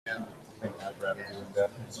I think I'd rather do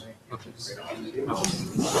indefinitely.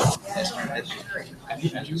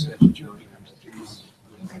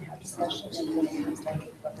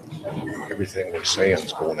 Everything we're saying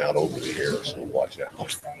is going out over the air, so watch out. We're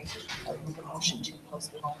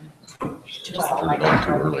going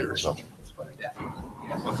too early or something. Okay.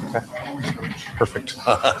 Perfect.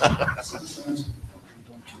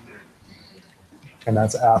 And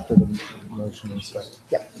that's after the motion and stuff.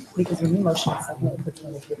 Yep, because when you motion a second, it puts you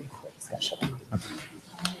in a hearing for discussion.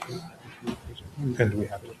 And do we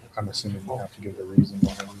have to, I'm assuming we have to give a reason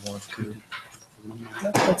why we want to.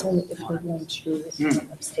 That's only if we want to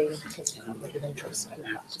abstain because we have an interest, you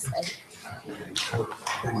have to say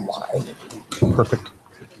why. Perfect.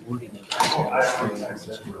 Because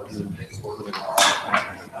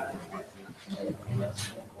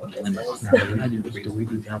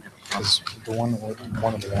one of the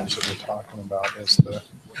ones that we're talking about is the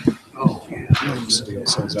city that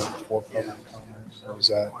sends out before public comment. Or is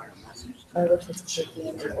that?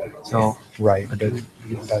 No. Right, but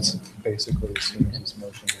that's basically as soon as this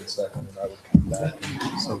motion is seconded, I would come back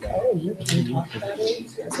and say that. Oh, you can talk about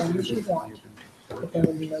it as long as you want. But then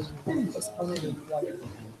when you know you want this, probably you want it.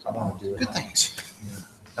 I want to do it.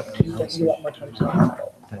 You want more time to talk about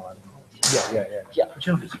it. No, I don't know. Yeah. Yeah.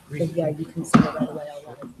 But yeah, you can say it right away. I'll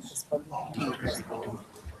let it just for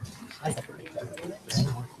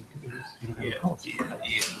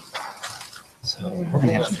So we're going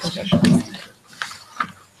to have some discussion.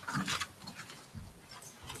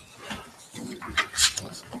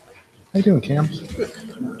 How you doing, Cam?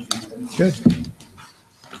 Good.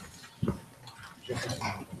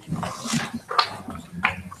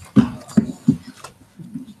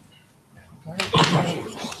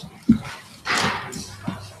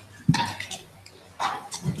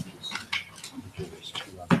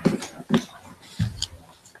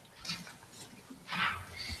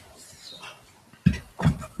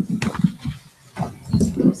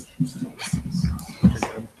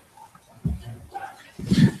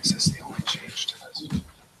 Is this the only change to this?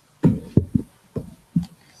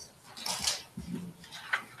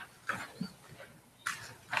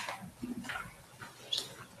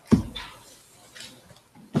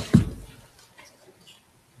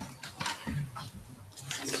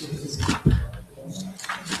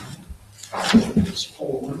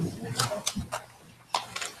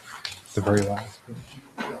 The very last.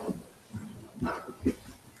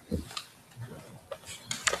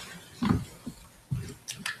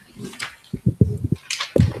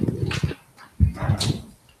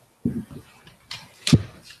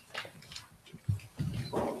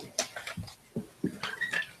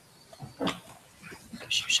 You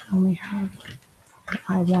should only have an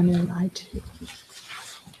I1 and an I2.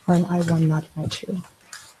 Or an I1, not an I2.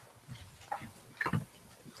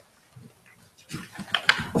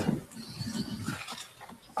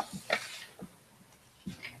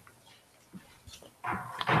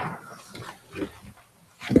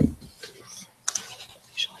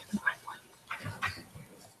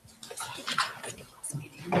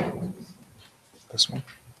 This one.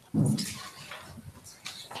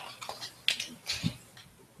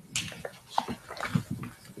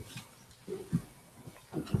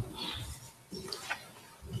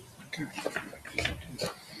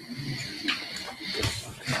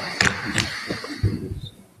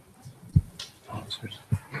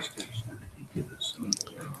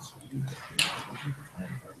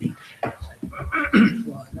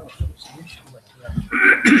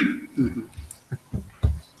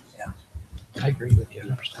 I agree with you.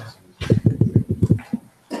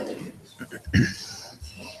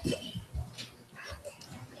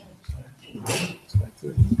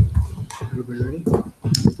 Everybody ready?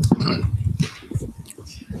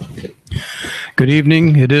 Good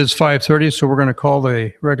evening. It is 5:30, so we're going to call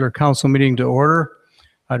the regular council meeting to order.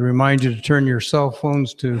 I'd remind you to turn your cell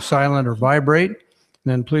phones to silent or vibrate. And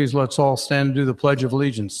then please let's all stand and do the Pledge of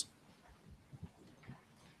Allegiance.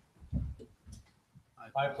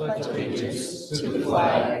 I pledge allegiance to the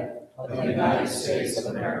flag of the United States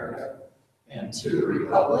of America and to the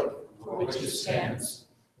republic for which it stands,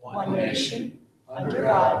 one nation, under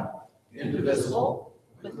God, indivisible,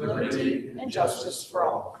 with liberty and justice for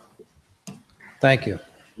all. Thank you.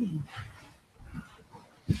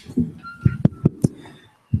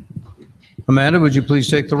 Amanda, would you please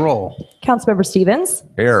take the roll? Councilmember Stevens.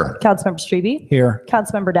 Here. Councilmember Strebe. Here.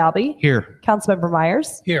 Councilmember Dalby. Here. Councilmember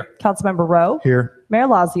Myers. Here. Councilmember Rowe. Here. Mayor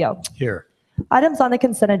Lazio. Here. Items on the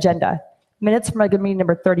consent agenda. Minutes from regular meeting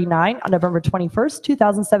number 39 on November 21st,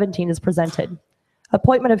 2017 is presented.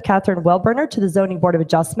 Appointment of Catherine Wellburner to the Zoning Board of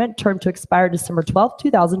Adjustment, term to expire December 12th,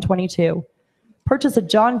 2022. Purchase a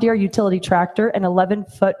John Deere utility tractor and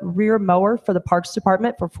 11-foot rear mower for the Parks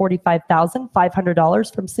Department for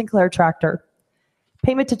 $45,500 from Sinclair Tractor.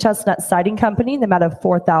 Payment to Chestnut Siding Company in the amount of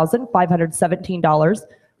 $4,517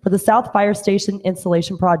 for the South Fire Station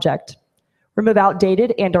installation project. Remove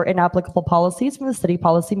outdated and/or inapplicable policies from the City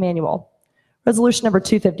Policy Manual. Resolution number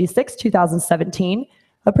 256, 2017,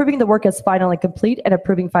 approving the work as final and complete and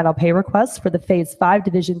approving final pay requests for the Phase 5,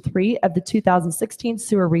 Division 3 of the 2016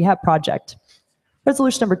 Sewer Rehab Project.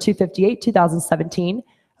 Resolution number 258, 2017,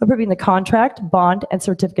 approving the contract, bond, and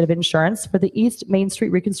certificate of insurance for the East Main Street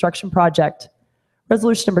Reconstruction Project.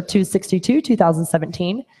 Resolution number 262,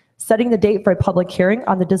 2017, setting the date for a public hearing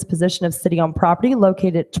on the disposition of city-owned property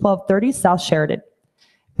located at 1230 South Sheridan.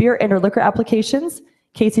 Beer and or liquor applications,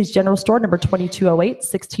 Casey's General Store, number 2208,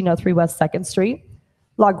 1603 West 2nd Street,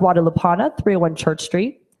 La Guadalupana, 301 Church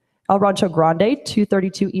Street, El Rancho Grande,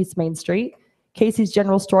 232 East Main Street, Casey's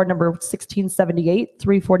General Store, number 1678,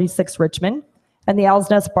 346 Richmond, and the Owl's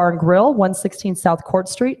Nest Bar and Grill, 116 South Court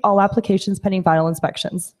Street, all applications pending final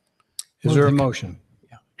inspections. Is there a motion?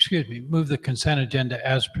 Excuse me, move the consent agenda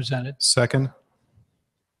as presented. Second.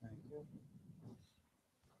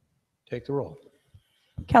 Take the roll.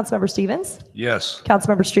 Councilmember Stevens? Yes.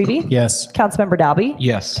 Councilmember Strebe? Yes. Councilmember Dalby?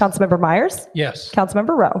 Yes. Councilmember Myers? Yes.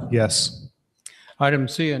 Councilmember Rowe? Yes. Item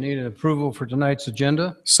C, I need an approval for tonight's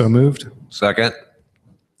agenda. So moved. Second.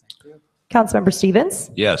 Councilmember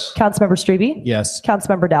Stevens? Yes. Councilmember Strebe? Yes.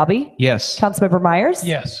 Councilmember Dalby? Yes. Councilmember Myers?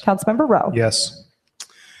 Yes. Councilmember Rowe? Yes.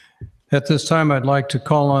 At this time, I'd like to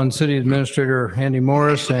call on City Administrator Andy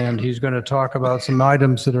Morris, and he's going to talk about some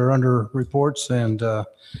items that are under reports and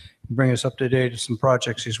bring us up to date on some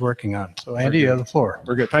projects he's working on. So Andy, you have the floor.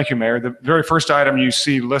 Very good. Thank you, Mayor. The very first item you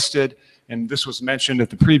see listed, and this was mentioned at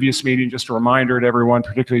the previous meeting, just a reminder to everyone,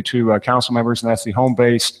 particularly to council members, and that's the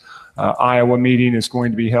home-based Iowa meeting is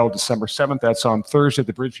going to be held December 7th. That's on Thursday at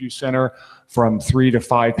the Bridgeview Center from 3 to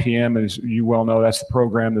 5 p.m. As you well know, that's the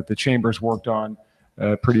program that the Chamber's worked on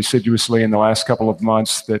pretty assiduously in the last couple of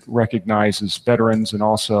months that recognizes veterans and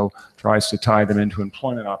also tries to tie them into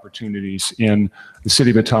employment opportunities in the city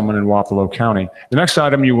of Atumwa and Wapello County. The next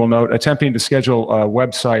item you will note, attempting to schedule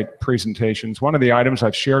website presentations. One of the items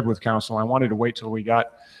I've shared with council, I wanted to wait till we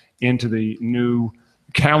got into the new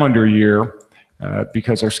calendar year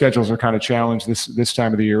because our schedules are kind of challenged this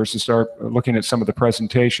time of the year, is to start looking at some of the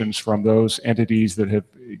presentations from those entities that have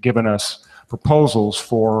given us proposals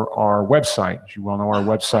for our website. As you well know, our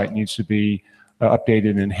website needs to be updated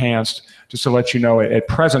and enhanced. Just to let you know, at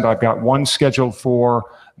present, I've got one scheduled for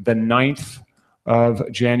the 9th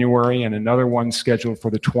of January and another one scheduled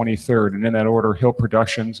for the 23rd. And in that order, Hill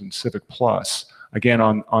Productions and Civic Plus. Again,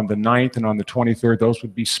 on the 9th and on the 23rd, those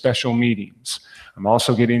would be special meetings. I'm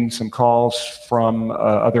also getting some calls from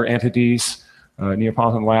other entities.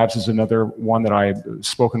 Neapolitan Labs is another one that I've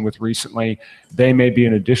spoken with recently. They may be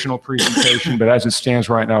an additional presentation, but as it stands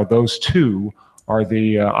right now, those two are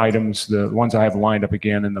the items, the ones I have lined up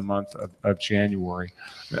again in the month of January.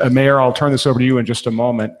 Mayor, I'll turn this over to you in just a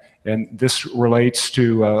moment, and this relates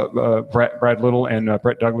to Brad Little and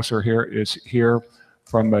Brett Douglas is here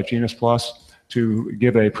from Genus Plus to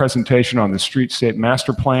give a presentation on the Streetscape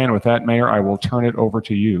Master Plan. With that, Mayor, I will turn it over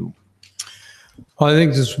to you. Well, I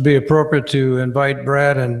think this would be appropriate to invite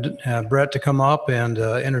Brad and Brett to come up and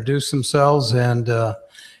introduce themselves. And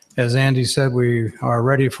as Andy said, we are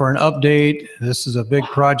ready for an update. This is a big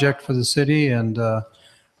project for the city, and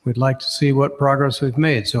we'd like to see what progress we've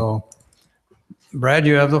made. So, Brad,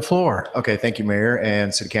 you have the floor. Okay, thank you, Mayor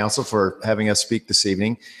and City Council, for having us speak this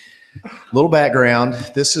evening. A little background.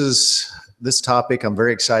 This topic I'm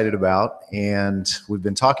very excited about, and we've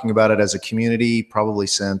been talking about it as a community probably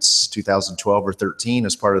since 2012 or 13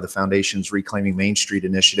 as part of the Foundation's Reclaiming Main Street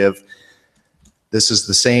initiative. This is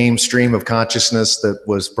the same stream of consciousness that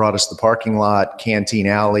brought us the parking lot, Canteen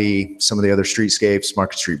Alley, some of the other streetscapes,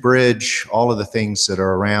 Market Street Bridge, all of the things that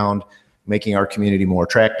are around making our community more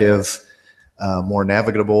attractive, more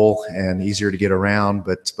navigable and easier to get around,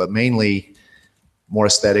 but mainly more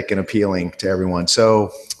aesthetic and appealing to everyone.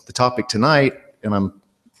 So the topic tonight, and I'm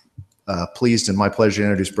pleased and my pleasure to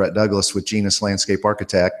introduce Brett Douglas with Genus Landscape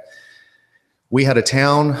Architect. We had a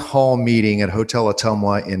town hall meeting at Hotel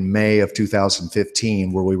Atumwa in May of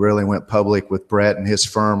 2015 where we really went public with Brett and his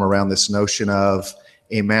firm around this notion of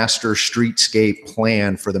a master streetscape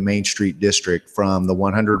plan for the Main Street District from the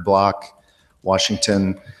 100 block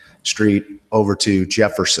Washington Street over to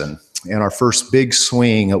Jefferson. And our first big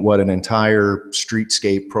swing at what an entire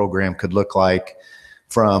streetscape program could look like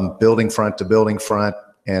from building front to building front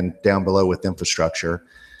and down below with infrastructure.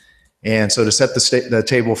 And so to set the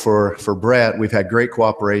table for Brett, we've had great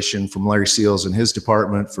cooperation from Larry Seals and his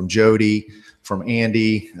department, from Jody, from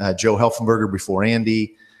Andy, Joe Helfenberger before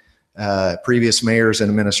Andy, previous mayors and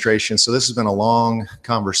administration. So this has been a long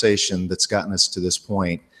conversation that's gotten us to this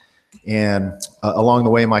point. And along the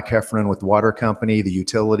way, Mike Heffernan with the water company, the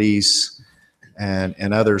utilities,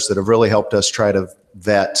 and others that have really helped us try to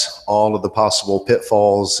vet all of the possible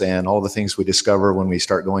pitfalls and all the things we discover when we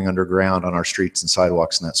start going underground on our streets and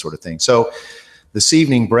sidewalks and that sort of thing. So this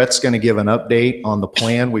evening, Brett's going to give an update on the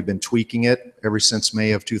plan. We've been tweaking it ever since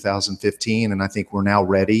May of 2015, and I think we're now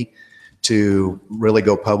ready to really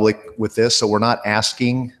go public with this. So we're not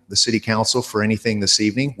asking the city council for anything this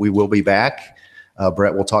evening. We will be back.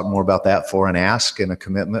 Brett will talk more about that for an ask and a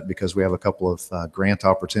commitment, because we have a couple of grant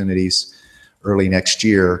opportunities early next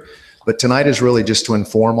year. But tonight is really just to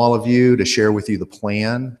inform all of you, to share with you the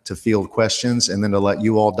plan, to field questions, and then to let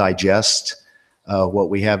you all digest what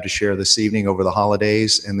we have to share this evening over the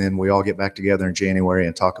holidays. And then we all get back together in January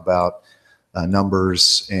and talk about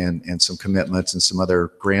numbers and some commitments and some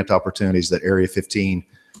other grant opportunities that Area 15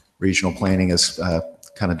 Regional Planning has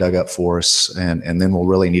kind of dug up for us. And then we'll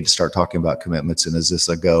really need to start talking about commitments and is this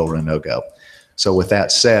a go or a no-go. So with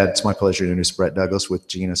that said, it's my pleasure to introduce Brett Douglas with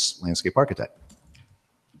Genus Landscape Architect.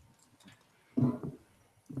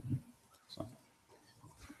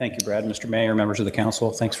 Thank you, Brad. Mr. Mayor, members of the council,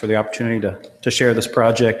 thanks for the opportunity to share this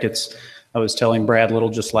project. I was telling Brad Little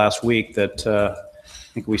just last week that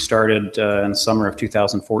I think we started in the summer of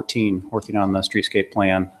 2014 working on the streetscape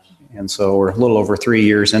plan. And so we're a little over 3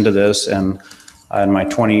 years into this, and in my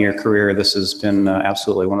 20-year career, this has been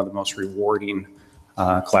absolutely one of the most rewarding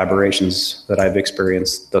collaborations that I've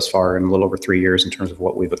experienced thus far in a little over 3 years in terms of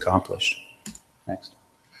what we've accomplished. Next.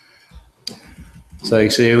 So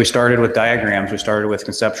you see, we started with diagrams. We started with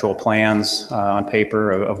conceptual plans on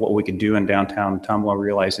paper of what we could do in downtown Ottumwa,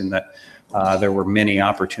 realizing that there were many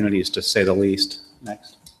opportunities, to say the least.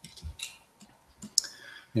 Next.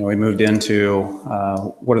 We moved into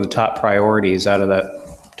what are the top priorities. Out of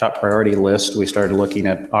that top priority list, we started looking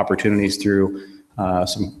at opportunities through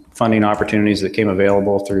some funding opportunities that came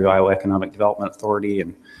available through Iowa Economic Development Authority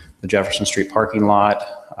and the Jefferson Street parking lot.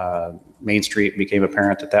 Main Street became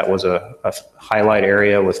apparent that was a highlight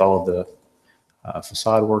area with all of the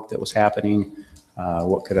facade work that was happening.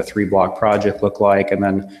 What could a 3-block project look like? And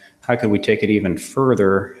then how could we take it even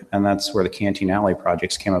further? And that's where the Canteen Alley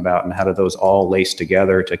projects came about, and how did those all lace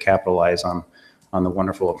together to capitalize on the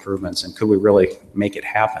wonderful improvements? And could we really make it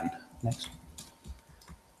happen? Next.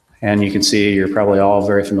 And you can see, you're probably all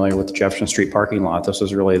very familiar with the Jefferson Street parking lot. This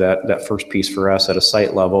was really that first piece for us at a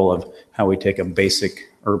site level of how we take a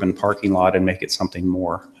basic urban parking lot and make it something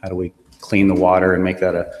more. How do we clean the water and make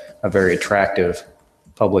that a very attractive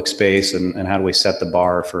public space? And how do we set the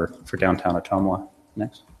bar for downtown Ottumwa?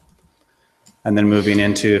 Next. And then moving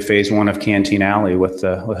into phase 1 of Canteen Alley with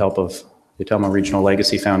the help of the Ottumwa Regional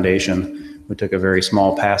Legacy Foundation. We took a very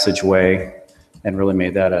small passageway and really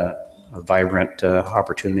made that a vibrant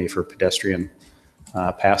opportunity for pedestrian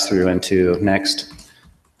pass through into next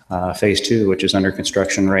phase 2, which is under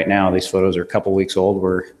construction right now. These photos are a couple weeks old.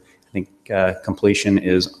 I think completion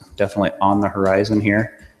is definitely on the horizon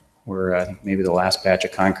here. I think maybe the last batch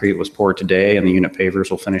of concrete was poured today, and the unit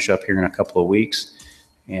pavers will finish up here in a couple of weeks.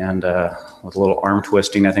 And with a little arm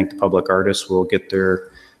twisting, I think the public artists will get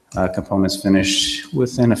their components finished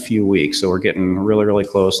within a few weeks. So we're getting really, really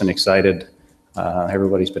close and excited.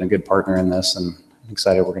 Everybody's been a good partner in this, and I'm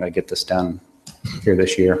excited we're going to get this done here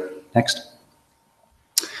this year. Next.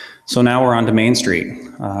 So now we're on to Main Street.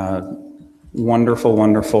 Wonderful,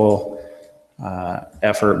 wonderful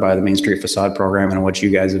effort by the Main Street Facade Program and what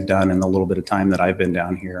you guys have done in the little bit of time that I've been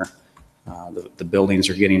down here. The buildings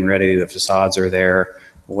are getting ready. The facades are there.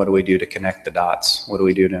 What do we do to connect the dots? What do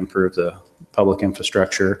we do to improve the public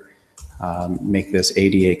infrastructure? Make this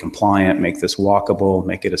ADA compliant, make this walkable,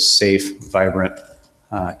 make it a safe, vibrant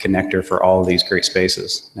connector for all of these great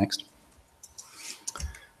spaces. Next.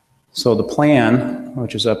 So the plan,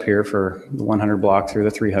 which is up here for the 100 block through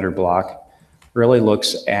the 300 block, really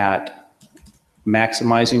looks at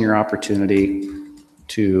maximizing your opportunity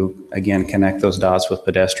to, again, connect those dots with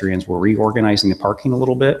pedestrians. We're reorganizing the parking a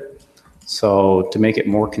little bit. So to make it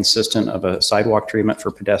more consistent of a sidewalk treatment for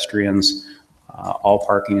pedestrians, all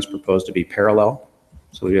parking is proposed to be parallel.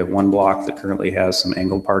 So we have one block that currently has some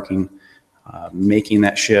angled parking. Making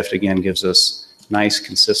that shift, again, gives us nice,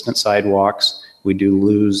 consistent sidewalks. We do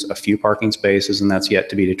lose a few parking spaces, and that's yet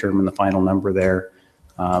to be determined, the final number there.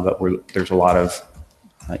 But there's a lot of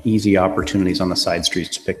easy opportunities on the side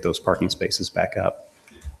streets to pick those parking spaces back up.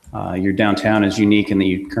 Your downtown is unique in that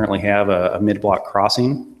you currently have a mid-block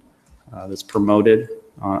crossing that's promoted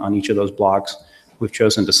on each of those blocks. We've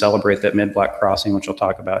chosen to celebrate that mid-block crossing, which I'll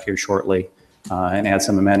talk about here shortly, and add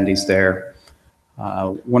some amenities there.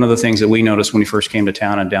 One of the things that we noticed when we first came to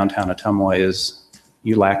town in downtown Ottumwa is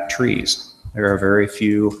you lack trees. There are very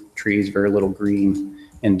few trees, very little green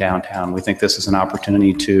in downtown. We think this is an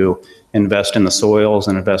opportunity to invest in the soils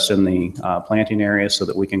and invest in the planting areas so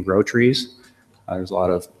that we can grow trees. There's a lot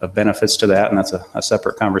of benefits to that, and that's a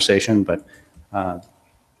separate conversation, but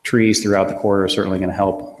trees throughout the corridor are certainly going to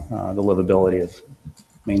help the livability of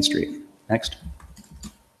Main Street. Next.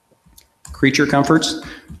 Creature comforts,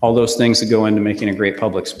 all those things that go into making a great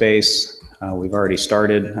public space. We've already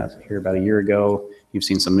started here about a year ago. You've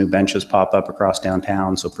seen some new benches pop up across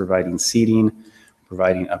downtown, so providing seating,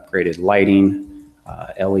 providing upgraded lighting,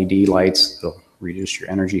 LED lights that'll reduce your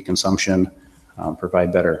energy consumption,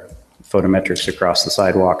 provide better photometrics across the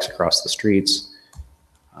sidewalks, across the streets,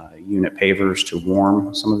 unit pavers to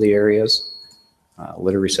warm some of the areas,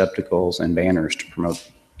 litter receptacles, and banners to promote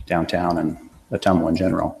downtown and Ottumwa in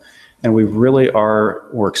general. And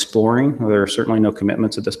we're exploring, there are certainly no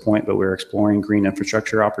commitments at this point, but we're exploring green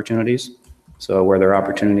infrastructure opportunities. So where there are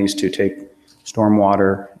opportunities to take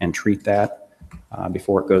stormwater and treat that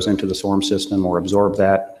before it goes into the storm system, or absorb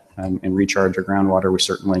that and recharge your groundwater, we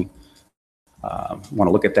certainly want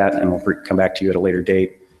to look at that, and we'll come back to you at a later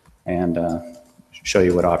date and show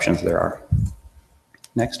you what options there are.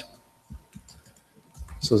 Next.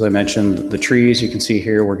 So as I mentioned, the trees, you can see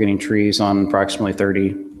here, we're getting trees on approximately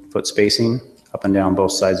 30-foot spacing up and down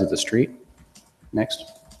both sides of the street. Next.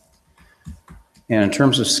 And in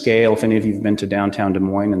terms of scale, if any of you have been to downtown Des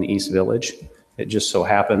Moines in the East Village, it just so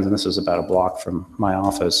happens, and this is about a block from my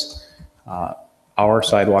office, our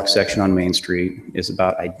sidewalk section on Main Street is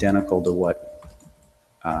about identical to what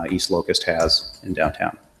East Locust has in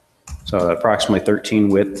downtown. So approximately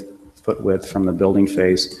 13-foot width from the building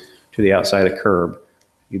face to the outside of the curb,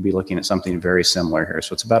 you'd be looking at something very similar here.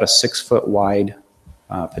 So it's about a 6-foot wide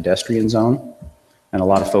pedestrian zone. And a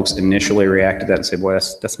lot of folks initially react to that and say, boy,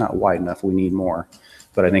 that's not wide enough, we need more.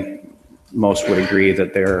 But I think most would agree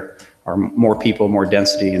that there are more people, more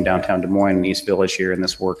density in downtown Des Moines and East Village here, and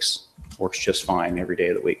this works just fine every day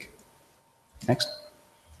of the week. Next.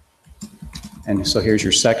 And so here's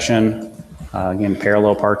your section. Again,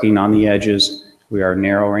 parallel parking on the edges. We are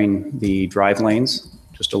narrowing the drive lanes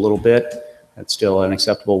just a little bit. That's still an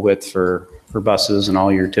acceptable width for buses and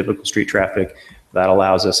all your typical street traffic. That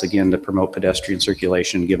allows us, again, to promote pedestrian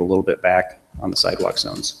circulation, give a little bit back on the sidewalk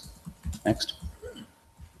zones. Next.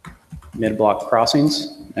 Mid-block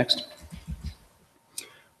crossings. Next.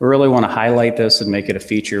 We really want to highlight this and make it a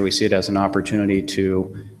feature. We see it as an opportunity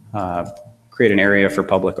to create an area for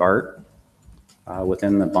public art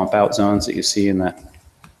within the bump out zones that you see in the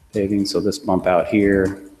paving. So this bump out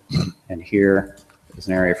here and here is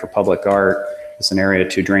an area for public art. It's an area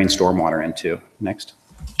to drain stormwater into. Next.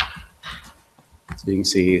 So you can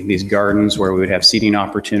see these gardens where we would have seating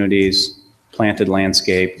opportunities, planted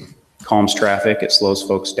landscape, calms traffic. It slows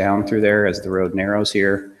folks down through there as the road narrows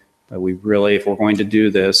here. But we really, if we're going to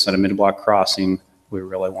do this at a mid-block crossing, we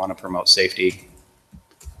really want to promote safety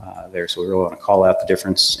there. So we really want to call out the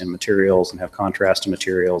difference in materials and have contrast in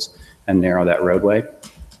materials and narrow that roadway.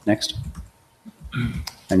 Next.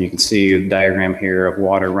 And you can see a diagram here of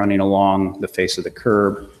water running along the face of the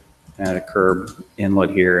curb, and a curb inlet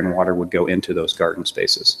here, and water would go into those garden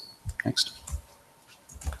spaces. Next.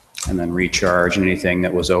 And then recharge, and anything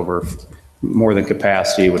that was over more than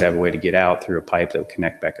capacity would have a way to get out through a pipe that would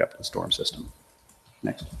connect back up to the storm system.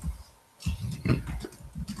 Next.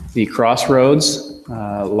 The crossroads,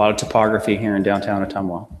 a lot of topography here in downtown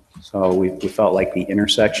Ottumwa. So we felt like the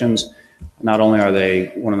intersections, not only are they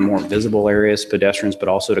one of the more visible areas to pedestrians, but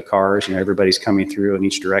also to cars. You know, everybody's coming through in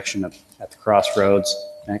each direction at the crossroads.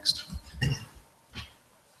 Next.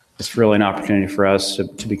 It's really an opportunity for us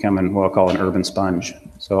to become what I'll call an urban sponge.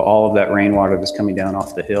 So all of that rainwater that's coming down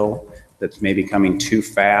off the hill that's maybe coming too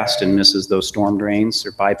fast and misses those storm drains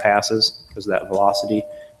or bypasses because of that velocity,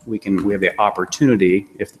 we have the opportunity,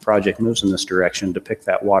 if the project moves in this direction, to pick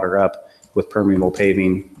that water up with permeable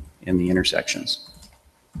paving in the intersections.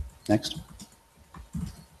 Next.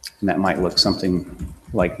 And that might look something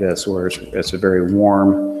like this, where it's a very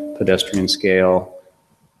warm pedestrian scale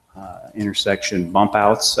intersection bump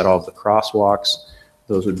outs at all of the crosswalks.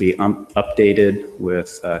 Those would be updated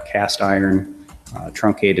with cast iron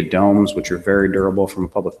truncated domes, which are very durable from a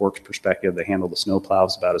public works perspective. They handle the snow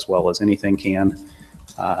plows about as well as anything can.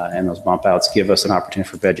 And those bump outs give us an opportunity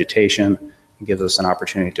for vegetation, and gives us an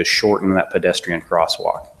opportunity to shorten that pedestrian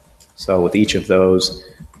crosswalk. So with each of those,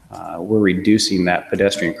 we're reducing that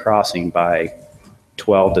pedestrian crossing by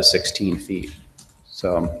 12 to 16 feet.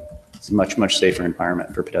 So It's a much, much safer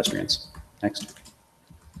environment for pedestrians. Next.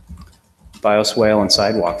 Bioswale and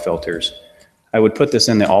sidewalk filters. I would put this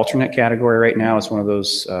in the alternate category right now. It's one of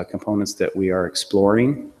those components that we are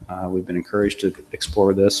exploring. We've been encouraged to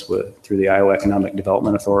explore this through the Iowa Economic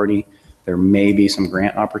Development Authority. There may be some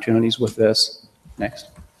grant opportunities with this. Next.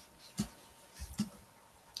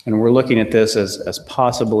 And we're looking at this as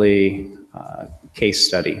possibly a case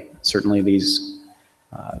study. Certainly these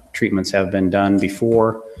treatments have been done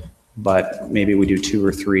before, but maybe we do 2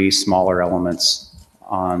 or 3 smaller elements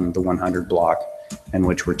on the 100 block in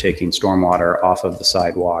which we're taking stormwater off of the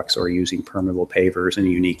sidewalks or using permeable pavers in a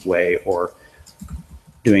unique way, or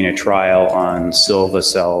doing a trial on silva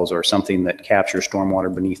cells or something that captures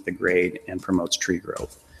stormwater beneath the grade and promotes tree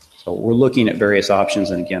growth. So we're looking at various options,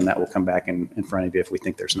 and again, that will come back in front of you if we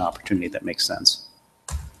think there's an opportunity that makes sense.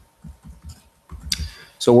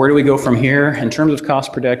 So where do we go from here? In terms of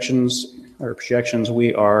cost projections,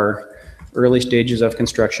 we are early stages of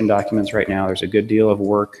construction documents right now. There's a good deal of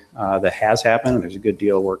work that has happened, and there's a good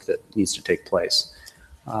deal of work that needs to take place.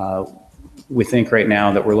 We think right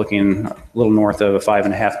now that we're looking a little north of a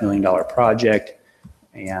 $5.5 million project,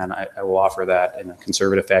 and I will offer that in a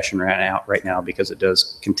conservative fashion right now because it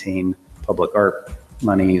does contain public art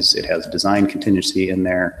monies. It has design contingency in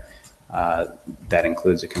there. That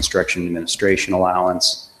includes a construction administration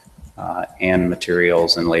allowance and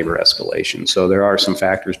materials and labor escalation. So there are some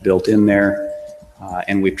factors built in there,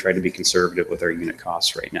 and we've tried to be conservative with our unit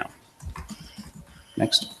costs right now.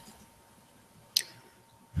 Next.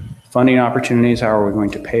 Funding opportunities, how are we going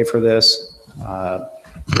to pay for this?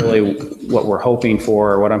 Really what we're hoping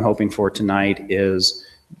for, what I'm hoping for tonight is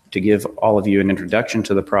to give all of you an introduction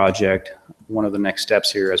to the project. One of the next steps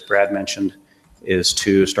here, as Brad mentioned, is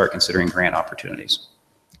to start considering grant opportunities.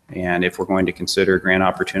 And if we're going to consider grant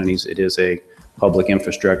opportunities, it is a public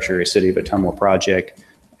infrastructure, a City of Ottumwa project,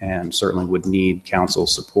 and certainly would need council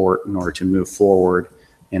support in order to move forward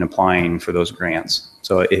in applying for those grants.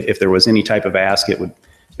 So if there was any type of ask, it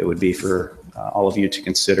would be for all of you to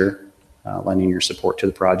consider lending your support to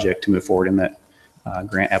the project to move forward in that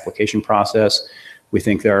grant application process. We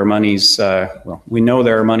think there are monies, well, we know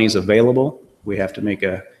there are monies available. We have to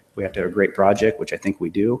have a great project, which I think we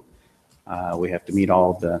do. We have to meet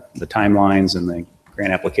all of the timelines and the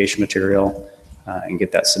grant application material and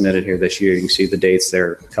get that submitted here this year. You can see the dates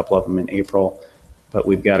there, a couple of them in April, but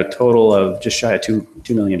we've got a total of just shy of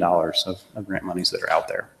 $2 million of grant monies that are out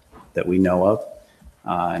there that we know of.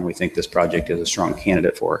 And we think this project is a strong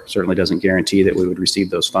candidate for. Certainly doesn't guarantee that we would receive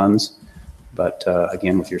those funds, but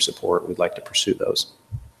again, with your support, we'd like to pursue those.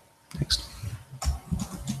 Next.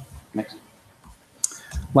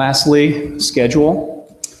 Lastly, schedule.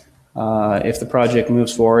 If the project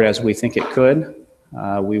moves forward as we think it could,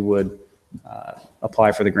 we would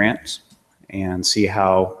apply for the grants and see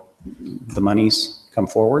how the monies come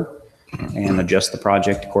forward and adjust the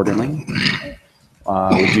project accordingly.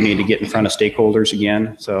 We do need to get in front of stakeholders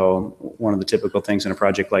again. So one of the typical things in a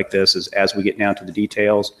project like this is as we get down to the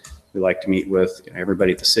details, we like to meet with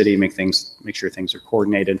everybody at the city, make sure things are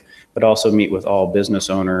coordinated, but also meet with all business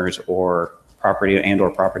owners or property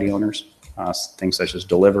owners. Things such as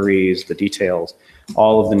deliveries, the details,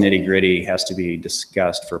 all of the nitty gritty has to be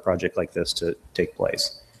discussed for a project like this to take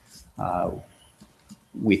place.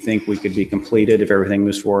 We think we could be completed if everything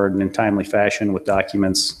moves forward in a timely fashion with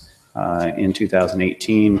documents in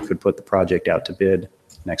 2018, could put the project out to bid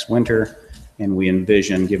next winter. And we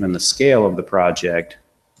envision, given the scale of the project,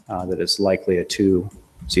 that it's likely a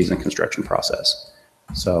 2-season construction process.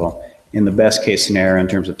 So in the best case scenario, in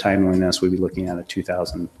terms of timeliness, we'd be looking at a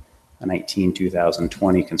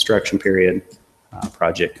 2019-2020 construction period,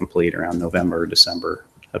 project complete around November or December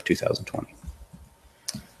of 2020.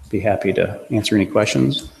 Be happy to answer any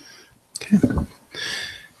questions. Okay.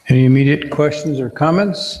 Any immediate questions or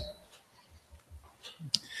comments?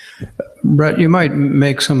 Brett, you might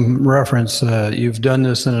make some reference. You've done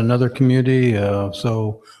this in another community,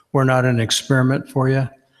 so we're not an experiment for you?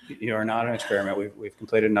 You are not an experiment. We've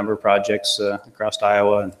completed a number of projects across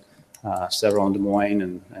Iowa and several in Des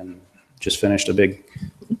Moines, and just finished a big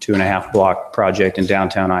 2.5 block project in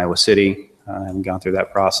downtown Iowa City and gone through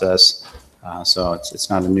that process. So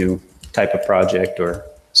it's not a new type of project or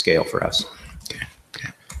scale for us.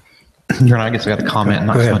 I guess I got a comment,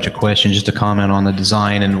 not so much a question, just a comment on the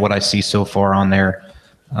design and what I see so far on there.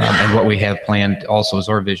 And what we have planned also is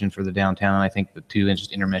our vision for the downtown. I think the two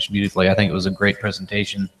just intermesh beautifully. I think it was a great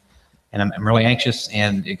presentation, and I'm really anxious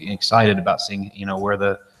and excited about seeing, where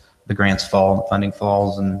the grants fall, funding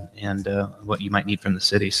falls, and what you might need from the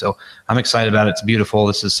city. So I'm excited about it. It's beautiful.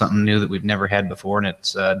 This is something new that we've never had before, and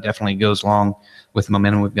it's definitely goes along with the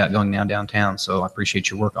momentum we've got going now downtown. So I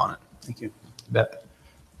appreciate your work on it. Thank you. Bet.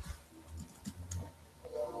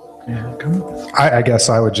 I guess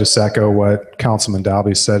I would just echo what Councilman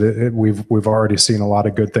Dalby said. We've already seen a lot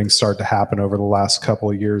of good things start to happen over the last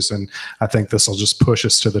couple of years, and I think this will just push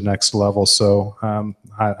us to the next level. So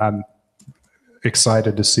I'm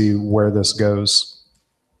excited to see where this goes.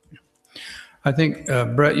 I think,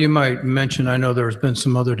 Brett, you might mention, I know there's been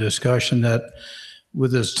some other discussion that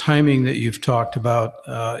with this timing that you've talked about,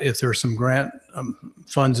 if there's some grant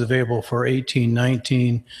funds available for 18,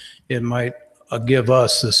 19, it might give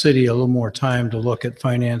us, the city, a little more time to look at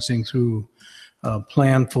financing through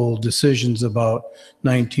planful decisions about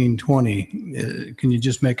 19, 20. Can you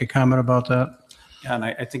just make a comment about that? Yeah, and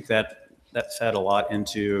I think that fed a lot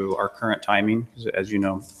into our current timing. As you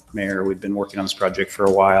know, Mayor, we've been working on this project for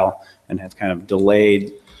a while and have kind of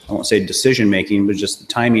delayed, I won't say decision-making, but just the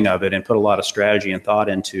timing of it, and put a lot of strategy and thought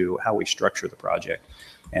into how we structure the project.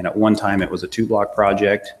 And at one time, it was a 2-block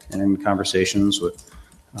project, and in conversations with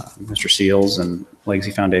Mr. Seals and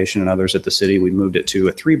Legacy Foundation and others at the city, we moved it to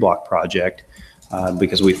a 3-block project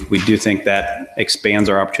because we do think that expands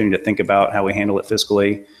our opportunity to think about how we handle it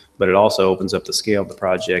fiscally, but it also opens up the scale of the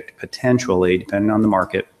project potentially, depending on the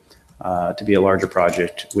market, to be a larger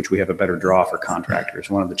project, which we have a better draw for contractors.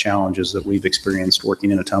 One of the challenges that we've experienced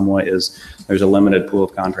working in Ottumwa is there's a limited pool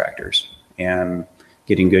of contractors, and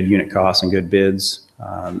getting good unit costs and good bids.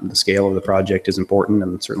 The scale of the project is important,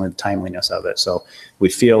 and certainly the timeliness of it. So we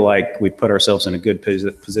feel like we put ourselves in a good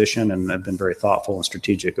position and have been very thoughtful and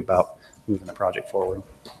strategic about moving the project forward.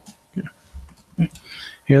 Any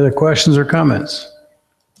other questions or comments?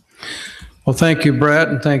 Well, thank you, Brett,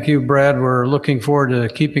 and thank you, Brad. We're looking forward to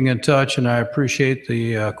keeping in touch, and I appreciate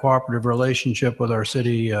the cooperative relationship with our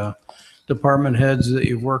city department heads that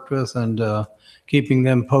you've worked with, and keeping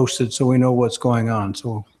them posted so we know what's going on.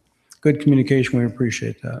 So good communication. We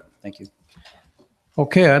appreciate that. Thank you.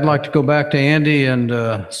 Okay, I'd like to go back to Andy and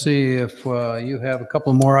see if you have a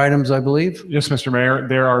couple more items, I believe. Yes, Mr. Mayor,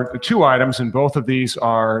 there are 2 items, and both of these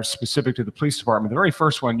are specific to the police department. The very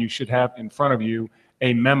first one, you should have in front of you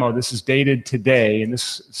a memo. This is dated today, and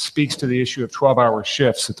this speaks to the issue of 12-hour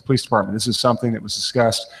shifts at the police department. This is something that was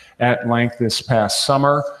discussed at length this past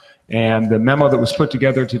summer. And the memo that was put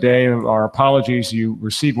together today, our apologies, you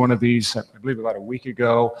received one of these, I believe, about a week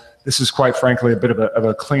ago. This is quite frankly a bit of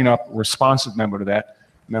a cleanup, responsive memo to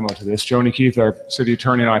this. Joni Keith, our city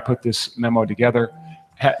attorney, and I put this memo together.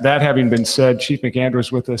 That having been said, Chief McAndrew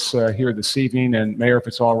is with us here this evening, and Mayor, if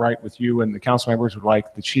it's all right with you and the council members, would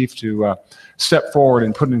like the chief to step forward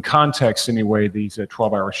and put in context anyway these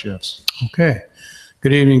 12-hour shifts. Okay.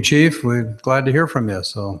 Good evening, Chief. We're glad to hear from you.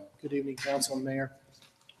 So. Good evening, Council and Mayor.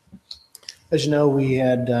 As you know, we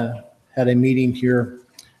had a meeting here,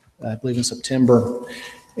 I believe in September,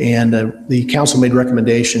 and the council made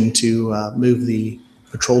recommendation to move the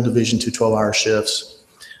patrol division to 12-hour shifts.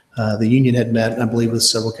 The union had met, I believe, with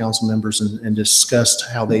several council members and discussed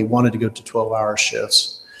how they wanted to go to 12-hour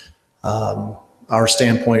shifts. Our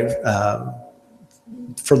standpoint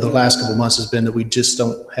for the last couple of months has been that we just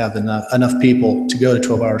don't have enough people to go to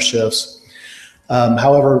 12-hour shifts.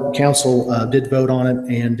 However, council did vote on it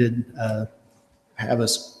and did have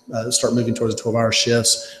us start moving towards the 12-hour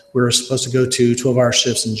shifts. We were supposed to go to 12-hour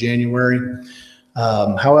shifts in January.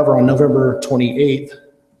 However, on November 28th,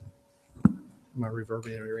 am I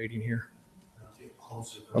reverberating here?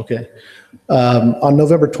 Okay. On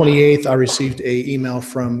November 28th, I received an email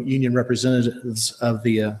from union representatives of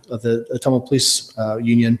the Ottumwa Police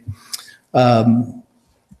Union. That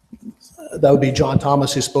would be John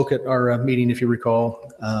Thomas, who spoke at our meeting, if you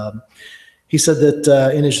recall. He said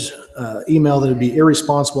that in his email that it would be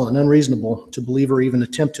irresponsible and unreasonable to believe or even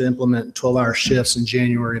attempt to implement 12-hour shifts in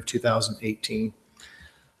January of 2018.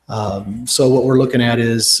 So what we're looking at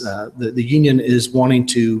is the union is wanting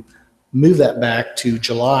to move that back to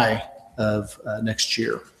July of next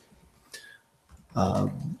year.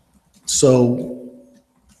 So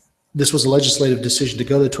this was a legislative decision to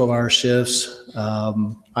go to 12-hour shifts.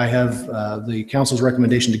 I have the council's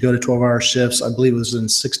recommendation to go to 12-hour shifts. I believe it was in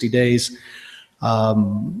 60 days.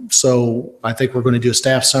 So I think we're going to do a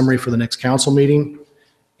staff summary for the next council meeting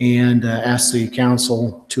and ask the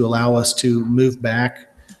council to allow us to move back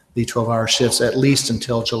the 12-hour shifts at least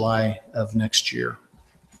until July of next year.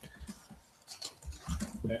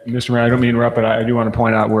 Mr. Mayor, I don't mean to interrupt, but I do want to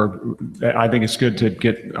point out I think it's good to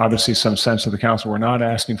get obviously some sense of the council. We're not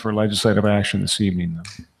asking for legislative action this evening,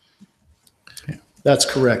 though. That's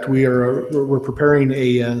correct. We're preparing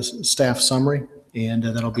a staff summary, and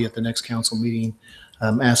that'll be at the next council meeting,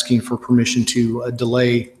 asking for permission to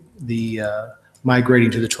delay the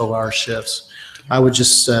migrating to the 12-hour shifts. I would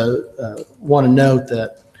just want to note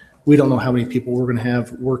that we don't know how many people we're going to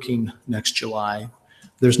have working next July.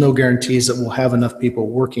 There's no guarantees that we'll have enough people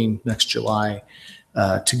working next July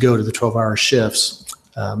to go to the 12-hour shifts.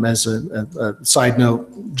 As a side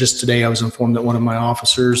note, just today I was informed that one of my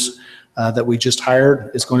officers that we just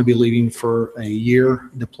hired is going to be leaving for a year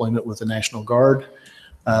deployment with the National Guard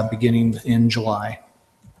beginning in July.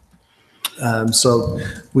 So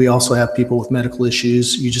we also have people with medical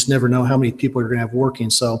issues. You just never know how many people you're going to have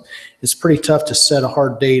working. So it's pretty tough to set a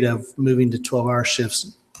hard date of moving to 12-hour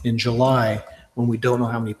shifts in July when we don't know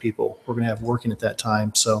how many people we're going to have working at that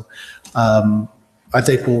time. So I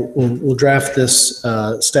think we'll draft this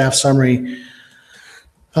staff summary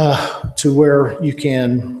to where you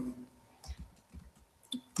can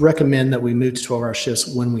recommend that we move to 12-hour shifts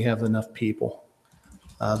when we have enough people.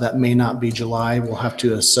 That may not be July. We'll have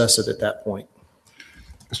to assess it at that point.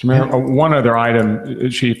 Mr. Mayor, one other item,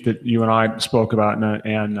 Chief, that you and I spoke about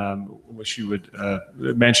and wish you would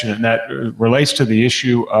mention it, and that relates to the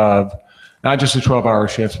issue of not just the 12-hour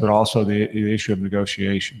shifts, but also the issue of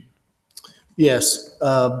negotiation. Yes.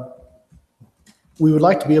 We would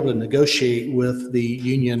like to be able to negotiate with the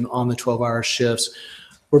union on the 12-hour shifts.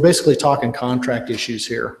 We're basically talking contract issues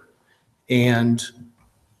here. And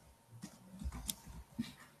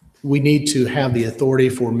we need to have the authority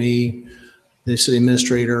for me, the city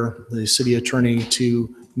administrator, the city attorney,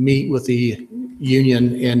 to meet with the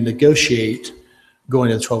union and negotiate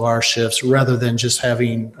going to the 12-hour shifts rather than just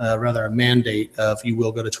having rather a mandate of you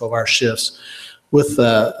will go to 12-hour shifts. With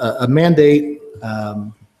a mandate,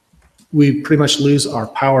 we pretty much lose our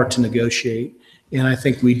power to negotiate. And I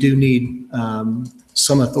think we do need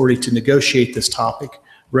some authority to negotiate this topic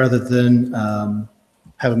rather than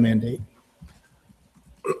have a mandate.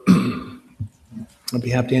 I'd be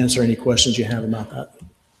happy to answer any questions you have about that.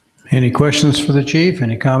 Any questions for the chief?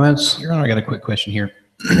 Any comments? Your Honor, I got a quick question here.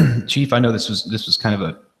 Chief, I know this was kind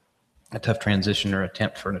of a tough transition or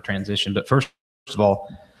attempt for a transition, but first of all,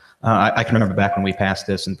 I can remember back when we passed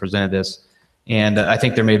this and presented this, and I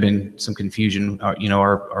think there may have been some confusion. You know,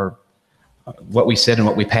 our what we said and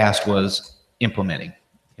what we passed was implementing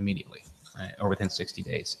immediately, right, or within 60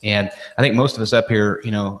 days. And I think most of us up here,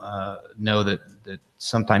 know that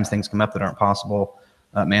sometimes things come up that aren't possible.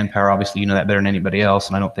 Manpower, obviously, you know that better than anybody else,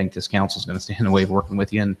 and I don't think this council is going to stand in the way of working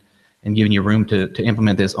with you and giving you room to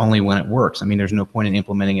implement this only when it works. I mean, there's no point in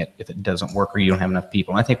implementing it if it doesn't work or you don't have enough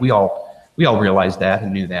people. And I think we all realized that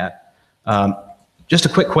and knew that. Just a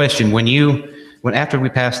quick question: when after we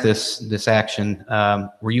passed this action,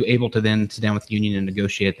 were you able to then sit down with the union and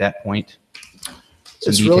negotiate at that point?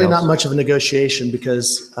 It's really not much of a negotiation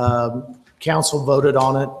because council voted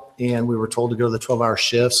on it and we were told to go to the 12-hour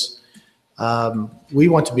shifts. We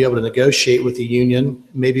want to be able to negotiate with the union.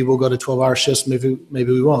 Maybe we'll go to 12-hour shifts, maybe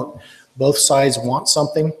we won't. Both sides want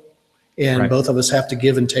something, and both of us have to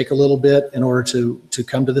give and take a little bit in order to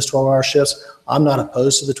come to this 12-hour shifts. I'm not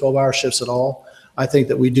opposed to the 12-hour shifts at all. I think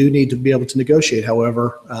that we do need to be able to negotiate,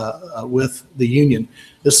 however, with the union.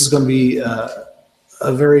 This is going to be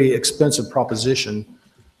a very expensive proposition.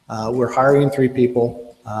 We're hiring 3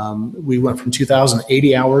 people. We went from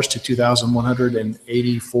 2,080 hours to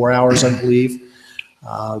 2,184 hours, I believe.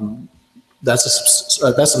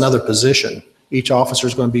 That's another position. Each officer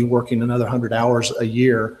is going to be working another 100 hours a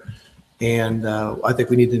year. And I think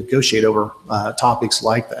we need to negotiate over topics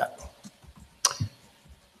like that.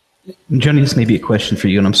 Johnny, this may be a question for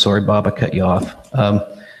you, and I'm sorry, Bob, I cut you off.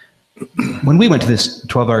 When we went to this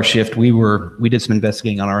 12-hour shift, we did some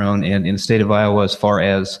investigating on our own, and in the state of Iowa, as far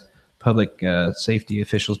as public safety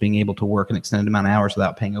officials being able to work an extended amount of hours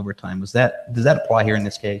without paying overtime, does that apply here in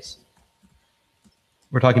this case?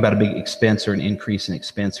 We're talking about a big expense or an increase in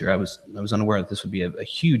expense here. I was unaware that this would be a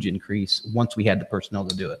huge increase once we had the personnel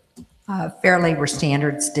to do it. Fair labor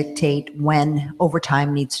standards dictate when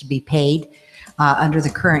overtime needs to be paid. Under the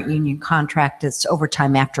current union contract, it's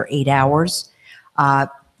overtime after 8 hours.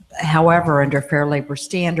 However, under fair labor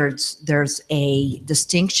standards, there's a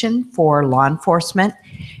distinction for law enforcement.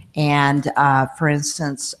 And for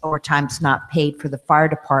instance, overtime's not paid for the fire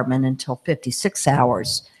department until 56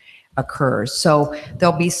 hours occurs. So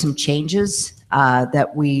there'll be some changes that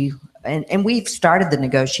and we've started the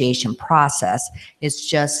negotiation process. It's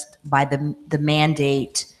just by the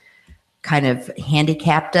mandate kind of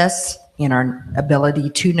handicapped us in our ability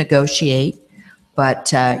to negotiate.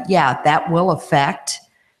 But yeah, that will affect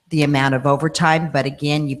the amount of overtime. But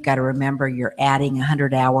again, you've got to remember you're adding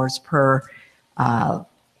 100 hours per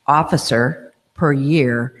officer per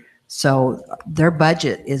year. So their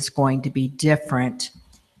budget is going to be different,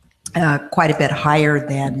 quite a bit higher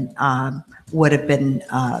than would have been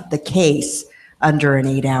the case under an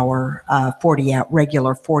 8-hour,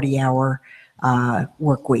 regular 40-hour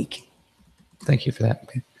work week. Thank you for that.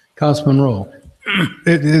 Councilman Rowe.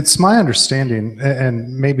 It's my understanding,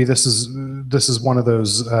 and maybe this is one of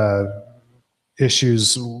those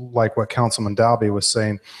issues like what Councilman Dalby was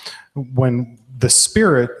saying. When the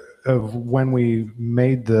spirit of when we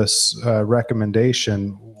made this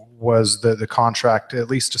recommendation was that the contract, at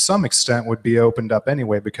least to some extent, would be opened up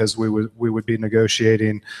anyway, because we would be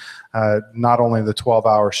negotiating not only the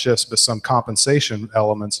 12-hour shifts but some compensation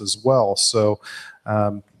elements as well. So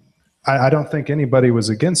I don't think anybody was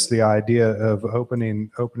against the idea of opening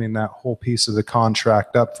that whole piece of the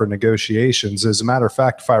contract up for negotiations. As a matter of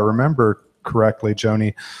fact, if I remember correctly,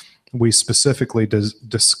 Joni, we specifically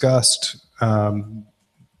discussed having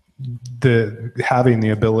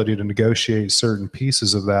the ability to negotiate certain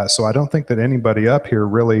pieces of that. So I don't think that anybody up here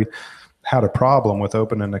really had a problem with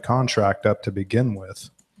opening the contract up to begin with.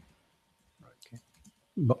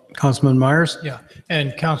 Councilman Myers? Yeah,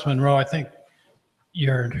 and Councilman Rowe, I think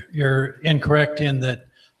you're incorrect in that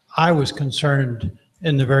I was concerned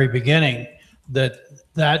in the very beginning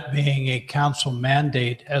that being a council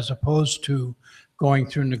mandate as opposed to going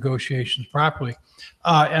through negotiations properly.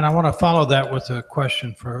 And I want to follow that with a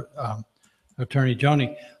question for Attorney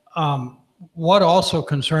Joni. What also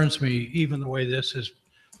concerns me, even the way this is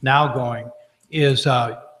now going, is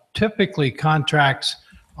typically contracts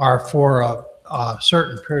are for a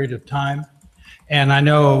certain period of time. And I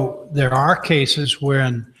know there are cases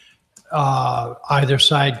when either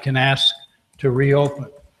side can ask to reopen.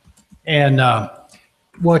 And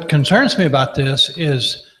what concerns me about this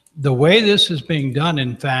is the way this is being done,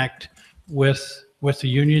 in fact, with the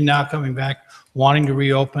union now coming back, wanting to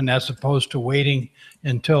reopen as opposed to waiting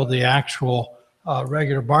until the actual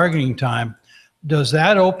regular bargaining time. Does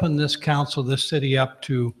that open this council, this city up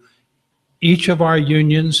to each of our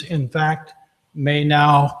unions, in fact, may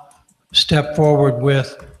now step forward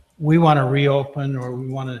with, we want to reopen or we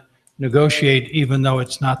want to negotiate even though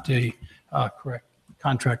it's not the correct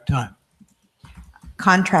contract time?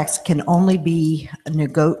 Contracts can only be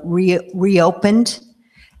reopened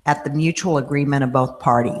at the mutual agreement of both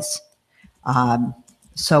parties.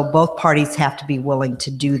 So both parties have to be willing to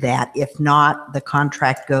do that. If not, the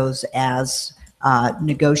contract goes as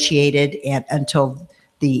negotiated and until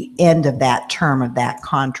the end of that term of that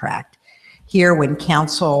contract. Here, when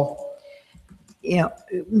council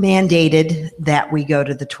mandated that we go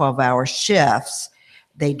to the 12-hour shifts,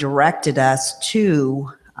 they directed us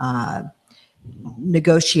to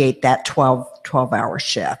negotiate that 12-hour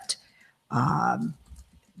shift.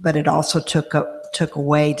 But it also took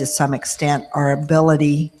away to some extent our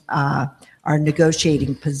ability, our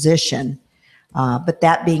negotiating position. But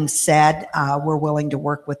that being said, we're willing to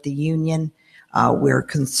work with the union.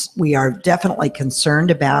 We are definitely concerned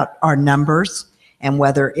about our numbers and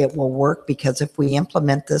whether it will work, because if we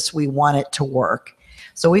implement this, we want it to work.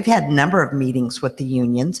 So we've had a number of meetings with the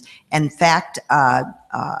unions. In fact,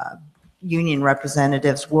 union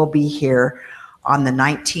representatives will be here on the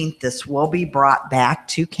 19th. This will be brought back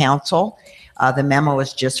to council. The memo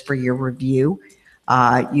is just for your review.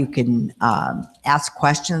 You can ask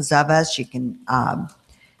questions of us. You can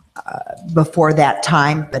before that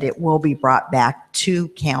time, but it will be brought back to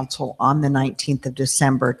council on the 19th of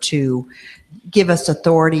December to give us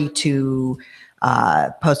authority to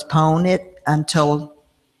postpone it until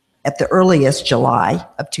at the earliest July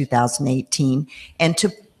of 2018, and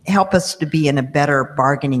to help us to be in a better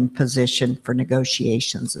bargaining position for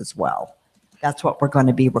negotiations as well. That's what we're going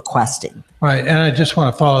to be requesting. Right, and I just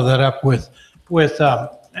want to follow that up with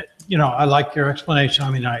I like your explanation.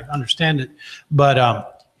 I mean, I understand it,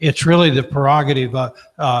 but it's really the prerogative.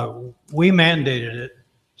 We mandated it,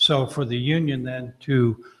 so for the union then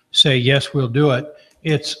to say, yes, we'll do it,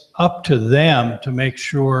 it's up to them to make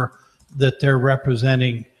sure that they're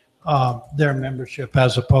representing their membership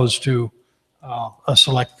as opposed to a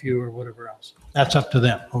select few or whatever else. That's up to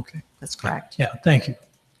them. Okay. That's correct. Yeah, thank you.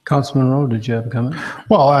 Councilman Rowe, did you have a comment?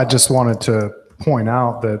 Well, I just wanted to point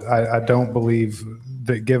out that I don't believe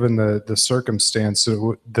that, given the circumstance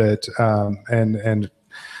and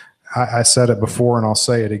I said it before and I'll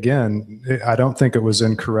say it again, I don't think it was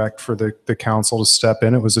incorrect for the council to step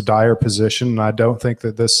in. It was a dire position, and I do think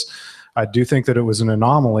that it was an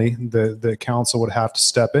anomaly that the council would have to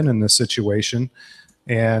step in this situation.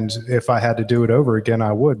 And if I had to do it over again,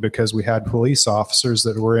 I would, because we had police officers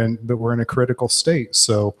that were in a critical state.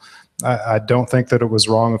 So I don't think that it was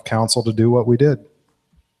wrong of council to do what we did.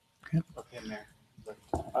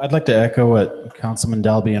 I'd like to echo what Councilman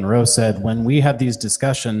Dalby and Rowe said. When we had these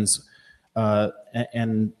discussions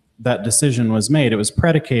and that decision was made, it was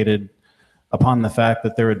predicated upon the fact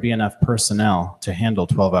that there would be enough personnel to handle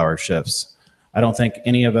 12-hour shifts. I don't think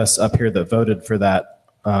any of us up here that voted for that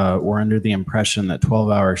were under the impression that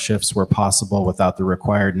 12-hour shifts were possible without the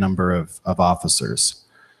required number of officers.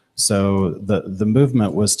 So the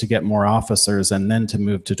movement was to get more officers and then to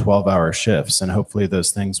move to 12-hour shifts, and hopefully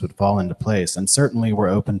those things would fall into place. And certainly we're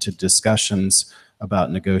open to discussions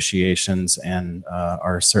about negotiations and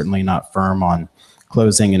are certainly not firm on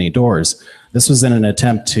closing any doors. This was in an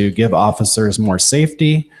attempt to give officers more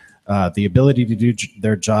safety, the ability to do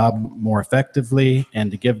their job more effectively,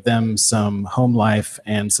 and to give them some home life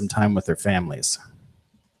and some time with their families.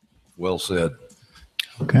 Well said.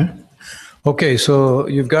 Okay. Okay, so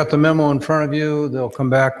you've got the memo in front of you. They'll come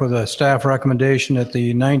back with a staff recommendation at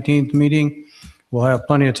the 19th meeting. We'll have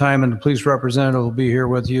plenty of time, and the police representative will be here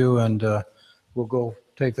with you, and we'll go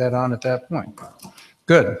take that on at that point.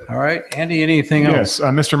 Good. All right. Andy, anything else? Yes,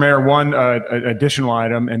 Mr. Mayor, one additional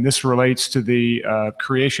item, and this relates to the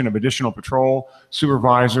creation of additional patrol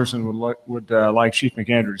supervisors, and would like Chief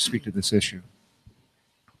McAndrew to speak to this issue.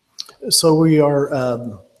 So we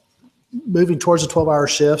are moving towards the 12-hour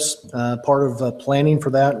shifts. Part of planning for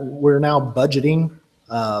that, we're now budgeting.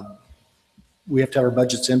 We have to have our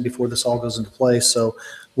budgets in before this all goes into place. So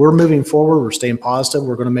we're moving forward. We're staying positive.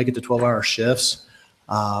 We're going to make it to 12-hour shifts.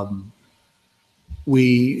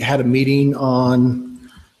 We had a meeting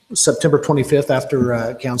on September 25th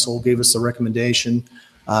after council gave us the recommendation.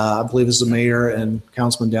 I believe it was the mayor and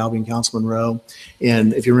Councilman Dalby and Councilman Rowe.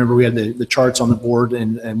 And if you remember, we had the charts on the board,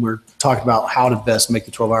 and we're talking about how to best make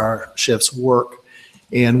the 12-hour shifts work.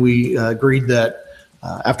 And we agreed that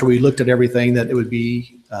after we looked at everything, that it would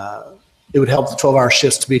help the 12-hour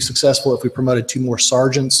shifts to be successful if we promoted 2 more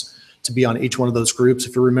sergeants to be on each one of those groups.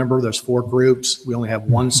 If you remember, there's 4 groups. We only have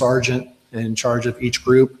 1 sergeant in charge of each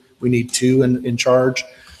group. We need 2 in charge.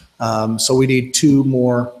 So we need 2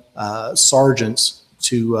 more sergeants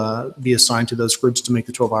to be assigned to those groups to make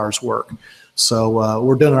the 12 hours work. So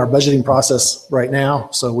we're doing our budgeting process right now.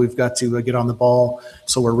 So we've got to get on the ball.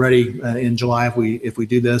 So we're ready in July if we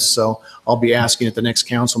do this. So I'll be asking at the next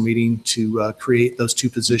council meeting to create those 2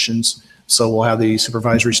 positions. So we'll have the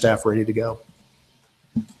supervisory staff ready to go.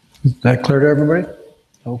 Is that clear to everybody?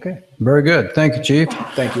 Okay. Very good. Thank you, Chief.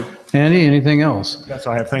 Thank you. Andy, anything else? That's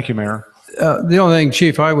all I have. Thank you, Mayor. The only thing,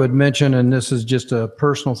 Chief, I would mention, and this is just a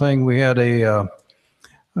personal thing, we had a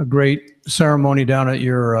great ceremony down at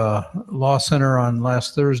your law center on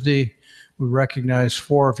last Thursday. We recognized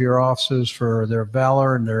 4 of your officers for their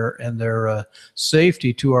valor and their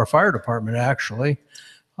safety to our fire department, actually.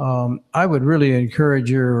 I would really encourage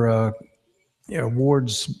your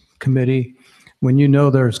awards committee, when you know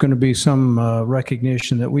there's going to be some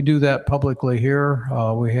recognition, that we do that publicly here.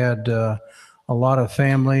 We had a lot of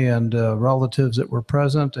family and relatives that were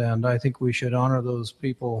present, and I think we should honor those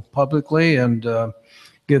people publicly and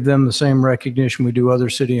give them the same recognition we do other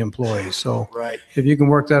city employees. So Right. If you can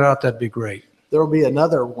work that out, that'd be great. There will be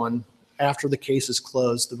another one after the case is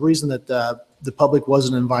closed. The reason that the public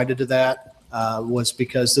wasn't invited to that was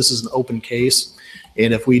because this is an open case.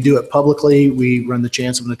 And if we do it publicly, we run the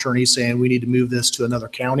chance of an attorney saying we need to move this to another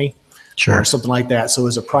county or something like that. So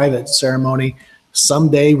as a private ceremony,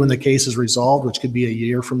 someday when the case is resolved, which could be a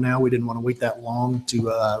year from now, we didn't want to wait that long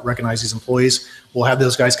to recognize these employees. We'll have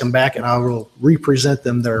those guys come back and I will represent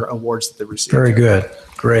them their awards that they received. Very good.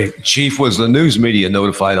 Great. Chief, was the news media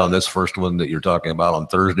notified on this first one that you're talking about on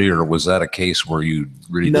Thursday, or was that a case where you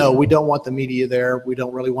really No, didn't? we don't want the media there. We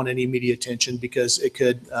don't really want any media attention because it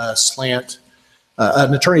could slant.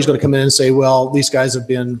 An attorney is going to come in and say, well, these guys have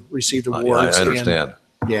received awards. I understand.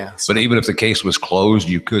 Yeah. But even if the case was closed,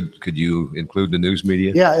 could you include the news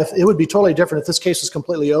media? Yeah, if it would be totally different. If this case was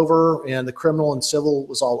completely over and the criminal and civil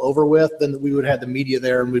was all over with, then we would have the media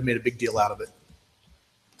there and we'd made a big deal out of it.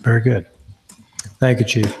 Very good. Thank you,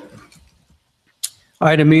 Chief.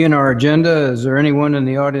 Item E in our agenda, is there anyone in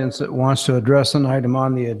the audience that wants to address an item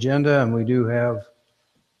on the agenda? And we do have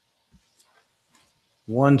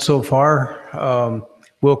one so far.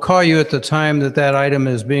 We'll call you at the time that item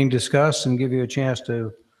is being discussed and give you a chance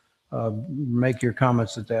to make your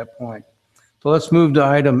comments at that point. So let's move to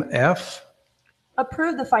item F.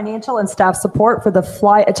 Approve the financial and staff support for the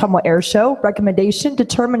Fly Ottumwa Air Show. Recommendation,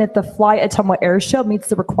 determine if the Fly Ottumwa Air Show meets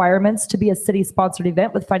the requirements to be a city-sponsored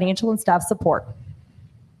event with financial and staff support.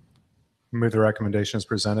 Move the recommendation as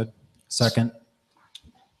presented. Second.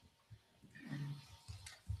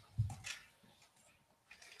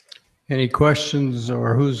 Any questions,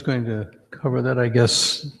 or who's going to cover that, I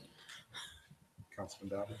guess?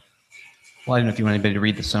 Councilman Dowdy. Well, I don't know if you want anybody to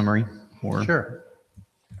read the summary or. Sure.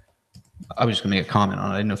 I was just going to make a comment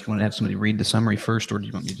on it. I didn't know if you want to have somebody read the summary first, or do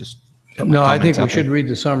you want me to just? put my No, I think comments we out should there? read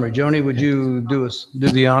the summary. Joni, would you do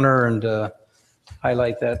the honor and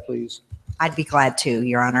highlight that, please? I'd be glad to,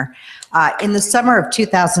 Your Honor. In the summer of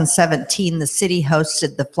 2017, the city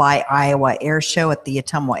hosted the Fly Iowa Air Show at the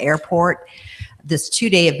Ottumwa Airport. This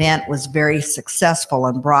two-day event was very successful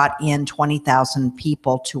and brought in 20,000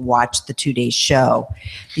 people to watch the two-day show.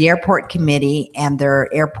 The airport committee and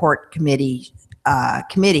their airport committee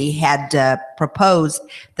had proposed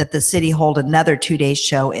that the city hold another two-day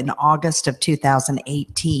show in August of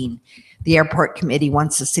 2018. The airport committee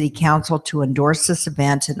wants the city council to endorse this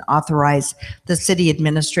event and authorize the city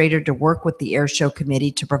administrator to work with the air show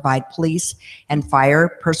committee to provide police and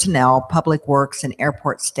fire personnel, public works, and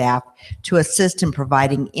airport staff to assist in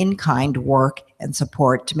providing in-kind work and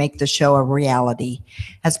support to make the show a reality.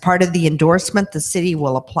 As part of the endorsement, the city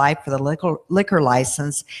will apply for the liquor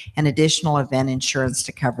license and additional event insurance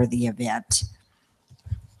to cover the event.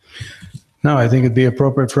 Now, I think it'd be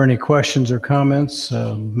appropriate for any questions or comments.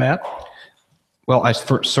 Matt? Well, I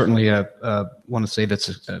certainly want to say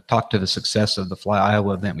that talk to the success of the Fly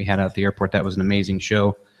Iowa event we had out at the airport. That was an amazing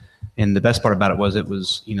show. And the best part about it was, there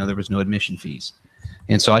was no admission fees.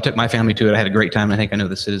 And so I took my family to it. I had a great time. I think I know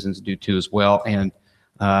the citizens do too as well. And,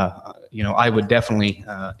 I would definitely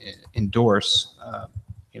endorse,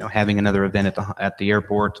 having another event at the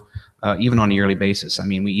airport, even on a yearly basis. I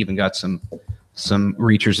mean, we even got some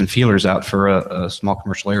reachers and feelers out for a small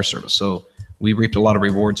commercial air service. So we reaped a lot of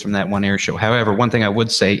rewards from that one air show. However, one thing I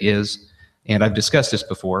would say is, and I've discussed this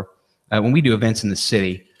before, when we do events in the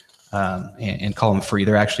city and call them free,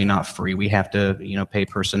 they're actually not free. We have to, pay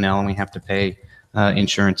personnel, and we have to pay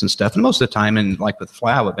insurance and stuff. And most of the time, and like with the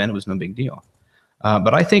Fly Iowa event, it was no big deal.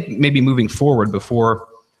 But I think maybe moving forward, before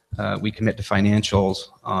we commit to financials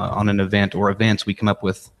on an event or events, we come up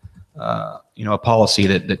with, a policy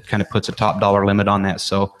that kind of puts a top dollar limit on that.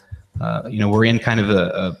 So, we're in kind of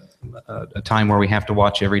a time where we have to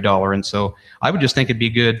watch every dollar. And so I would just think it'd be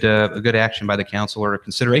a good action by the council, or a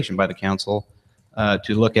consideration by the council,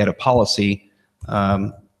 to look at a policy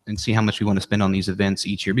and see how much we want to spend on these events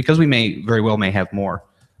each year, because we very well may have more.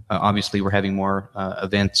 Obviously, we're having more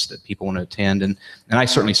events that people want to attend, and I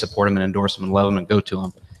certainly support them and endorse them and love them and go to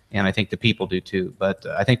them. And I think the people do too. But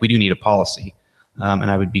I think we do need a policy,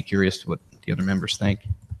 and I would be curious to what the other members think.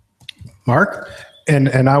 Mark?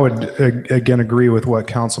 And I would again agree with what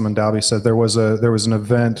Councilman Dalby said. There was an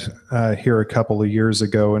event here a couple of years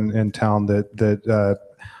ago in town that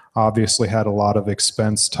obviously had a lot of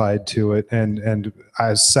expense tied to it, and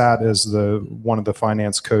I sat as one of the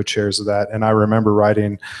finance co-chairs of that, and I remember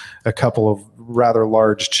writing a couple of rather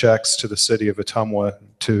large checks to the city of Ottumwa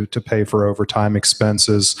to pay for overtime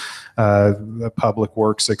expenses, public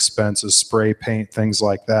works expenses, spray paint, things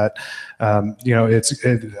like that.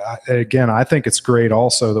 Again, I think it's great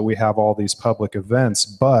also that we have all these public events,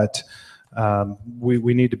 but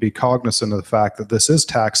we need to be cognizant of the fact that this is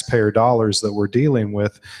taxpayer dollars that we're dealing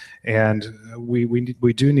with, and we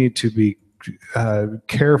do need to be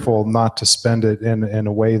careful not to spend it in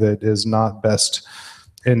a way that is not best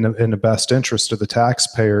in the best interest of the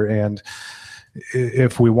taxpayer. And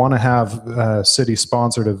if we want to have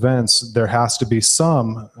city-sponsored events, there has to be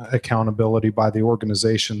some accountability by the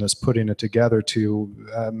organization that's putting it together to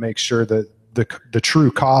make sure that the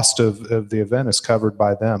true cost of the event is covered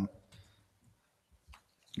by them.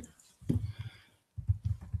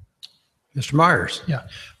 Mr. Myers? Yeah,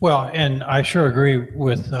 well, and I sure agree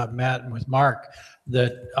with Matt and with Mark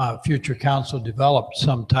that future council develop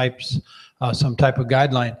some type of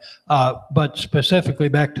guideline. But specifically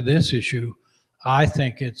back to this issue, I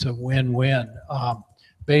think it's a win-win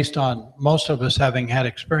based on most of us having had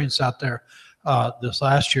experience out there this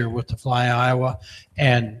last year with the Fly Iowa,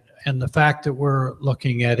 and the fact that we're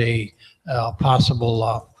looking at a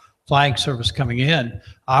possible flying service coming in.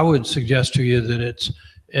 I would suggest to you that it's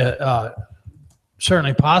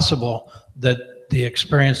certainly possible that the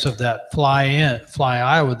experience of that Fly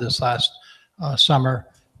Iowa this last summer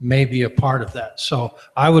may be a part of that. So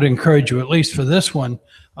I would encourage you, at least for this one,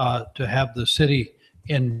 to have the city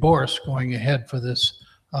endorse going ahead for this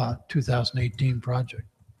 2018 project.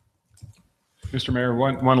 Mr. Mayor,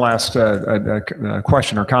 one last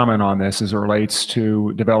question or comment on this as it relates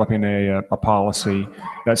to developing a policy.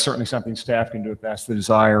 That's certainly something staff can do if that's the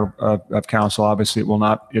desire of council. Obviously, it will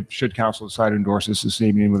not, should council decide to endorse this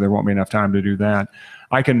evening, there won't be enough time to do that.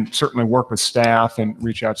 I can certainly work with staff and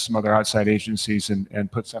reach out to some other outside agencies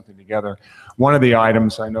and put something together. One of the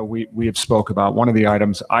items I know we have spoke about, one of the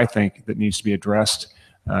items I think that needs to be addressed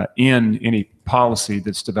in any policy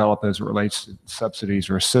that's developed as it relates to subsidies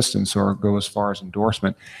or assistance or go as far as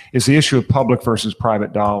endorsement is the issue of public versus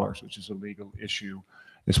private dollars, which is a legal issue,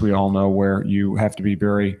 as we all know, where you have to be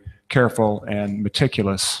very careful and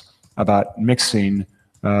meticulous about mixing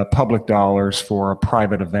public dollars for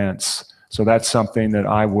private events. So that's something that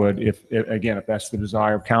I would, if that's the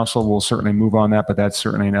desire of council, we'll certainly move on that, but that's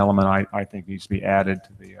certainly an element I think needs to be added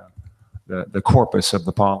to the corpus of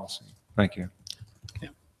the policy. Thank you.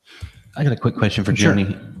 I got a quick question for Sure.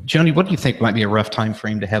 Joni. Joni, what do you think might be a rough time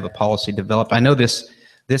frame to have a policy developed? I know this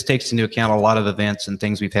takes into account a lot of events and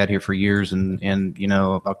things we've had here for years, and you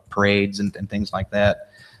know, about parades and things like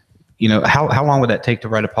that. You know, how long would that take to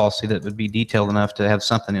write a policy that would be detailed enough to have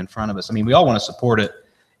something in front of us? I mean, we all want to support it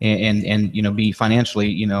and you know, be financially,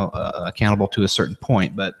 you know, accountable to a certain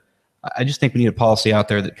point, but I just think we need a policy out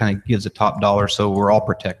there that kind of gives a top dollar so we're all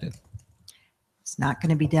protected. It's not going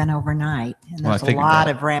to be done overnight. And Well, I there's a figured lot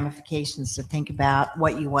that. of ramifications to think about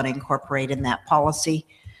what you want to incorporate in that policy.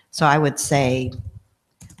 So I would say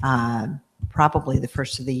probably the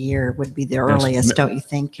first of the year would be the earliest, don't you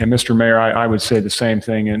think? And Mr. Mayor, I would say the same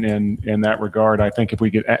thing in that regard. I think if we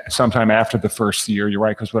get sometime after the first year, you're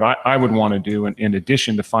right, because what I would want to do, in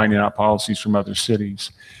addition to finding out policies from other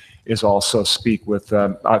cities, is also speak with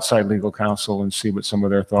outside legal counsel and see what some of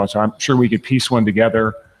their thoughts are. I'm sure we could piece one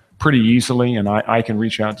together pretty easily, and I can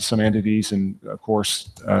reach out to some entities, and of course,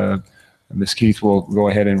 Ms. Keith will go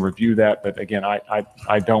ahead and review that. But again,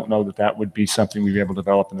 I don't know that would be something we'd be able to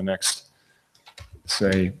develop in the next,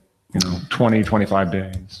 say, 20, 25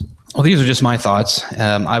 days. Well, these are just my thoughts.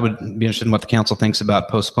 I would be interested in what the council thinks about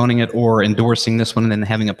postponing it or endorsing this one and then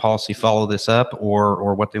having a policy follow this up,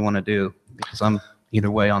 or what they want to do, because I'm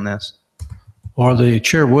either way on this. Or the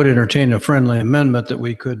chair would entertain a friendly amendment that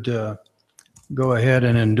we could go ahead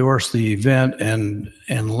and endorse the event and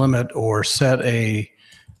limit or set a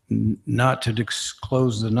not to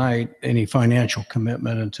disclose the night any financial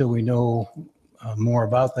commitment until we know more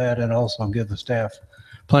about that, and also give the staff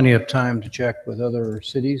plenty of time to check with other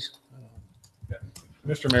cities.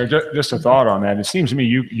 Mr. Mayor, just a thought on that. It seems to me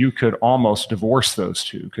you could almost divorce those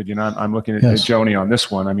two, could you not? I'm looking at Yes. Joni on this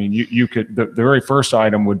one. I mean, you could, the very first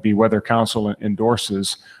item would be whether council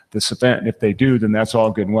endorses this event. And if they do, then that's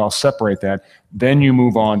all good and well. Separate that. Then you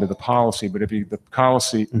move on to the policy. But if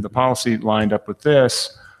the policy lined up with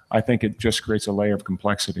this, I think it just creates a layer of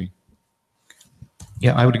complexity.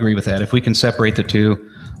 Yeah, I would agree with that. If we can separate the two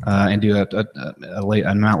and do a late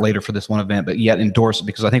amount later for this one event, but yet endorse it,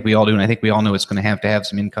 because I think we all do, and I think we all know it's going to have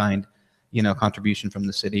some in-kind, contribution from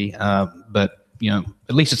the city. But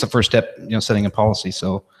at least it's the first step, setting a policy.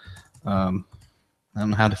 So I don't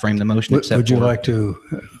know how to frame the motion. Would you like to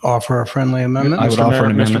offer a friendly amendment? I would offer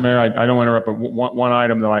an amendment. Mr. Mayor, I don't want to interrupt, but one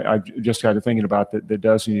item though I just got to thinking about that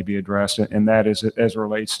does need to be addressed, and that is as it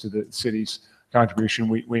relates to the city's contribution.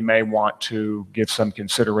 We may want to give some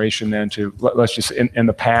consideration then to, let's just, in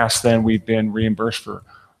the past then we've been reimbursed for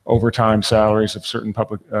overtime salaries of certain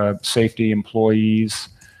public safety employees.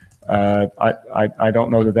 I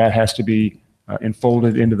don't know that has to be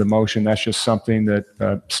enfolded into the motion. That's just something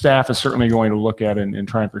that staff is certainly going to look at and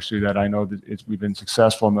try and pursue that. I know that we've been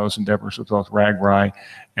successful in those endeavors with both RAGBRAI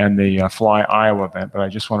and the Fly Iowa event, but I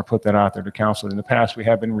just want to put that out there to council. In the past, we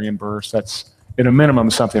have been reimbursed. That's at a minimum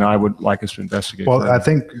something I would like us to investigate. Well, further. I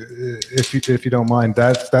think if you don't mind,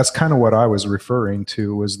 that's kind of what I was referring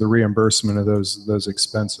to, was the reimbursement of those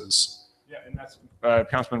expenses. Yeah, and that's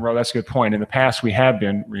Councilman Rowe. That's a good point. In the past, we have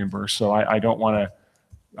been reimbursed, so I don't want to.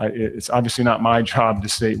 It's obviously not my job to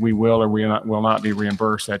say we will or we will not be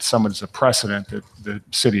reimbursed. That's someone's a precedent that the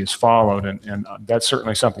city has followed, and that's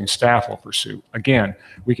certainly something staff will pursue. Again,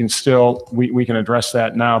 we can still we can address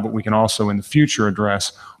that now, but we can also in the future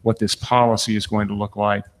address what this policy is going to look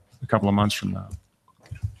like a couple of months from now.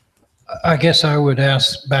 I guess I would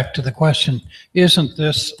ask back to the question, isn't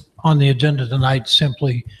this on the agenda tonight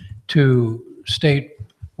simply to state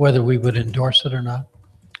whether we would endorse it or not?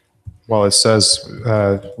 Well, it says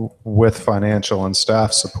with financial and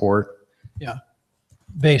staff support. Yeah,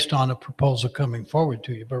 based on a proposal coming forward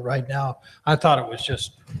to you. But right now, I thought it was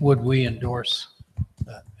just, would we endorse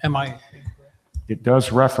that? Am I? It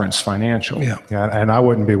does reference financial. Yeah. Yeah, and I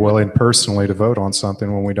wouldn't be willing personally to vote on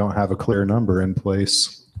something when we don't have a clear number in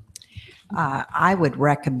place. I would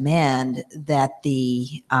recommend that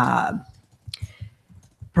the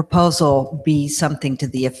proposal be something to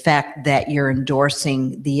the effect that you're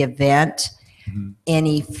endorsing the event. Mm-hmm.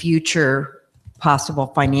 Any future possible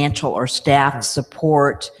financial or staff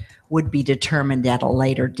support would be determined at a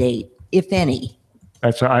later date, if any.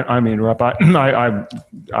 That's, I mean,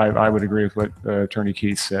 I would agree with what Attorney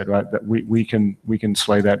Keith said, right? That we can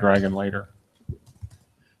slay that dragon later.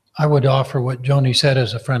 I would offer what Joni said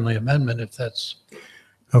as a friendly amendment, if that's.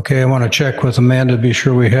 Okay, I want to check with Amanda to be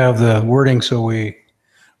sure we have the wording. So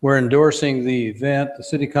we're endorsing the event. The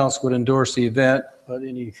city council would endorse the event, but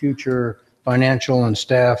any future financial and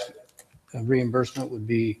staff reimbursement would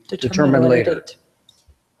be determined later.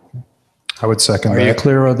 I would second Are you that.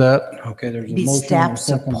 clear with that? Okay, there's a Be motion. staff and a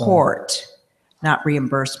second by- support, not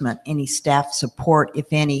reimbursement. Any staff support, if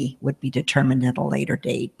any, would be determined at a later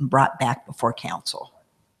date and brought back before council.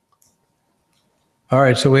 All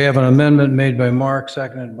right, so we have an amendment made by Mark,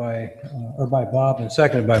 seconded by, or by Bob and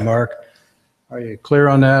seconded by Mark. Are you clear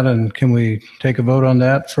on that? And can we take a vote on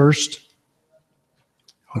that first?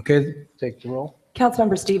 Okay, take the roll.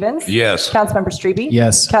 Councilmember Stevens? Yes. Councilmember Strebe?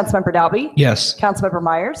 Yes. Councilmember Dalby? Yes. Councilmember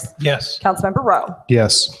Myers? Yes. Councilmember Rowe?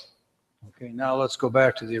 Yes. Okay, now let's go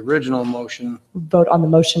back to the original motion Vote on the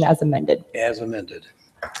motion as amended. as amended.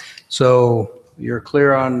 So you're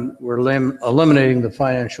clear on, we're eliminating the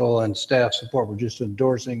financial and staff support. We're just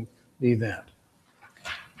endorsing the event.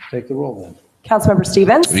 Take the roll then. Councilmember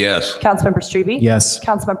Stevens? Yes. Councilmember Strebe? Yes.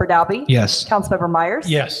 Councilmember Dalby? Yes. Councilmember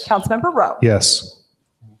Myers? Yes. Councilmember Rowe? Yes.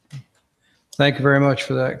 Thank you very much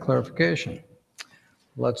for that clarification.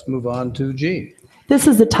 Let's move on to G. This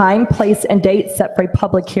is the time, place, and date set for a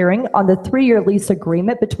public hearing on the 3-year lease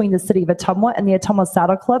agreement between the City of Ottumwa and the Ottumwa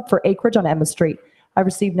Saddle Club for acreage on Emma Street. I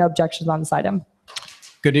received no objections on this item.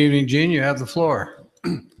 Good evening, Gene. You have the floor.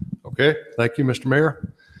 Okay, thank you, Mr.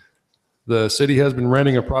 Mayor. The city has been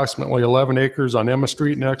renting approximately 11 acres on Emma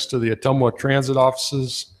Street next to the Ottumwa Transit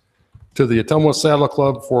offices to the Ottumwa Saddle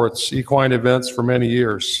Club for its equine events for many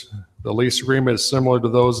years. The lease agreement is similar to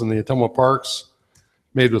those in the Ottumwa parks,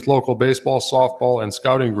 made with local baseball, softball, and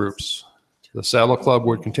scouting groups. The Saddle Club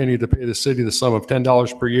would continue to pay the city the sum of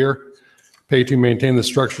 $10 per year, pay to maintain the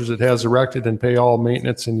structures it has erected, and pay all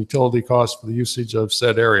maintenance and utility costs for the usage of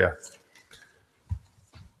said area.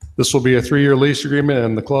 This will be a 3-year lease agreement,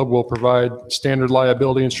 and the club will provide standard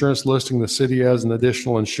liability insurance listing the city as an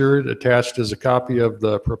additional insured. Attached is a copy of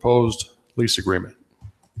the proposed lease agreement.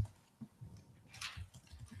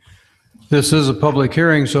 This is a public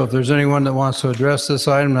hearing, so if there's anyone that wants to address this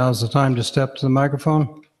item, now's the time to step to the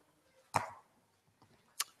microphone.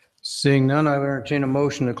 Seeing none, I will entertain a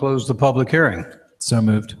motion to close the public hearing. So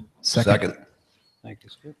moved. Second. Thank you,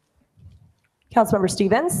 Skip. Councilmember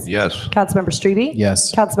Stevens? Yes. Councilmember Strebe?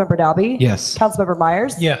 Yes. Councilmember Dalby? Yes. Councilmember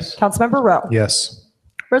Myers? Yes. Councilmember Rowe? Yes.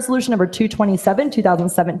 Resolution number 227,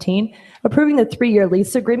 2017, approving the 3-year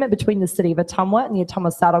lease agreement between the City of Ottumwa and the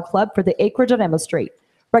Ottumwa Saddle Club for the acreage on Emma Street.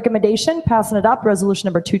 Recommendation, pass and adopt resolution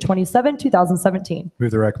number 227, 2017.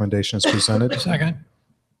 Move the recommendation as presented. Second.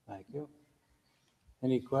 Thank you.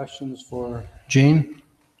 Any questions for Gene?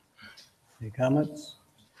 Any comments?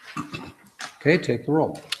 Okay, take the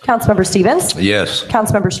roll. Councilmember Stevens? Yes.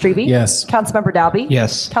 Councilmember Strebe? Yes. Councilmember Dalby?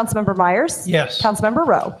 Yes. Councilmember Myers? Yes. Councilmember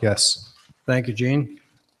Rowe? Yes. Thank you, Gene.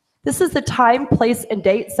 This is the time, place, and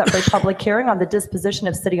date set for a public hearing on the disposition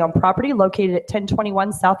of city-owned property located at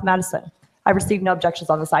 1021 South Madison. I received no objections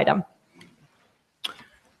on this item.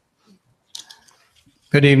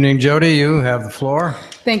 Good evening, Jody. You have the floor.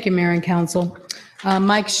 Thank you, Mayor and Council.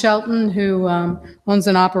 Mike Shelton, who owns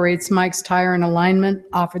and operates Mike's Tire and Alignment,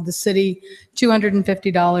 offered the city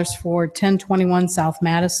 $250 for 1021 South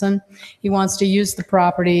Madison. He wants to use the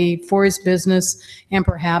property for his business and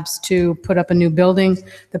perhaps to put up a new building.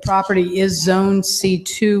 The property is zoned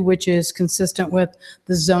C2, which is consistent with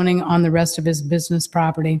the zoning on the rest of his business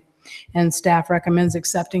property, and staff recommends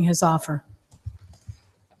accepting his offer.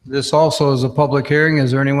 This also is a public hearing.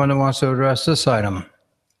 Is there anyone that wants to address this item?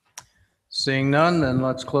 Seeing none, then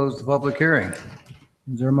let's close the public hearing.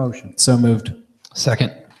 Is there a motion? So moved.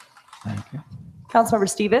 Second. Thank you. Councilmember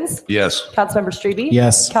Stevens? Yes. Councilmember Strebe?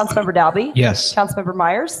 Yes. Councilmember Dalby? Yes. Councilmember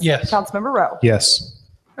Myers? Yes. Councilmember Rowe? Yes.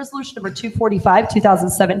 Resolution number 245,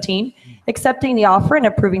 2017, accepting the offer and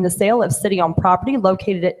approving the sale of city-owned property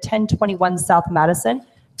located at 1021 South Madison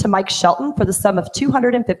to Mike Shelton for the sum of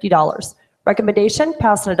 $250. Recommendation,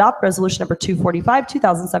 pass and adopt resolution number 245,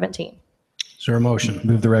 2017. Is there a motion?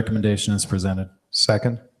 Move the recommendation as presented.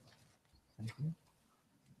 Second.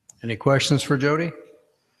 Any questions for Jody?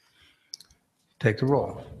 Take the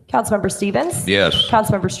roll. Councilmember Stevens? Yes.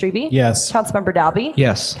 Councilmember Strebe? Yes. Councilmember Dalby?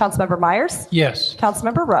 Yes. Councilmember Myers? Yes.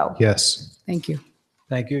 Councilmember Rowe? Yes. Thank you.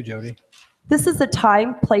 Thank you, Jody. This is the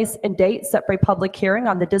time, place, and date set for a public hearing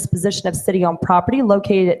on the disposition of city-owned property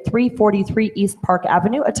located at 343 East Park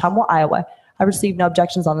Avenue, Ottumwa, Iowa. I received no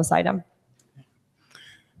objections on this item.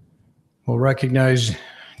 We'll recognize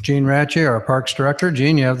Gene Ratche, our Parks Director.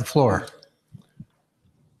 Gene, you have the floor.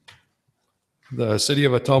 The city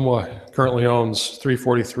of Ottumwa currently owns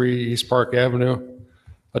 343 East Park Avenue.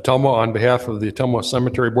 Ottumwa, on behalf of the Ottumwa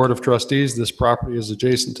Cemetery Board of Trustees, this property is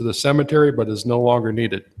adjacent to the cemetery but is no longer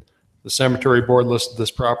needed. The cemetery board listed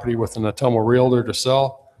this property with an Ottumwa realtor to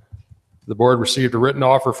sell. The board received a written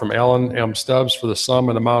offer from Alan M. Stubbs for the sum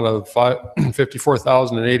and amount of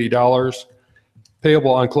 $54,080.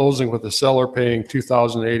 payable on closing, with the seller paying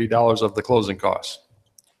 $2,080 of the closing costs.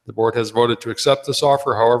 The board has voted to accept this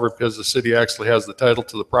offer. However, because the city actually has the title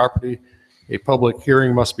to the property, a public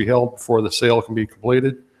hearing must be held before the sale can be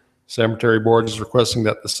completed. Cemetery Board is requesting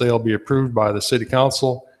that the sale be approved by the City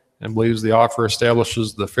Council and believes the offer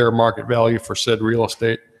establishes the fair market value for said real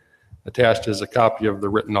estate. Attached is a copy of the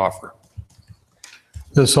written offer.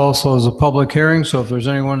 This also is a public hearing, so if there's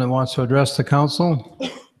anyone that wants to address the council,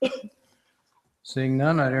 seeing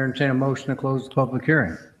none, I'd entertain a motion to close the public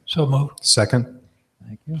hearing. So moved. Second.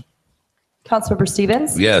 Thank you. Councilmember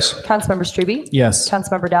Stevens? Yes. Councilmember Strebe? Yes.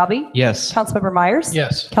 Councilmember Dalby? Yes. Councilmember Myers?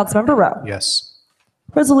 Yes. Councilmember Rowe? Yes.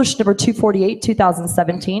 Resolution number 248,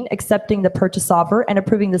 2017, accepting the purchase offer and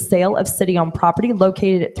approving the sale of city-owned property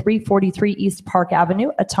located at 343 East Park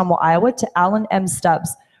Avenue, Ottumwa, Iowa, to Alan M.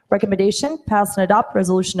 Stubbs. Recommendation, pass and adopt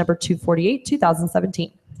resolution number 248,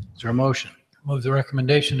 2017. Is there a motion? Move the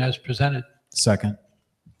recommendation as presented. Second.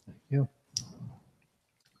 Thank you.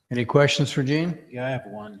 Any questions for Gene? Yeah, I have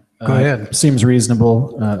one. Go ahead. Seems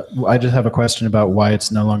reasonable. I just have a question about why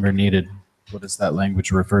it's no longer needed. What does that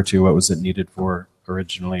language refer to? What was it needed for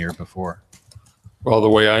originally or before? Well, the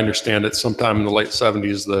way I understand it, sometime in the late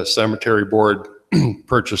 70s, the cemetery board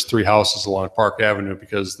purchased 3 houses along Park Avenue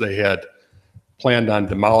because they had planned on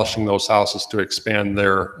demolishing those houses to expand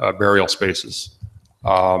their burial spaces.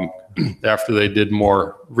 After they did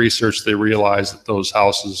more research, they realized that those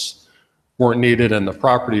houses weren't needed and the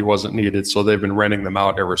property wasn't needed, so they've been renting them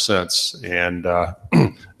out ever since. And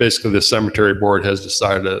basically the cemetery board has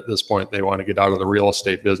decided at this point they want to get out of the real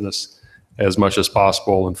estate business as much as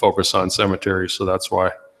possible and focus on cemeteries, so that's why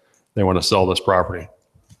they want to sell this property.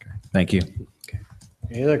 Thank you.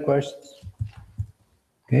 Any other questions?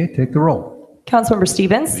 Okay, take the roll. Councilmember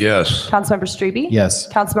Stevens? Yes. Councilmember Strebe?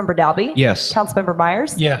 Yes. Councilmember Dalby? Yes. Councilmember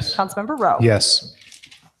Myers? Yes. Councilmember Rowe? Yes.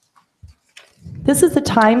 This is the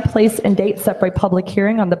time, place, and date set for a public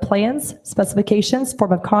hearing on the plans, specifications,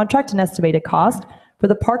 form of contract, and estimated cost for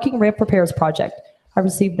the parking ramp repairs project. I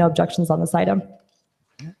received no objections on this item.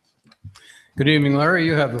 Good evening, Larry.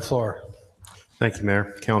 You have the floor. Thank you,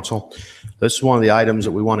 Mayor, Council. This is one of the items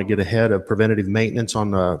that we want to get ahead of preventative maintenance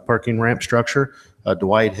on the parking ramp structure.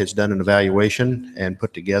 Dwight has done an evaluation and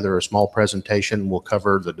put together a small presentation. We'll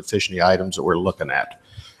cover the deficiency items that we're looking at.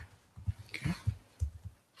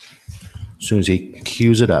 As soon as he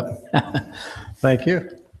cues it up. Thank you.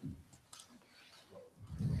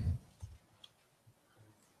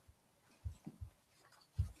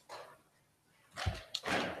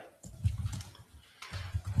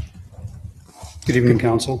 Good evening,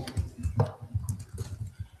 Council.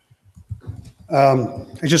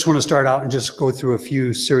 I just want to start out and just go through a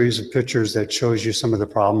few series of pictures that shows you some of the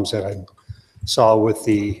problems that I saw with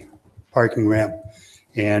the parking ramp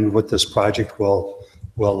and what this project will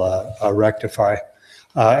rectify.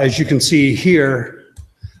 As you can see here,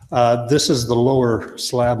 this is the lower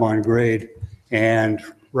slab on grade, and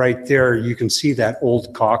right there you can see that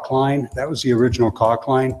old caulk line. That was the original caulk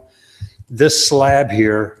line. This slab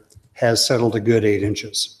here has settled a good 8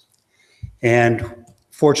 inches. And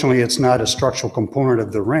fortunately, it's not a structural component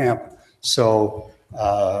of the ramp, so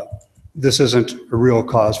this isn't a real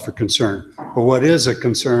cause for concern. But what is a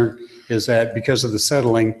concern is that because of the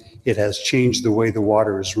settling, it has changed the way the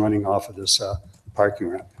water is running off of this parking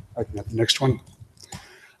ramp. I can have the next one.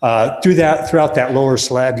 Throughout that lower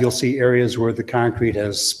slab, you'll see areas where the concrete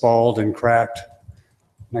has spalled and cracked.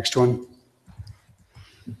 Next one.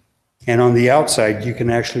 And on the outside, you can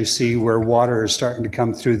actually see where water is starting to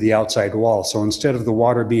come through the outside wall. So instead of the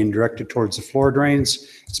water being directed towards the floor drains,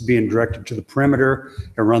 it's being directed to the perimeter.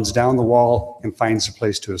 It runs down the wall and finds a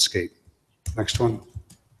place to escape. Next one.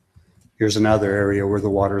 Here's another area where the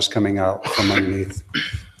water is coming out from underneath.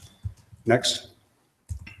 Next.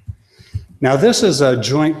 Now this is a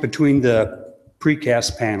joint between the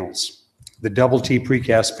precast panels. The double T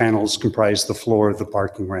precast panels comprise the floor of the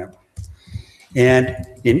parking ramp. And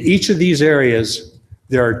in each of these areas,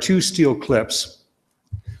 there are 2 steel clips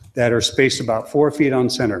that are spaced about 4 feet on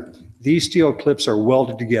center. These steel clips are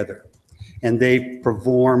welded together, and they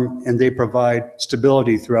provide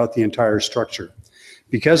stability throughout the entire structure.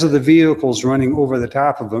 Because of the vehicles running over the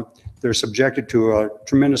top of them, they're subjected to a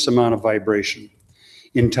tremendous amount of vibration.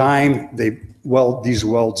 In time, these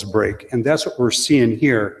welds break, and that's what we're seeing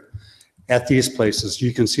here at these places.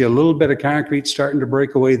 You can see a little bit of concrete starting to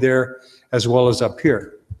break away there, as well as up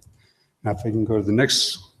here. Now, if we can go to the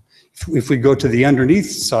next, if we go to the underneath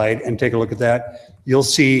side and take a look at that, you'll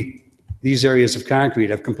see these areas of concrete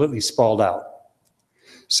have completely spalled out.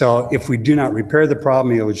 So if we do not repair the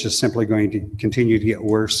problem, it was just simply going to continue to get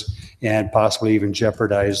worse and possibly even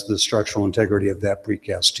jeopardize the structural integrity of that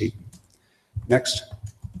precast T. Next.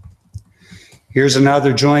 Here's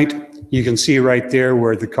another joint. You can see right there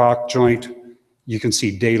where the caulk joint, you can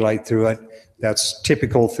see daylight through it. That's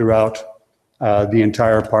typical throughout the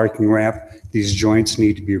entire parking ramp. These joints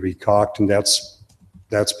need to be recaulked, and that's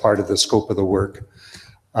part of the scope of the work.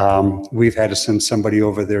 We've had to send somebody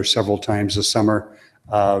over there several times this summer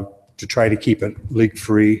to try to keep it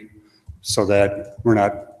leak-free so that we're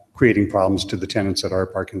not creating problems to the tenants that are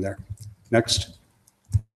parking there. Next.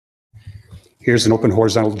 Here's an open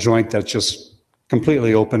horizontal joint that's just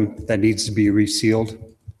completely open that needs to be resealed.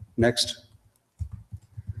 Next.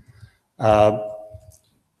 The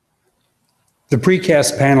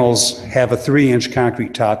precast panels have a 3-inch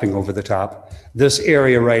concrete topping over the top. This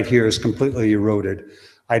area right here is completely eroded.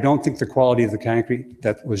 I don't think the quality of the concrete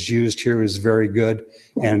that was used here is very good.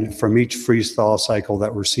 And from each freeze-thaw cycle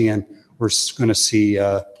that we're seeing, we're going to see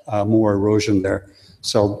more erosion there.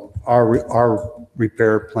 So our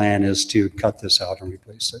repair plan is to cut this out and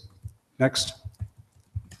replace it. Next.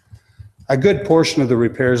 A good portion of the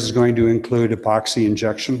repairs is going to include epoxy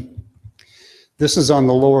injection. This is on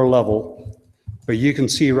the lower level, but you can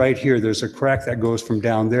see right here, there's a crack that goes from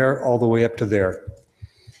down there all the way up to there.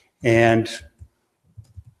 And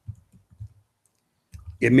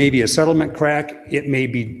it may be a settlement crack. It may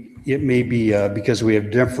be because we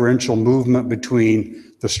have differential movement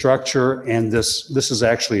between the structure and this. This is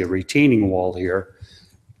actually a retaining wall here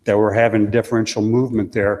that we're having differential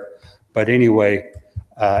movement there. But anyway,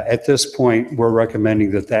 at this point, we're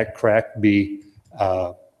recommending that crack be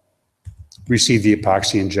receive the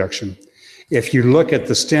epoxy injection. If you look at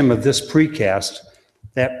the stem of this precast,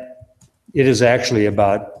 that it is actually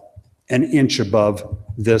about an inch above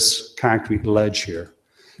this concrete ledge here.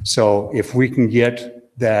 So if we can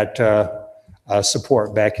get that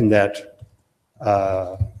support back in that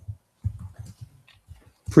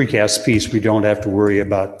precast piece, we don't have to worry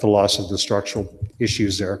about the loss of the structural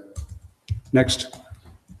issues there. Next.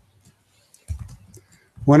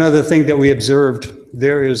 One other thing that we observed,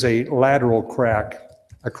 there is a lateral crack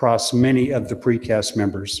across many of the precast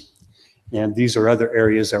members. And these are other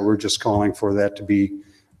areas that we're just calling for that to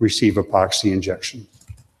receive epoxy injection.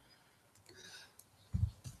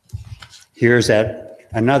 Here's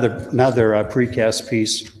another precast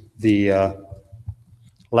piece. The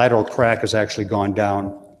lateral crack has actually gone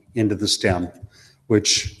down into the stem,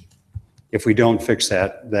 which if we don't fix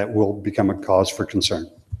that will become a cause for concern.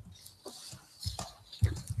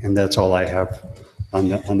 And that's all I have on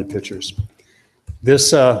the pictures.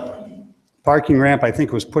 This parking ramp, I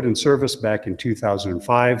think, was put in service back in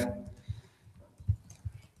 2005.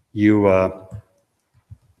 You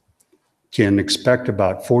can expect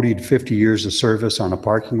about 40 to 50 years of service on a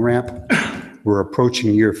parking ramp. We're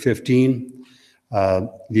approaching year 15.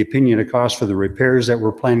 The opinion of cost for the repairs that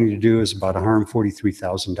we're planning to do is about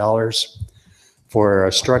 $143,000. For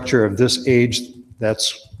a structure of this age,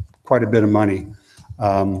 that's quite a bit of money.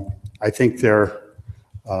 I think there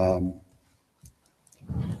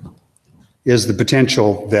is the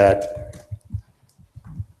potential that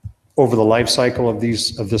over the life cycle of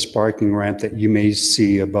this parking ramp that you may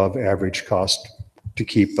see above average cost to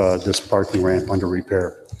keep this parking ramp under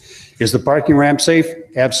repair. Is the parking ramp safe?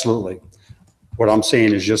 Absolutely. What I'm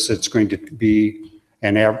saying is just it's going to be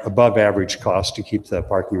an above average cost to keep the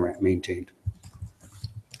parking ramp maintained.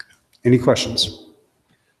 Any questions?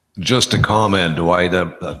 Just a comment, Dwight.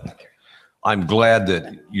 I'm glad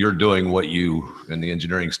that you're doing what you and the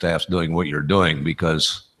engineering staff's doing what you're doing,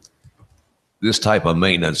 because this type of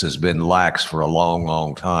maintenance has been lax for a long,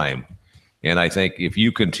 long time. And I think if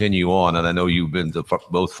you continue on, and I know you've been to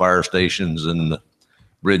both fire stations and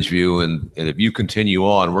Bridgeview, and if you continue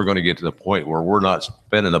on, we're going to get to the point where we're not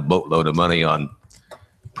spending a boatload of money on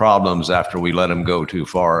problems after we let them go too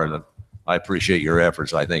far. And I appreciate your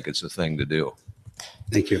efforts. I think it's the thing to do.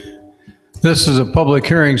 Thank you. This is a public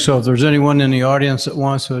hearing, so if there's anyone in the audience that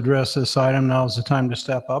wants to address this item, now is the time to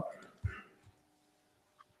step up.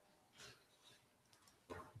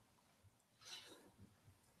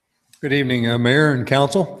 Good evening, Mayor and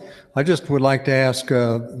Council. I just would like to ask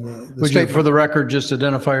Would you, for the record, just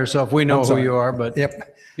identify yourself? We know who you are, but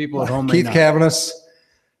people at home may Keith not. Cavanis,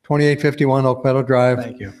 2851 Oak Meadow Drive.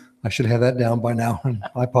 Thank you. I should have that down by now, and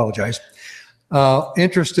I apologize.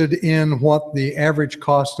 Interested in what the average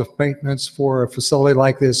cost of maintenance for a facility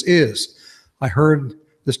like this is. I heard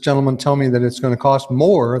this gentleman tell me that it's going to cost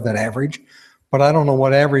more than average, but I don't know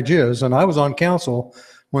what average is. And I was on council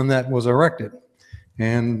when that was erected,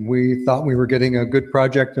 and we thought we were getting a good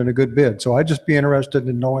project and a good bid. So I'd just be interested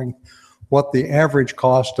in knowing what the average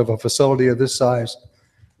cost of a facility of this size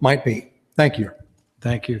might be. Thank you.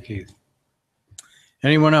 Thank you, Keith.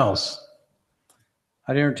 Anyone else?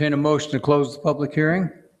 I'd entertain a motion to close the public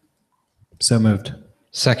hearing. So moved.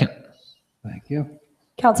 Second. Thank you.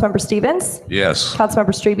 Councilmember Stevens? Yes. Councilmember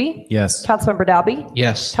Strebe? Yes. Councilmember Dalby?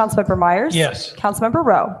 Yes. Councilmember Myers? Yes. Councilmember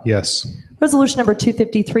Rowe? Yes. Resolution number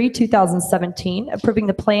 253, 2017, approving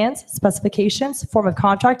the plans, specifications, form of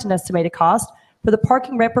contract, and estimated cost for the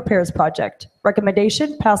parking ramp repairs project.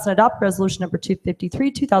 Recommendation, pass and adopt resolution number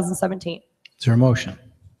 253, 2017. Is there a motion?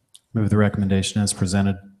 Move the recommendation as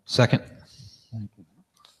presented. Second.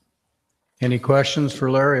 Any questions for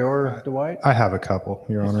Larry or Dwight? I have a couple,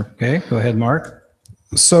 Your Honor. Okay, go ahead, Mark.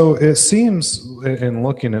 So it seems in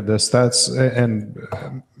looking at this, and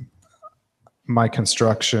my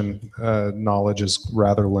construction knowledge is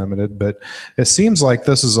rather limited, but it seems like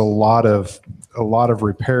this is a lot of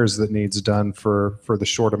repairs that needs done for the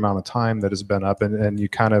short amount of time that has been up. And you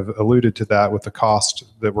kind of alluded to that with the cost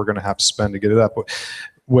that we're going to have to spend to get it up,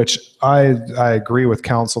 which I agree with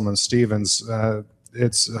Councilman Stevens.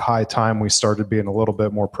 It's high time we started being a little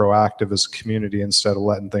bit more proactive as a community instead of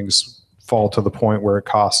letting things fall to the point where it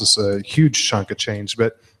costs us a huge chunk of change.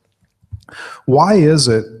 But why is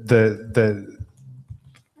it that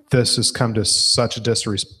this has come to such a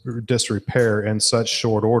disrepair in such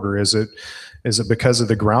short order? Is it because of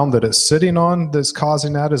the ground that it's sitting on that's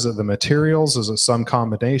causing that? Is it the materials? Is it some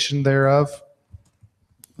combination thereof?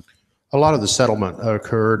 A lot of the settlement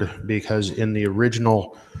occurred because in the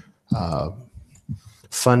original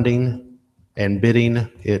funding and bidding,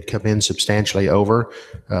 it came in substantially over.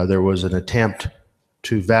 There was an attempt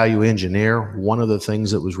to value engineer. One of the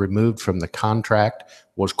things that was removed from the contract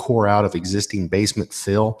was core out of existing basement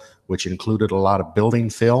fill, which included a lot of building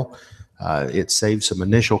fill. It saved some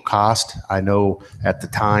initial cost. I know at the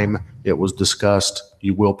time it was discussed,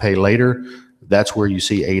 you will pay later. That's where you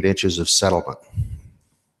see 8 inches of settlement.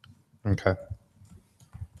 Okay.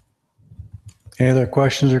 Any other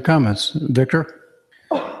questions or comments? Victor?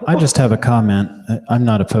 I just have a comment. I'm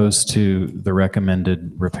not opposed to the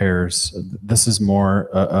recommended repairs. This is more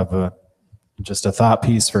of just a thought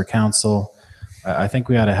piece for council. I think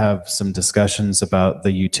we ought to have some discussions about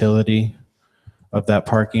the utility of that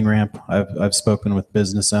parking ramp. I've spoken with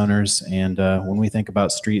business owners, and when we think about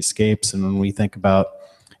streetscapes and when we think about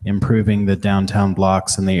improving the downtown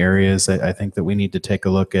blocks and the areas, I think that we need to take a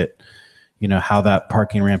look at, how that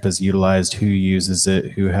parking ramp is utilized, who uses it,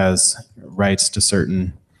 who has rights to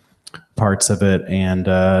certain parts of it, and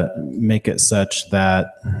make it such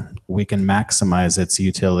that we can maximize its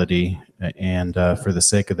utility and for the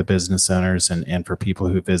sake of the business owners and for people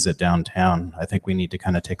who visit downtown. I think we need to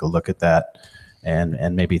kind of take a look at that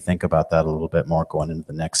and maybe think about that a little bit more going into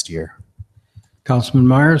the next year. Councilman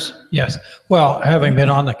Myers? Yes. Well, having been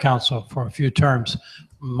on the council for a few terms,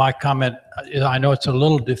 my comment, I know it's a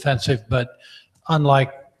little defensive, but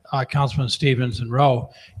unlike Councilman Stevens and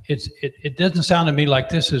Rowe, it doesn't sound to me like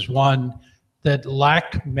this is one that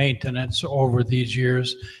lacked maintenance over these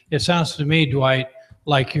years. It sounds to me, Dwight,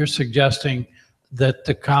 like you're suggesting that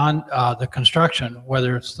the construction,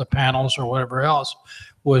 whether it's the panels or whatever else,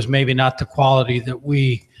 was maybe not the quality that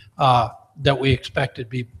we expected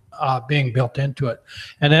being built into it.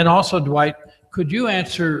 And then also, Dwight, could you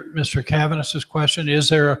answer Mr. Cavanagh's question? Is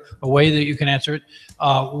there a way that you can answer it?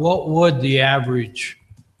 What would the average,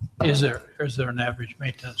 is there an average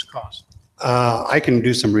maintenance cost? I can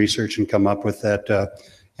do some research and come up with that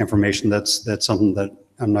information. That's something that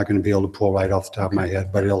I'm not going to be able to pull right off the top of my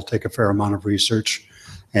head, but it'll take a fair amount of research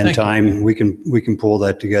and time. We can pull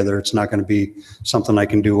that together. It's not going to be something I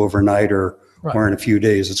can do overnight or in a few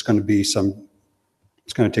days. It's going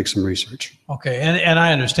to take some research. Okay, and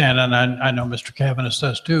I understand, and I know Mr. Cavanagh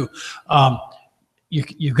does too.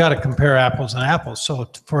 You've got to compare apples and apples. So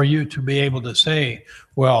for you to be able to say,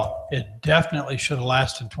 well, it definitely should have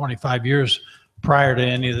lasted 25 years prior to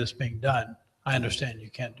any of this being done, I understand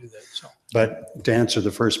you can't do that. So, but to answer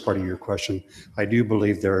the first part of your question, I do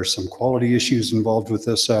believe there are some quality issues involved with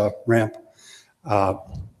this ramp.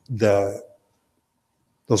 Those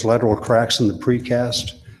lateral cracks in the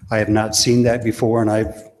precast, I have not seen that before, and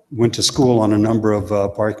I've went to school on a number of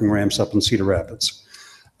parking ramps up in Cedar Rapids.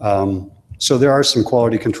 So there are some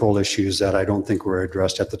quality control issues that I don't think were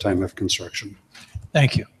addressed at the time of construction.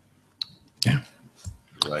 Thank you. Yeah.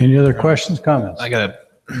 Any other questions, comments? I got a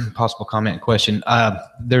possible comment and question.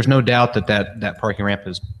 There's no doubt that parking ramp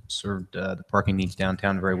has served the parking needs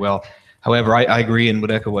downtown very well. However, I agree and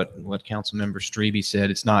would echo what Councilmember Strebe said.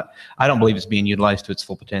 It's not, I don't believe it's being utilized to its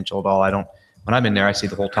full potential at all. When I'm in there, I see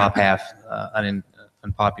the whole top half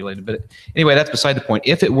unpopulated. But anyway, that's beside the point.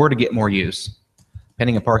 If it were to get more use,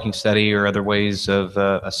 pending a parking study or other ways of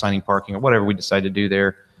assigning parking or whatever we decide to do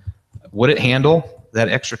there, would it handle that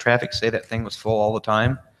extra traffic? Say that thing was full all the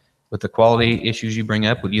time. with the quality issues you bring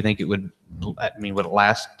up, would you think it would, I mean, would it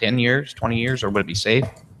last 10 years, 20 years, or would it be safe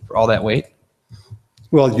for all that weight?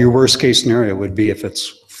 Well, your worst case scenario would be if it's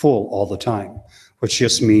full all the time, which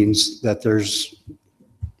just means that there's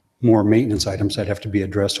more maintenance items that have to be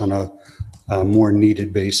addressed on a more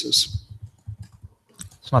needed basis.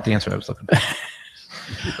 It's not the answer I was looking for.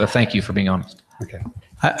 But thank you for being honest. Okay.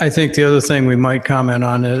 I think the other thing we might comment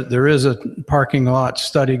on is there is a parking lot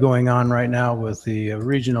study going on right now with the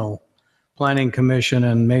Regional Planning Commission,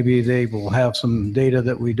 and maybe they will have some data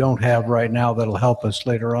that we don't have right now that'll help us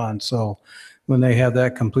later on. So when they have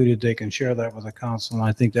that completed, they can share that with the council, and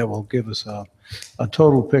I think that will give us a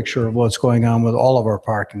total picture of what's going on with all of our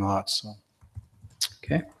parking lots. So.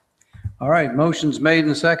 Okay. All right. Motion's made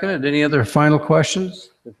and seconded. Any other final questions?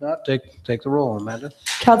 If not, take the roll, Amanda.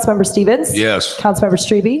 Councilmember Stevens? Yes. Councilmember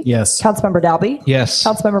Strebe? Yes. Councilmember Dalby? Yes.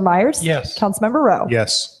 Councilmember Myers? Yes. Councilmember Rowe?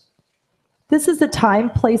 Yes. This is the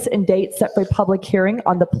time, place, and date set for a public hearing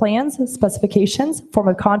on the plans, specifications, form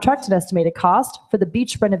of contract, and estimated cost for the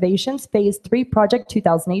beach renovations Phase 3 Project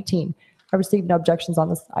 2018. I received no objections on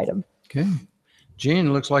this item. Okay.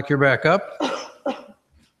 Gene, looks like you're back up.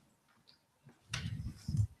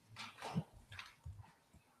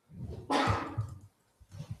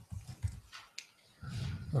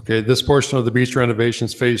 Okay, this portion of the beach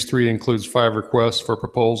renovations Phase 3 includes 5 requests for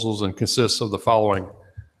proposals and consists of the following.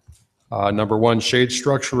 Number 1, shade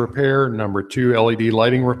structure repair. Number 2, LED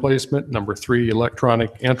lighting replacement. Number 3,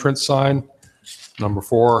 electronic entrance sign. Number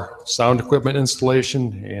 4, sound equipment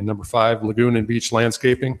installation. And number 5, lagoon and beach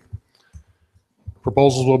landscaping.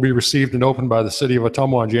 Proposals will be received and opened by the City of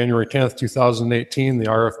Ottumwa on January 10th, 2018. The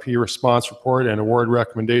RFP response report and award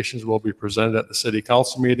recommendations will be presented at the City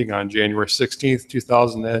Council meeting on January 16th,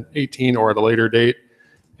 2018, or at a later date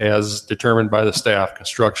as determined by the staff.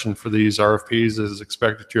 Construction for these RFPs is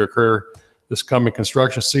expected to occur this coming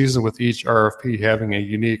construction season, with each RFP having a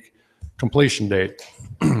unique completion date.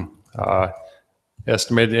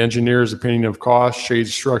 Estimated engineer's opinion of cost: shade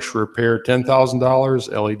structure repair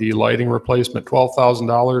 $10,000, LED lighting replacement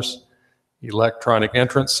 $12,000, electronic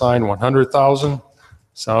entrance sign $100,000,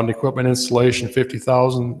 sound equipment installation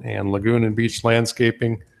 $50,000, and lagoon and beach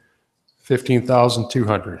landscaping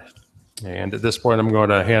 $15,200. And at this point, I'm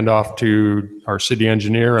going to hand off to our city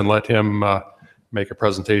engineer and let him make a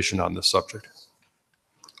presentation on this subject.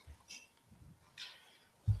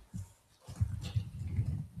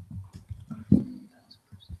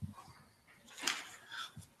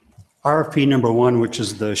 RFP number 1, which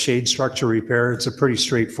is the shade structure repair. It's a pretty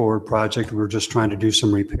straightforward project. We're just trying to do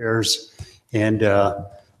some repairs. And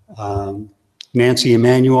Nancy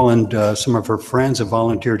Emanuel and some of her friends have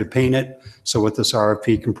volunteered to paint it. So what this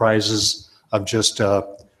RFP comprises of just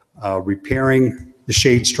repairing the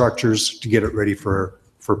shade structures to get it ready for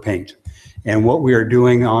paint. And what we are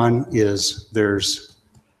doing on is there's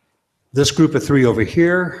this group of 3 over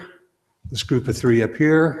here, this group of 3 up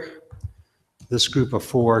here, this group of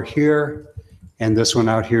 4 here, and this one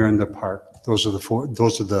out here in the park. Those are the 4.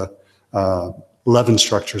 Those are the 11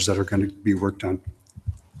 structures that are going to be worked on.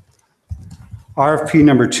 RFP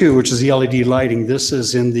number 2, which is the LED lighting. This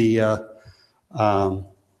is in the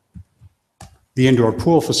indoor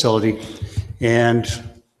pool facility, and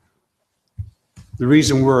the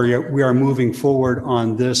reason we are moving forward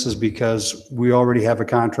on this is because we already have a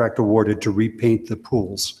contract awarded to repaint the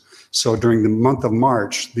pools. So during the month of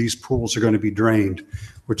March, these pools are going to be drained,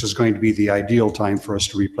 which is going to be the ideal time for us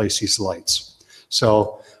to replace these lights.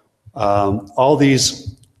 So all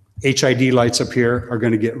these HID lights up here are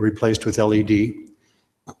going to get replaced with LED.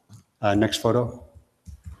 Next photo.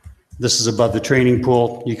 This is above the training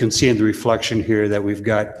pool. You can see in the reflection here that we've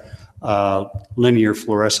got linear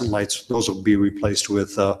fluorescent lights. Those will be replaced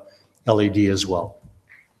with LED as well.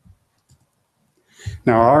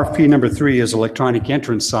 Now, RFP number 3 is electronic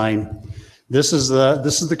entrance sign. This is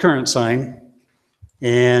the current sign,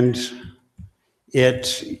 and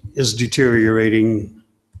it is deteriorating,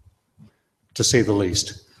 to say the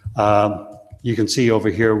least. You can see over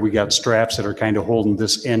here we got straps that are kind of holding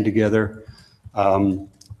this end together.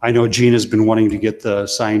 I know Gina's been wanting to get the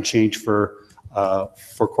sign changed for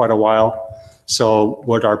quite a while. So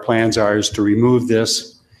what our plans are is to remove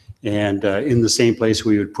this, and in the same place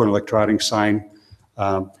we would put an electronic sign.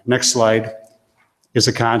 Next slide is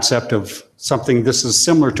a concept of something. This is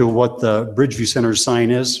similar to what the Bridgeview Center sign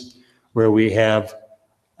is, where we have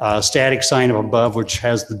a static sign up above which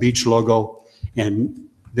has the beach logo, and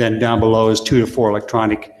then down below is 2 to 4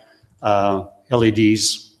 electronic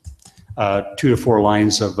LEDs, 2 to 4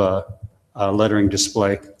 lines of lettering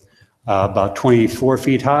display, about 24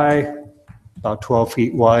 feet high, about 12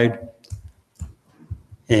 feet wide,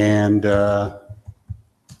 and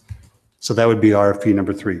So that would be RFP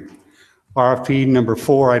number 3. RFP number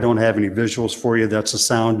 4, I don't have any visuals for you. That's a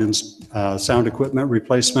sound equipment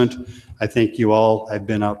replacement. I think you all have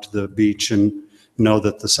been out to the beach and know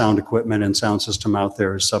that the sound equipment and sound system out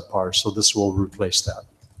there is subpar, so this will replace that.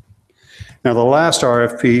 Now, the last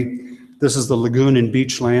RFP, this is the lagoon and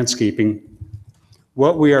beach landscaping.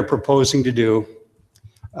 What we are proposing to do,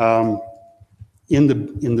 in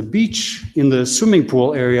the beach, in the swimming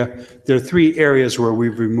pool area, there are 3 areas where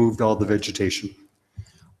we've removed all the vegetation.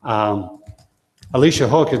 Alicia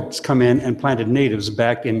Hook has come in and planted natives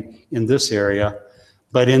back in this area,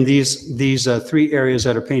 but in these 3 areas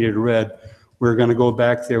that are painted red, we're going to go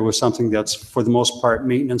back there with something that's, for the most part,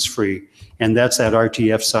 maintenance-free, and that's that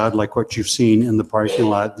RTF sod like what you've seen in the parking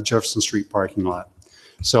lot, the Jefferson Street parking lot.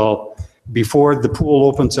 So before the pool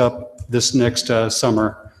opens up this next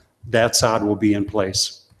summer, that sod will be in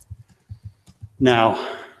place.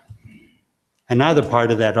 Now, another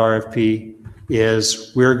part of that RFP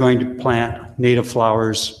is we're going to plant native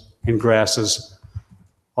flowers and grasses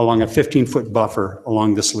along a 15-foot buffer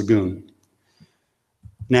along this lagoon.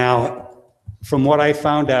 Now, from what I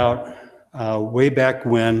found out way back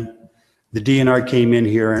when the DNR came in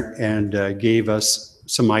here and gave us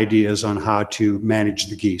some ideas on how to manage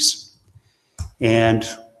the geese. And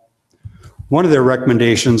one of their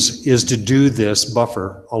recommendations is to do this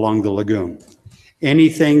buffer along the lagoon.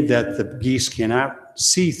 Anything that the geese cannot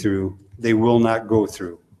see through, they will not go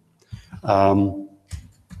through.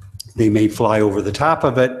 They may fly over the top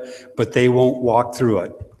of it, but they won't walk through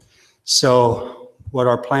it. So what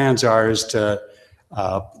our plans are is to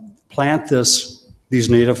plant these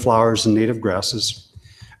native flowers and native grasses.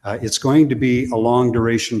 It's going to be a long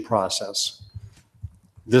duration process.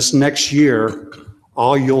 This next year,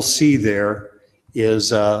 all you'll see there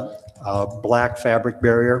is a black fabric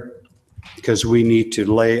barrier, because we need to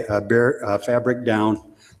lay a fabric down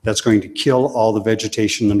that's going to kill all the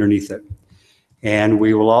vegetation underneath it. And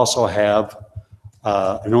we will also have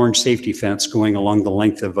an orange safety fence going along the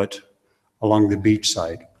length of it, along the beach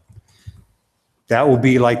side. That will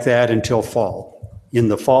be like that until fall. In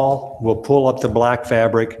the fall, we'll pull up the black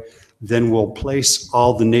fabric, then we'll place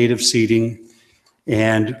all the native seeding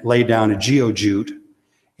and lay down a geojute,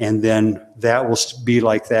 and then that will be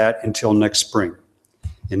like that until next spring.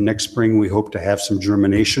 And next spring, we hope to have some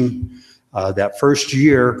germination. That first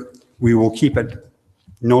year, we will keep it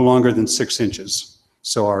no longer than 6 inches.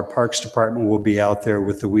 So our Parks Department will be out there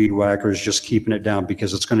with the weed whackers just keeping it down,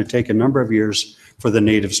 because it's going to take a number of years for the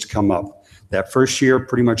natives to come up. That first year,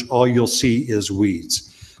 pretty much all you'll see is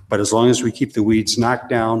weeds. But as long as we keep the weeds knocked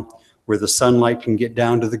down where the sunlight can get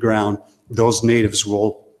down to the ground, those natives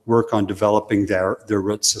will work on developing their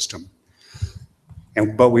root system.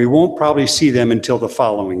 But we won't probably see them until the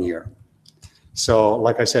following year. So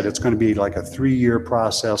like I said, it's going to be like a 3-year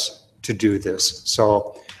process to do this.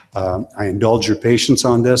 So I indulge your patience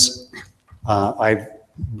on this. I've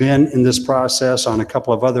been in this process on a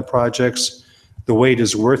couple of other projects. The wait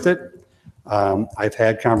is worth it. I've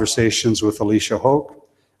had conversations with Alicia Hoke.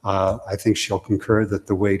 I think she'll concur that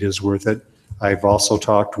the wait is worth it. I've also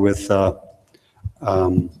talked with, I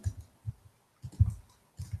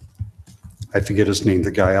forget his name,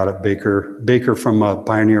 the guy out at Baker from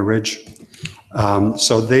Pioneer Ridge.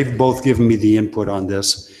 So they've both given me the input on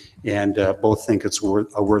this, and both think it's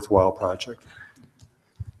a worthwhile project.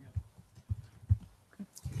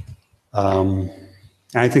 And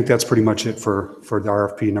I think that's pretty much it for the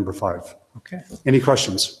RFP number 5. Okay. Any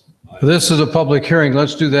questions? This is a public hearing.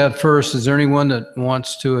 Let's do that first. Is there anyone that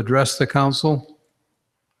wants to address the council?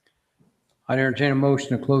 I entertain a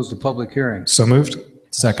motion to close the public hearing. So moved.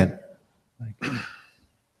 Second.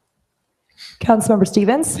 Councilmember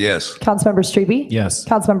Stevens? Yes. Councilmember Strebe? Yes.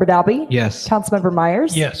 Councilmember Dalby? Yes. Councilmember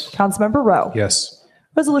Myers? Yes. Councilmember Rowe? Yes.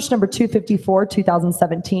 Resolution number 254,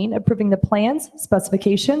 2017, approving the plans,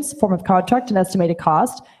 specifications, form of contract, and estimated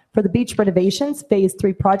cost for the beach renovations Phase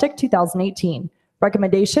 3 project 2018.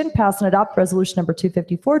 Recommendation, pass and adopt resolution number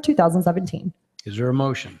 254, 2017. Is there a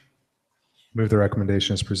motion? Move the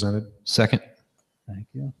recommendation as presented. Second. Thank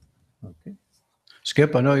you. Okay.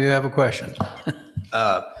 Skip, I know you have a question.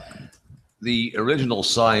 The original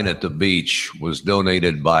sign at the beach was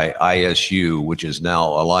donated by ISU, which is now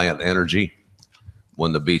Alliant Energy,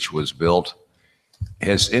 when the beach was built.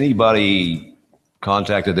 Has anybody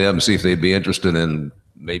contacted them to see if they'd be interested in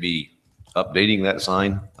maybe updating that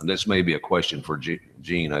sign? And this may be a question for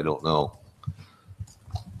Gene, I don't know.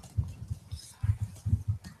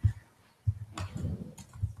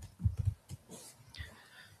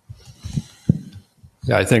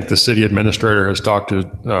 Yeah, I think the city administrator has talked to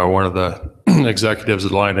one of the executives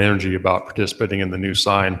at Alliant Energy about participating in the new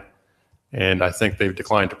sign. and I think they've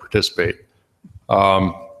declined to participate.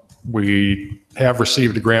 We have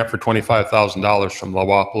received a grant for $25,000 from the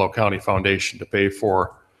Wapello County Foundation to pay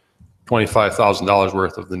for $25,000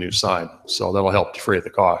 worth of the new sign. So that'll help defray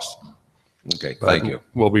the cost. Okay, thank you.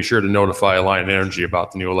 We'll be sure to notify Alliant Energy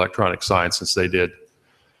about the new electronic sign, since they did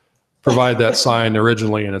provide that sign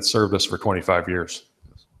originally and it served us for 25 years.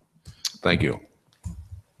 Thank you.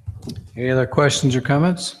 Any other questions or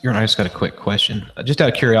comments? I just got a quick question. Just out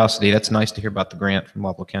of curiosity, that's nice to hear about the grant from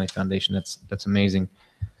Wapello County Foundation. That's amazing.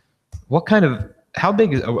 How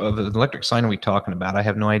big of an electric sign are we talking about? I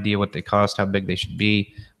have no idea what they cost, how big they should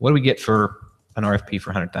be. What do we get for an RFP for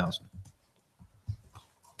 100,000?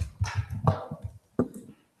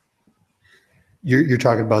 You're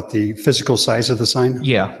talking about the physical size of the sign?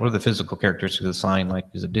 Yeah. What are the physical characteristics of the sign? Like,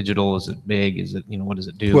 is it digital? Is it big? Is it, what does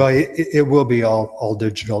it do? Well, it will be all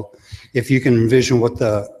digital. If you can envision what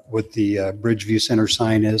the Bridgeview Center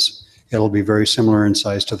sign is, it'll be very similar in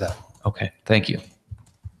size to that. Okay. Thank you.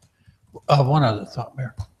 One other thought,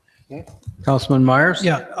 Mayor. Councilman Myers?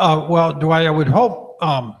 Yeah, well, Dwight, I would hope,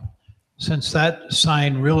 since that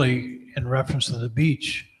sign really, in reference to the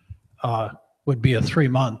beach, would be a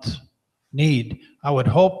 3-month need, I would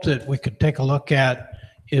hope that we could take a look at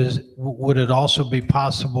would it also be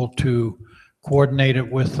possible to coordinate it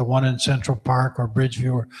with the one in Central Park or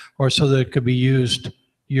Bridgeview, or so that it could be used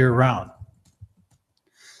year-round?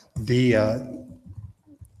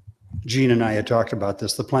 Gene and I had talked about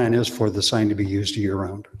this. The plan is for the sign to be used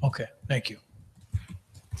year-round. Okay, thank you.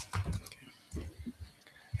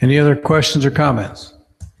 Any other questions or comments?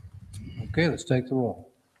 Okay, let's take the roll.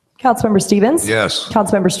 Councilmember Stevens? Yes.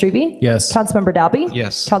 Councilmember Strebe? Yes. Councilmember Dalby?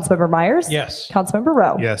 Yes. Councilmember Myers? Yes. Councilmember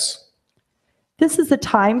Rowe? Yes. This is the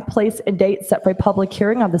time, place, and date set for a public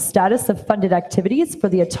hearing on the status of funded activities for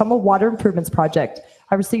the Ottawa Water Improvements Project.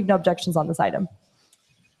 I received no objections on this item.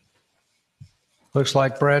 Looks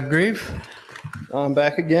like Brad Grieve. I'm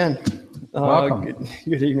back again. Welcome.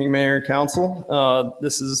 Good evening, Mayor and Council.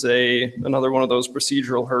 This is another one of those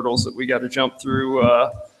procedural hurdles that we got to jump through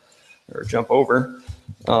or jump over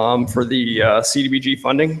for the CDBG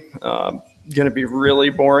funding. Going to be really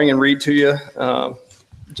boring and read to you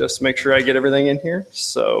just to make sure I get everything in here.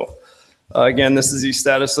 So again, this is the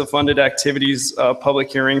status of funded activities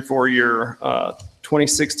public hearing for your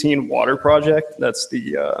 2016 water project. That's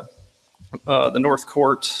the North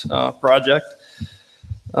Court project.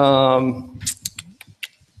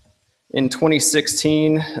 In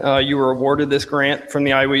 2016, you were awarded this grant from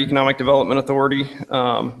the Iowa Economic Development Authority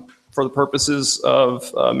for the purposes of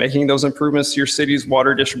making those improvements to your city's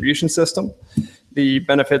water distribution system. The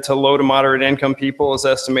benefit to low to moderate income people is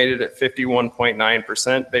estimated at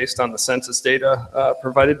 51.9% based on the census data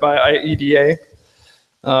provided by IEDA.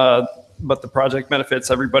 But the project benefits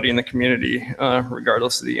everybody in the community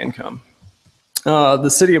regardless of the income. The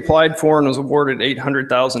city applied for and was awarded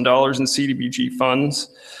 $800,000 in CDBG funds.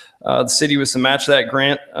 The city was to match that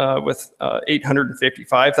grant with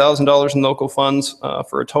 $855,000 in local funds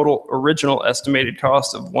for a total original estimated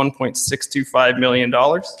cost of $1.625 million.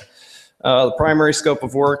 The primary scope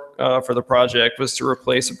of work for the project was to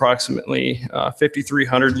replace approximately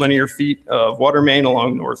 5,300 linear feet of water main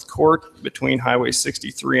along North Court between Highway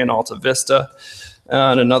 63 and Alta Vista,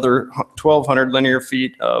 and another 1,200 linear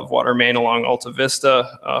feet of water main along Alta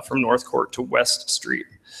Vista from North Court to West Street.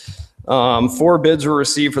 4 bids were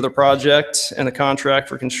received for the project, and the contract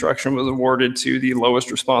for construction was awarded to the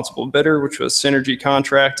lowest responsible bidder, which was Synergy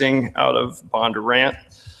Contracting out of Bondurant.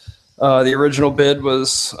 The original bid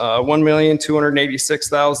was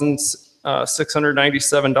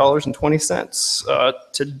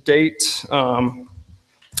 $1,286,697.20. To date,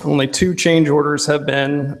 only 2 change orders have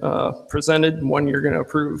been presented. One you're going to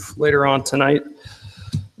approve later on tonight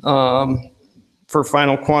for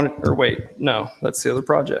final quantity, or wait, no, that's the other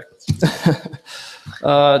project.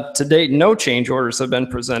 To date, no change orders have been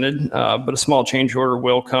presented, but a small change order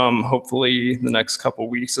will come hopefully the next couple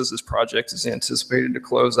weeks as this project is anticipated to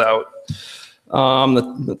close out.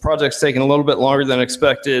 The project's taken a little bit longer than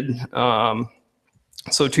expected.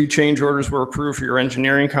 So 2 change orders were approved for your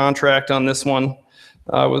engineering contract on this one.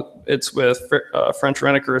 It's with French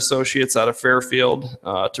Reniker Associates out of Fairfield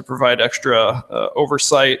to provide extra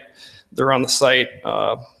oversight. They're on the site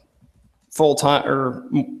full-time, or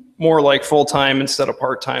more like full-time instead of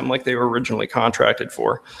part-time like they were originally contracted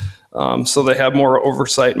for. So they have more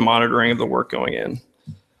oversight and monitoring of the work going in.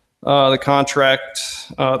 The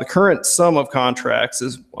current sum of contracts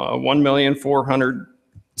is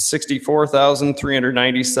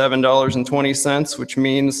 $1,464,397.20, which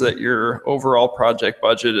means that your overall project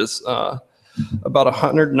budget is about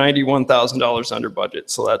 $191,000 under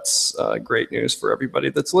budget. So that's great news for everybody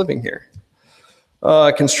that's living here.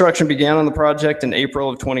 Construction began on the project in April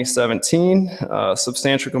of 2017.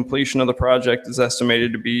 Substantial completion of the project is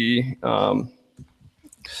estimated to be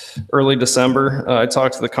early December. I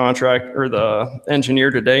talked to the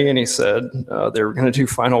engineer today, and he said they were going to do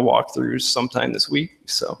final walkthroughs sometime this week.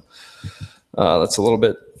 So that's a little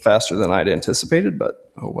bit faster than I'd anticipated,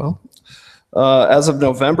 but oh well. As of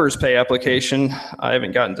November's pay application, I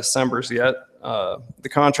haven't gotten December's yet. The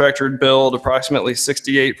contractor had billed approximately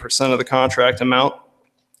 68% of the contract amount.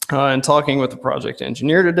 And talking with the project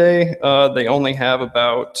engineer today, they only have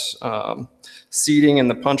about seating and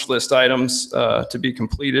the punch list items to be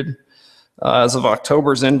completed. As of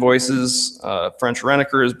October's invoices, French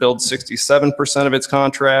Rent-A-Car has billed 67% of its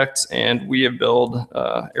contract, and we have billed,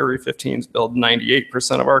 Area 15's billed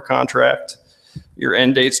 98% of our contract. Your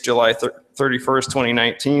end date's July 31st,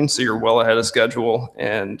 2019, so you're well ahead of schedule,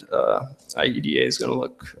 and IEDA is going to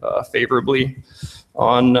look favorably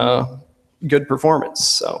on good performance.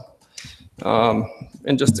 So,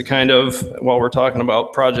 and just to kind of, while we're talking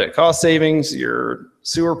about project cost savings, your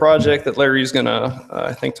sewer project that Larry's going to,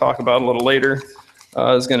 I think, talk about a little later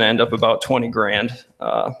is going to end up about 20 grand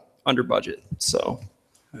under budget. So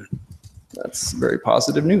that's very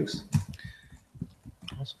positive news.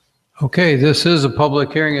 Okay, this is a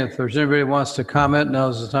public hearing. If there's anybody who wants to comment,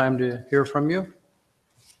 now's the time to hear from you.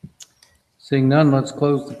 Seeing none, let's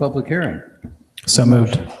close the public hearing. So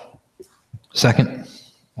moved. Second.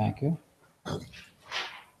 Thank you.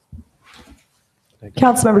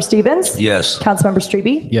 Councilmember Stevens? Yes. Councilmember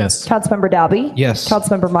Strebe? Yes. Councilmember Dalby? Yes.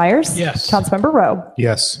 Councilmember Myers? Yes. Councilmember Rowe?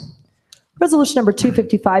 Yes. Resolution number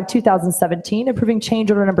 255, 2017, approving change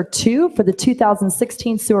order number 2 for the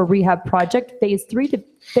 2016 sewer rehab project, Phase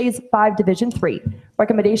 5, Division 3.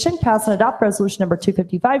 Recommendation, pass and adopt resolution number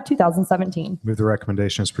 255, 2017. Move the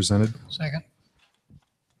recommendation as presented. Second.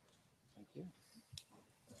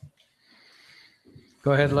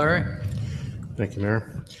 Go ahead, Larry. Thank you,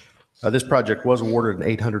 Mayor. This project was awarded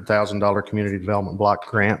an $800,000 community development block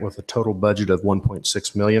grant with a total budget of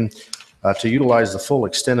 $1.6 million. To utilize the full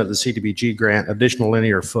extent of the CDBG grant, additional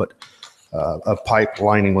linear foot of pipe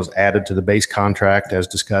lining was added to the base contract as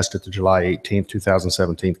discussed at the July 18th,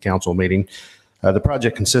 2017 council meeting. The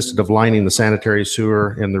project consisted of lining the sanitary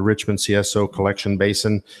sewer in the Richmond CSO collection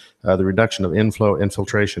basin, the reduction of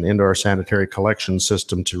infiltration into our sanitary collection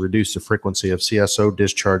system to reduce the frequency of CSO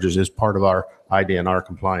discharges is part of our IDNR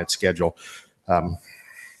compliance schedule.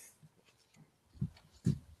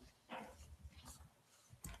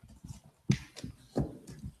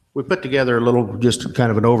 We put together a little, just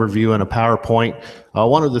kind of an overview and a PowerPoint.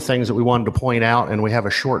 One of the things that we wanted to point out, and we have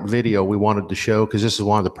a short video we wanted to show, because this is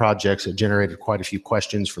one of the projects that generated quite a few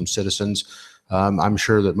questions from citizens. I'm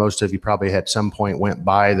sure that most of you probably at some point went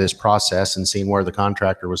by this process and seen where the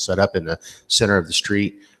contractor was set up in the center of the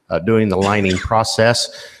street doing the lining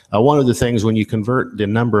process. One of the things, when you convert the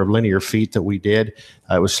number of linear feet that we did,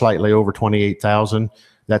 it was slightly over 28,000.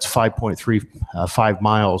 That's 5.35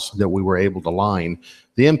 miles that we were able to line.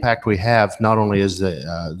 The impact we have not only is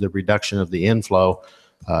the reduction of the inflow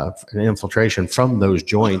and infiltration from those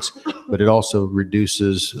joints, but it also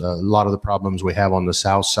reduces a lot of the problems we have on the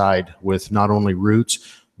south side with not only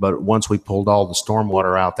roots, but once we pulled all the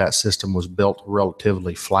stormwater out, that system was built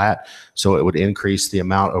relatively flat, so it would increase the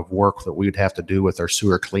amount of work that we'd have to do with our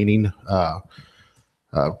sewer cleaning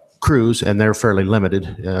crews, and they're fairly limited.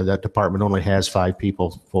 That department only has 5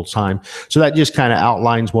 people full time. So that just kind of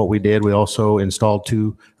outlines what we did. We also installed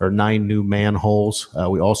 9 new manholes.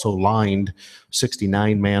 We also lined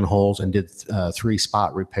 69 manholes and did 3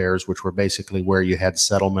 spot repairs, which were basically where you had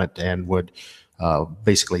settlement and would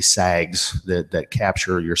basically sags that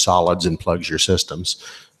capture your solids and plugs your systems.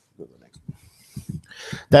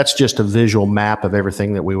 That's just a visual map of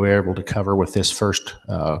everything that we were able to cover with this first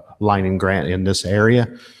lining grant in this area.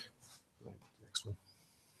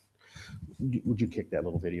 Would you kick that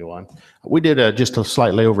little video on? We did just a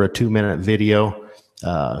slightly over a 2-minute video,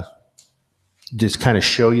 just kind of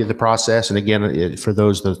show you the process. And again, for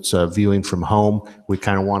those that's viewing from home, we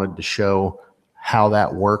kind of wanted to show how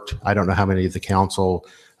that worked. I don't know how many of the council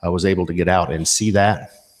was able to get out and see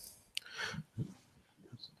that.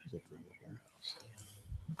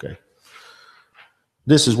 Okay.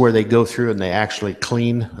 This is where they go through and they actually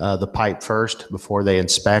clean the pipe first before they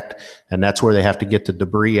inspect, and that's where they have to get the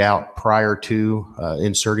debris out prior to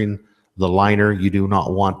inserting the liner. You do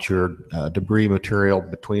not want your debris material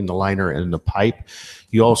between the liner and the pipe.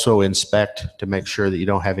 You also inspect to make sure that you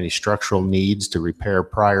don't have any structural needs to repair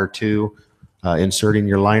prior to inserting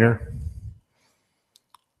your liner.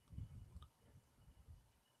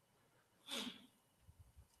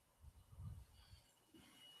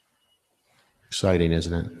 Exciting,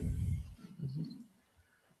 isn't it?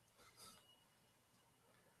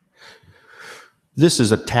 This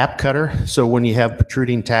is a tap cutter. So when you have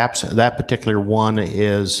protruding taps, that particular one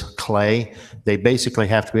is clay. They basically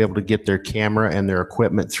have to be able to get their camera and their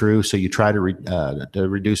equipment through. So you try to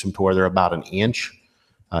reduce them to where they're about an inch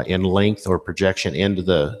in length or projection into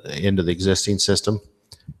the existing system.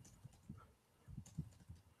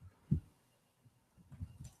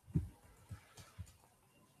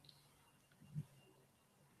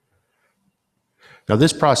 Now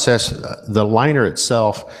this process, the liner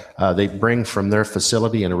itself, they bring from their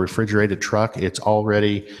facility in a refrigerated truck. It's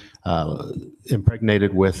already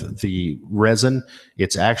impregnated with the resin.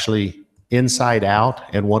 It's actually inside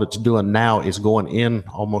out, and what it's doing now is going in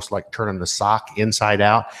almost like turning the sock inside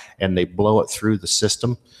out, and they blow it through the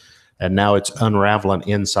system, and now it's unraveling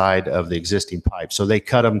inside of the existing pipe. So they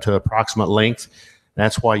cut them to approximate length.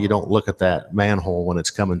 That's why you don't look at that manhole when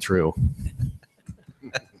it's coming through.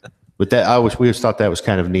 But we always thought that was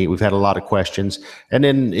kind of neat. We've had a lot of questions. And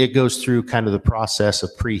then it goes through kind of the process of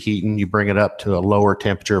preheating. You bring it up to a lower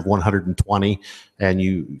temperature of 120,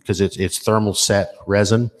 and because it's thermal set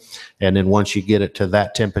resin. And then once you get it to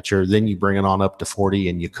that temperature, then you bring it on up to 40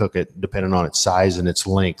 and you cook it depending on its size and its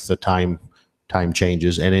length. The time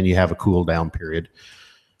changes, and then you have a cool down period.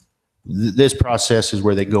 This process is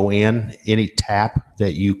where they go in any tap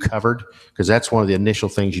that you covered, because that's one of the initial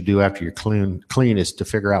things you do after you're clean is to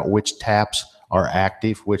figure out which taps are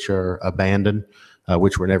active, which are abandoned,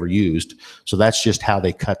 which were never used. So that's just how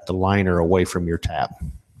they cut the liner away from your tap.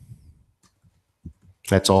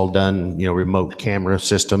 That's all done, remote camera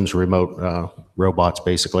systems, remote robots,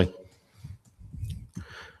 basically.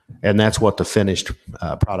 And that's what the finished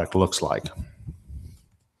product looks like.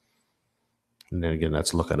 And then again,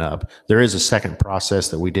 that's looking up. There is a second process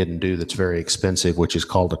that we didn't do that's very expensive, which is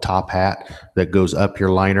called a top hat, that goes up your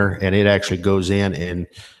liner, and it actually goes in and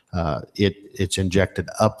it's injected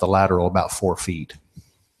up the lateral about 4 feet.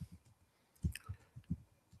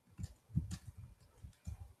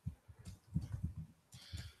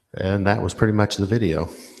 And that was pretty much the video.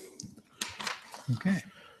 Okay.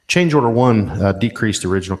 Change order 1 decreased the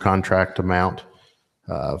original contract amount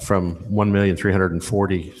from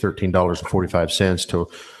 $1,313.45 to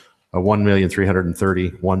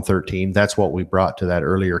 $1,330,113. That's what we brought to that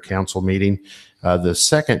earlier council meeting. The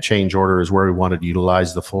second change order is where we wanted to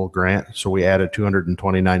utilize the full grant. So we added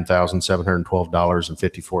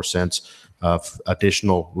 $229,712.54 of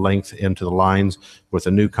additional length into the lines with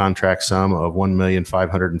a new contract sum of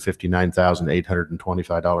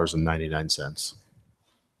 $1,559,825.99.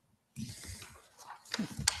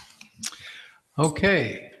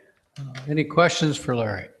 Okay. Any questions for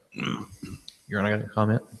Larry? Your Honor, I got a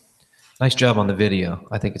comment. Nice job on the video.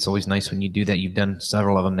 I think it's always nice when you do that. You've done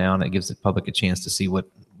several of them now, and it gives the public a chance to see what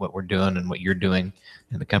we're doing and what you're doing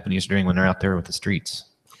and the companies are doing when they're out there with the streets.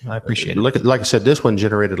 I appreciate it. Like I said, this one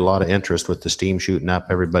generated a lot of interest with the steam shooting up.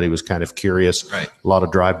 Everybody was kind of curious. Right. A lot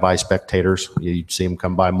of drive-by spectators. You'd see them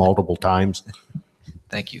come by multiple times.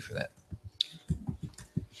 Thank you for that.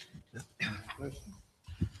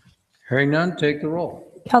 Hearing none, take the roll.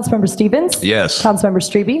 Councilmember Stevens? Yes. Councilmember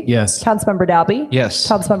Strebe? Yes. Councilmember Dalby? Yes.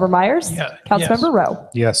 Councilmember Myers? Yeah, Councilmember Rowe?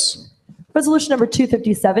 Yes. Resolution number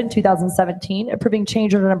 257, 2017, approving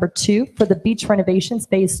change order number 2 for the beach renovations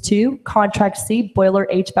phase 2, contract C, boiler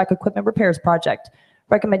HVAC equipment repairs project.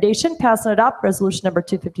 Recommendation, pass and adopt resolution number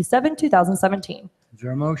 257, 2017. Is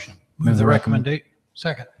there a motion? Move the recommendation.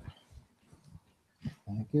 Second.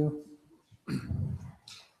 Thank you.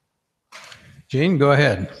 Gene, go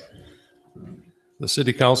ahead. The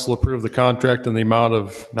city council approved the contract in the amount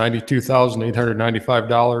of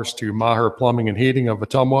 $92,895 to Maher Plumbing and Heating of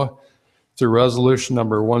Ottumwa through resolution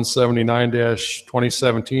number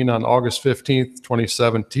 179-2017 on August 15th,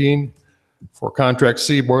 2017 for contract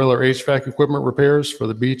C boiler HVAC equipment repairs for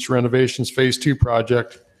the beach renovations phase 2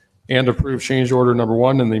 project, and approve change order number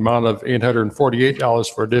 1 in the amount of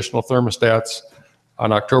 $848 for additional thermostats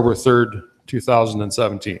on October 3rd,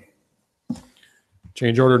 2017.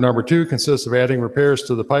 Change order number 2 consists of adding repairs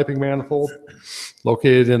to the piping manifold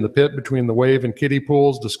located in the pit between the wave and kiddie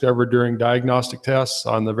pools discovered during diagnostic tests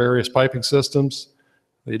on the various piping systems.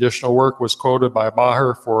 The additional work was quoted by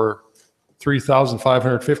Maher for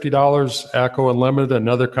 $3,550. ACO Unlimited,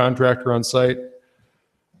 another contractor on site,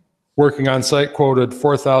 working on site, quoted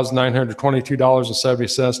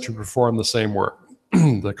 $4,922.70 to perform the same work.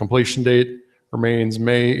 The completion date remains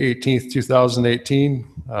May 18th, 2018.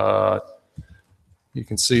 You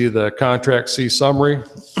can see the contract C summary.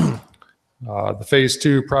 The phase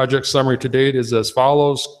 2 project summary to date is as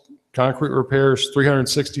follows. Concrete repairs,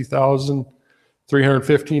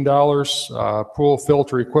 $360,315. Pool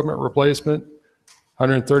filter equipment replacement,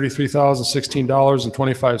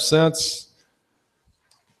 $133,016.25.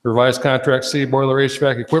 Revised contract C, boiler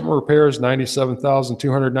HVAC equipment repairs,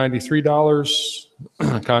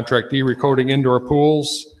 $97,293. Contract D, recoding indoor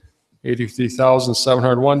pools,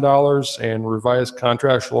 $83,701. And revised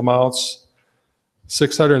contractual amounts,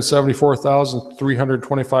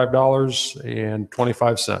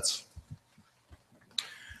 $674,325.25.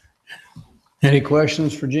 Any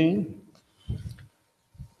questions for Gene?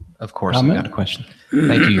 Of course, I've got a question.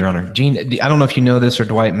 Thank you, Your Honor. Gene, I don't know if you know this or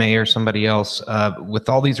Dwight May or somebody else. With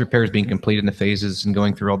all these repairs being completed in the phases and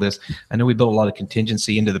going through all this, I know we built a lot of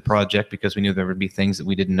contingency into the project because we knew there would be things that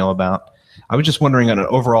we didn't know about. I was just wondering on an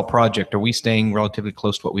overall project, are we staying relatively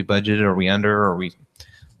close to what we budgeted? Are we under or are we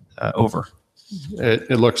over?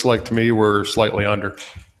 It looks like to me we're slightly under.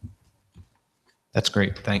 That's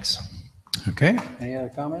great. Thanks. Okay. Any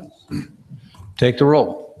other comments? Take the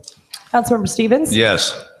roll. Councilmember Stevens?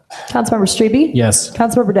 Yes. Councilmember Strebe? Yes.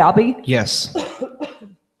 Councilmember Dalby? Yes.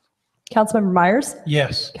 Councilmember Myers?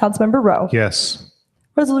 Yes. Councilmember Rowe? Yes.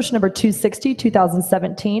 Resolution number 260,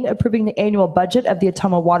 2017, approving the annual budget of the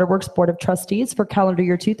Ottumwa Waterworks Board of Trustees for calendar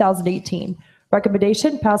year 2018.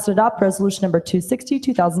 Recommendation, pass and adopt resolution number 260,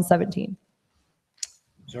 2017.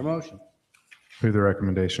 Is there a motion? Move the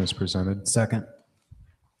recommendation is presented. Second.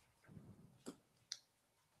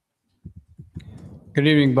 Good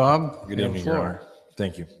evening, Bob. Good evening, Your Honor.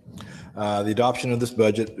 Thank you. The adoption of this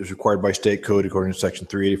budget is required by state code according to section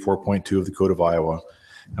 384.2 of the Code of Iowa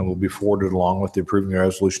and will be forwarded along with the approving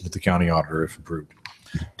resolution to the county auditor if approved.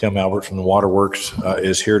 Tim Albert from the Waterworks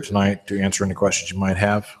is here tonight to answer any questions you might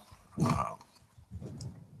have.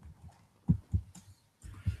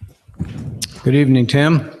 Good evening,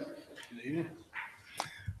 Tim.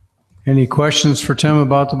 Any questions for Tim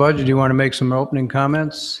about the budget? Do you want to make some opening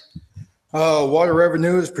comments? Water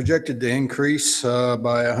revenue is projected to increase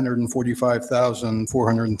by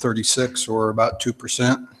 145,436, or about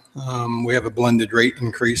 2%. We have a blended rate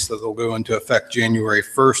increase that will go into effect January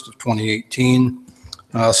 1st of 2018.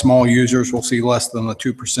 Small users will see less than a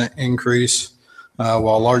 2% increase,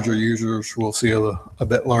 while larger users will see a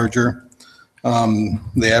bit larger.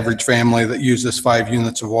 The average family that uses 5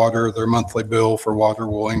 units of water, their monthly bill for water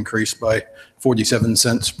will increase by 47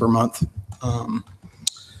 cents per month.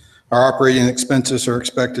 Our operating expenses are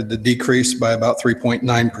expected to decrease by about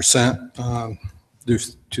 3.9% due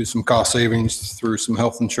to some cost savings through some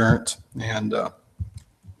health insurance and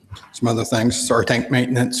some other things. So our tank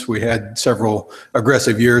maintenance, we had several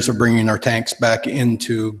aggressive years of bringing our tanks back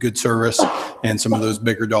into good service, and some of those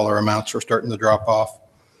bigger dollar amounts are starting to drop off.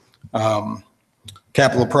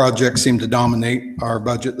 Capital projects seem to dominate our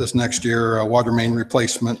budget this next year. Water main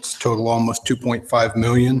replacements total almost 2.5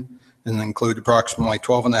 million and include approximately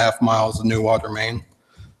 12.5 miles of new water main.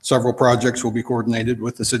 Several projects will be coordinated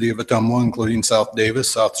with the city of Ottumwa, including South Davis,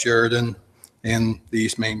 South Sheridan, and the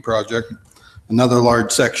East Main project. Another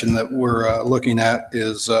large section that we're looking at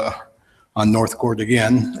is on North Court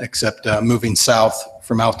again, except moving south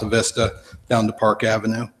from Alta Vista down to Park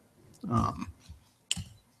Avenue.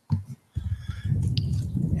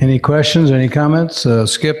 Any questions, any comments?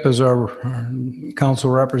 Skip is our council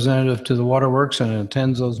representative to the Waterworks and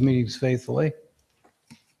attends those meetings faithfully.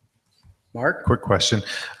 Mark? Quick question.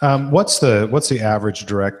 What's the average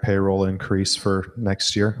direct payroll increase for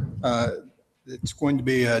next year? It's going to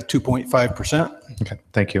be 2.5%. Okay,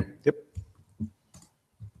 thank you. Yep.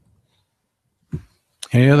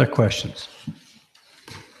 Any other questions?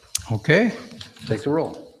 Okay, take the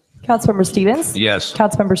roll. Councilmember Stevens? Yes.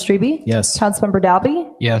 Councilmember Strebe? Yes. Councilmember Dalby?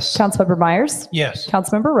 Yes. Councilmember Myers? Yes.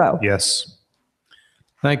 Councilmember Rowe? Yes.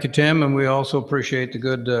 Thank you, Tim, and we also appreciate the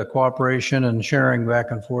good cooperation and sharing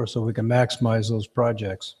back and forth so we can maximize those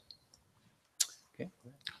projects.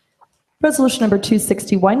 Resolution number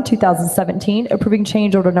 261, 2017, approving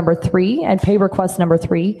change order number 3 and pay request number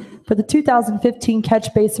 3 for the 2015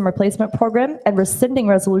 catch basin replacement program and rescinding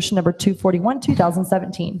resolution number 241,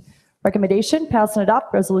 2017. Recommendation, pass and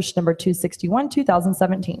adopt resolution number 261,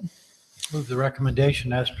 2017. Move the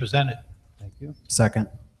recommendation as presented. Thank you. Second.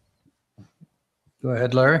 Go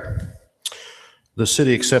ahead, Larry. The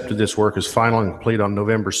city accepted this work as final and complete on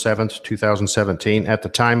November 7th, 2017. At the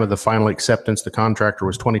time of the final acceptance, the contractor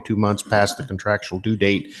was 22 months past the contractual due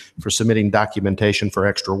date for submitting documentation for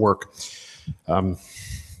extra work.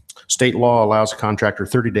 State law allows a contractor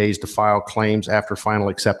 30 days to file claims after final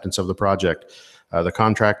acceptance of the project. The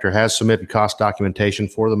contractor has submitted cost documentation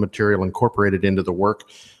for the material incorporated into the work.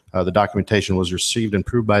 The documentation was received and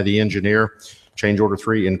approved by the engineer. Change order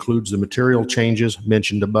 3 includes the material changes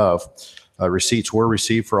mentioned above. Receipts were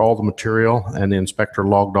received for all the material, and the inspector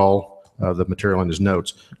logged all the material in his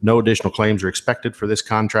notes. No additional claims are expected for this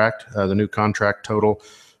contract. The new contract total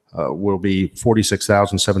will be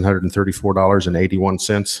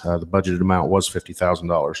 $46,734.81. The budgeted amount was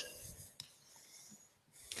 $50,000.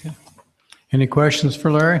 Any questions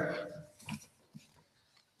for Larry?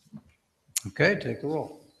 Okay, take the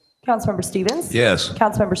roll. Councilmember Stevens? Yes.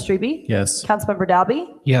 Councilmember Strebe? Yes. Councilmember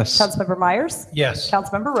Dalby? Yes. Councilmember Myers? Yes.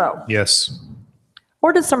 Councilmember Rowe? Yes.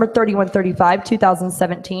 Ordinance number 3135,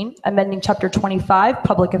 2017, amending Chapter 25,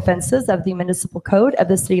 Public Offenses of the Municipal Code of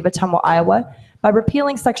the City of Ottumwa, Iowa, by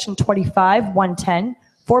repealing Section 25-110,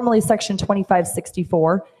 formerly Section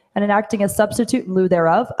 2564, and enacting a substitute in lieu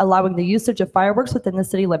thereof, allowing the usage of fireworks within the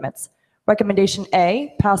city limits. Recommendation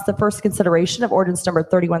A, pass the first consideration of ordinance number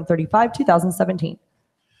 3135, 2017.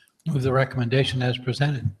 Move the recommendation as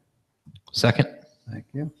presented. Second. Thank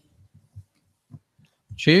you.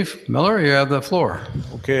 Chief Miller, you have the floor.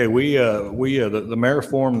 Okay, the mayor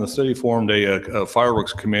formed, the city formed a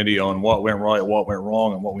fireworks committee on what went right, what went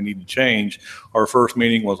wrong, and what we need to change. Our first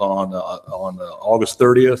meeting was on August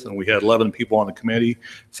 30th, and we had 11 people on the committee,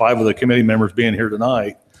 5 of the committee members being here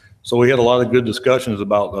tonight. So we had a lot of good discussions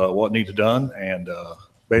about what needed done, and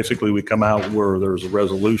basically we come out where there's a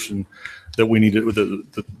resolution that we needed,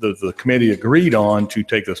 the committee agreed on to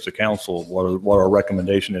take this to council, what our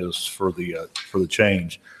recommendation is for the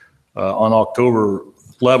change. On October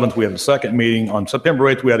 11th, we had a second meeting. On September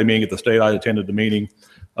 8th, we had a meeting at the state. I attended the meeting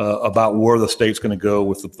about where the state's going to go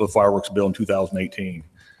with the fireworks bill in 2018.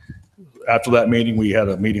 After that meeting, we had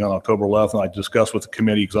a meeting on October 11th, and I discussed with the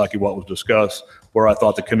committee exactly what was discussed, where I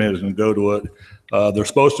thought the committee was going to go to it. There's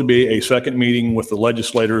supposed to be a second meeting with the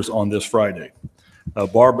legislators on this Friday.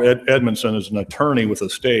 Barb Edmondson is an attorney with the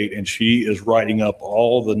state, and she is writing up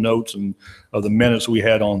all the notes and of the minutes we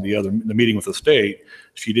had on the meeting with the state.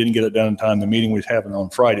 She didn't get it done in time. The meeting we was having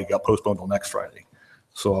on Friday got postponed till next Friday.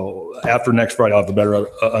 So after next Friday, I'll have a better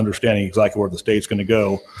understanding exactly where the state's going to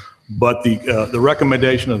go. But the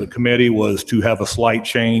recommendation of the committee was to have a slight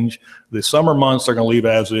change. The summer months they're going to leave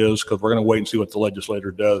as is, because we're going to wait and see what the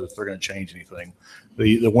legislator does if they're going to change anything.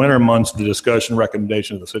 The winter months, the discussion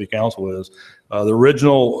recommendation of the city council is the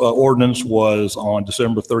original ordinance was on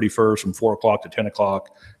December 31st from 4 o'clock to 10 o'clock.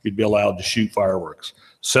 You'd be allowed to shoot fireworks.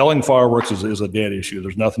 Selling fireworks is a dead issue.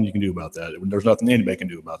 There's nothing you can do about that. There's nothing anybody can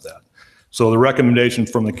do about that. So the recommendation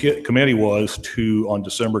from the committee was to, on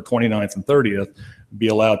December 29th and 30th, be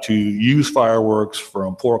allowed to use fireworks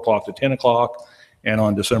from 4 o'clock to 10 o'clock, and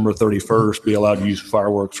on December 31st, be allowed to use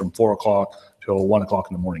fireworks from 4 o'clock till 1 o'clock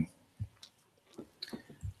in the morning.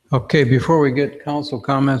 Okay, before we get council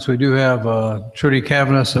comments, we do have Trudy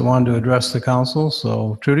Cavanis that wanted to address the council.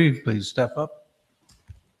 So Trudy, please step up.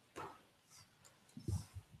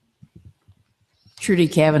 Trudy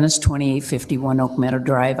Cavanis, 2851 Oak Meadow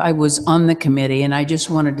Drive. I was on the committee, and I just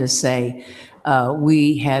wanted to say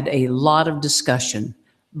we had a lot of discussion,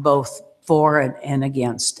 both for and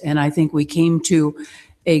against. And I think we came to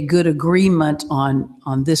a good agreement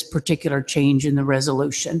on this particular change in the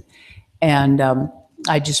resolution. And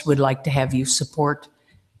I just would like to have you support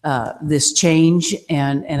this change.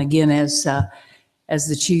 And again, as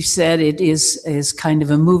the chief said, it is kind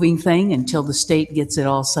of a moving thing until the state gets it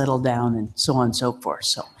all settled down and so on and so forth.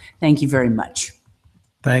 So thank you very much.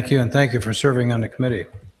 Thank you, and thank you for serving on the committee.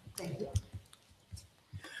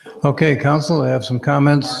 Okay, council, I have some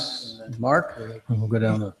comments. Mark, we'll go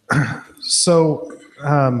down the. So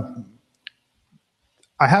I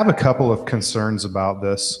have a couple of concerns about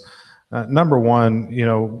this. Number one,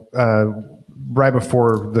 right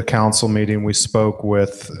before the council meeting, we spoke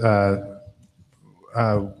with the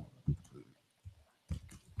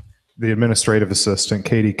administrative assistant,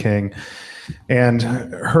 Katie King, and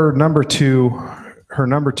her number two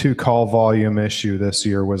call volume issue this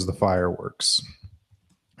year was the fireworks.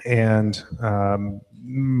 And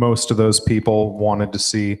most of those people wanted to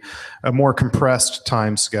see a more compressed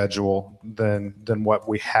time schedule than what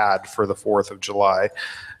we had for the 4th of July.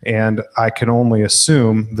 And I can only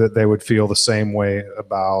assume that they would feel the same way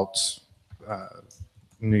about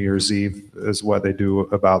New Year's Eve as what they do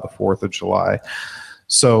about the 4th of July.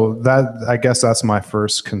 So I guess that's my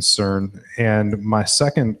first concern. And my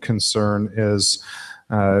second concern is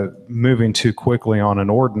moving too quickly on an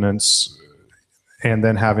ordinance and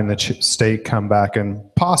then having the state come back and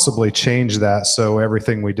possibly change that so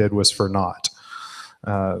everything we did was for naught.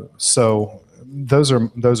 So those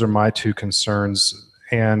are my two concerns.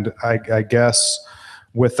 And I guess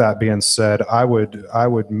with that being said, I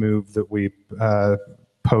would move that we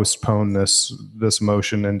postpone this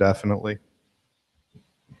motion indefinitely.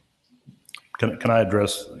 Can I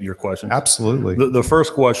address your question? Absolutely. The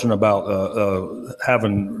first question about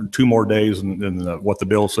having 2 more days than what the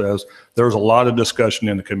bill says, there was a lot of discussion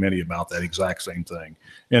in the committee about that exact same thing.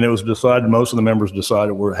 And it was decided, most of the members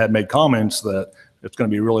decided, had made comments that it's going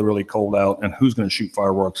to be really, really cold out, and who's going to shoot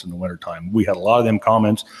fireworks in the wintertime? We had a lot of them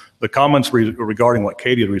comments. The comments regarding what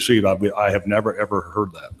Katie had received, I have never, ever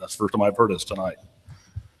heard that. That's the first time I've heard this tonight.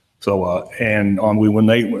 So, and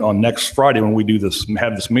on next Friday, when we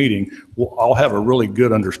have this meeting, I'll have a really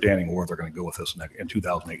good understanding of where they're going to go with this in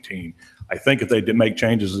 2018. I think if they did make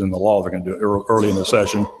changes in the law, they're going to do it early in the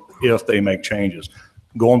session if they make changes.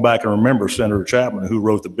 Going back and remember Senator Chapman, who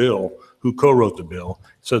wrote the bill, who co-wrote the bill,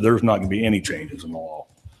 said there's not going to be any changes in the law.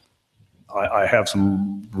 I have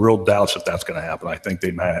some real doubts if that's going to happen. I think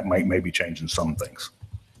they may be changing some things.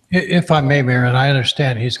 If I may, Mayor, and I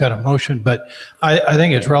understand he's got a motion, but I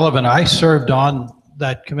think it's relevant. I served on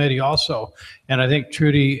that committee also, and I think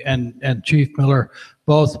Trudy and Chief Miller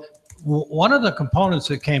both, one of the components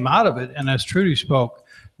that came out of it, and as Trudy spoke,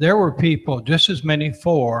 there were people, just as many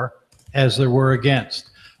for as there were against.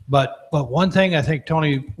 But one thing I think,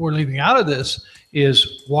 Tony, we're leaving out of this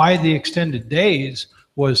is why the extended days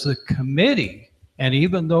was the committee, and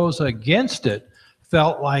even those against it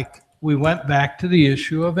felt like we went back to the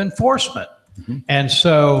issue of enforcement. Mm-hmm. And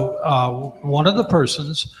so one of the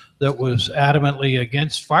persons that was adamantly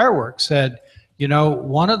against fireworks said, you know,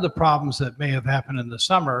 one of the problems that may have happened in the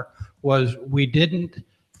summer was we didn't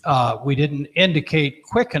indicate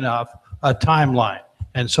quick enough a timeline.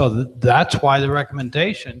 And so that's why the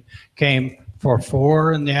recommendation came for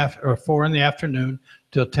 4 in the afternoon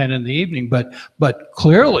till 10 in the evening. But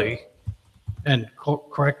clearly, and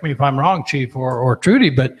correct me if I'm wrong, Chief or Trudy,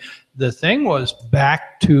 but the thing was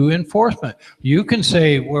back to enforcement. You can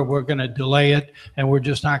say we're going to delay it and we're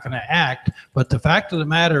just not going to act, but the fact of the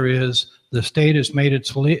matter is the state has made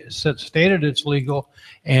stated it's legal,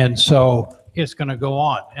 and so it's going to go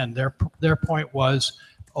on. And their point was,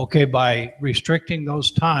 okay, by restricting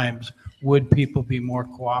those times, would people be more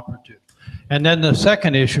cooperative? And then the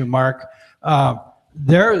second issue, Mark,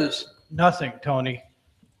 there is nothing, Tony,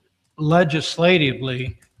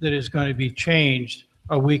 legislatively that is going to be changed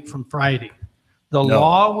a week from Friday. The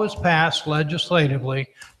law was passed legislatively.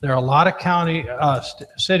 There are a lot of county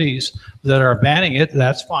cities that are banning it.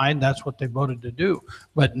 That's fine. That's what they voted to do.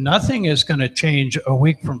 But nothing is going to change a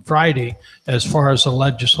week from Friday as far as the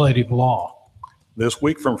legislative law. This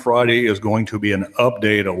week from Friday is going to be an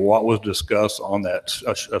update of what was discussed on that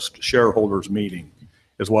shareholders meeting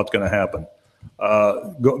is what's going to happen.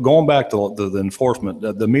 Going back to the enforcement,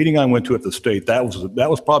 the meeting I went to at the state, that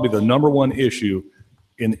was probably the number one issue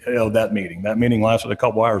in that meeting. That meeting lasted a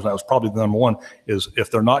couple hours. That was probably the number one, is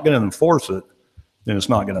if they're not going to enforce it, then it's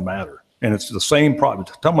not going to matter. And it's the same problem.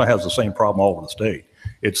 Ottawa has the same problem all over the state.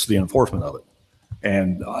 It's the enforcement of it.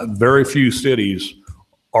 And very few cities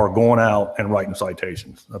are going out and writing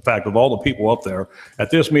citations. In fact, of all the people up there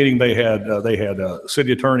at this meeting, they had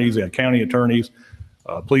city attorneys, they had county attorneys,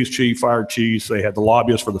 police chief, fire chiefs, they had the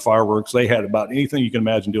lobbyists for the fireworks. They had about anything you can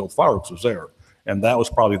imagine deal with fireworks was there. And that was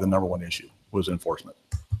probably the number one issue, was enforcement.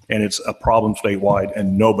 And it's a problem statewide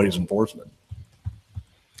and nobody's enforcing it.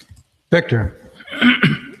 Victor.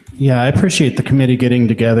 Yeah, I appreciate the committee getting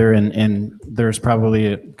together, and there's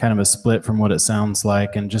probably kind of a split from what it sounds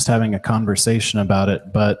like, and just having a conversation about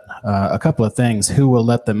it. But a couple of things. Who will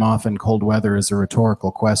let them off in cold weather is a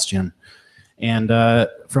rhetorical question. And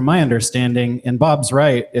from my understanding, and Bob's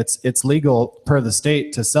right, it's legal per the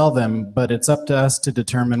state to sell them, but it's up to us to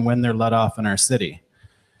determine when they're let off in our city.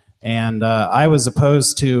 And I was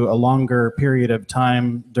opposed to a longer period of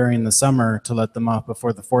time during the summer to let them off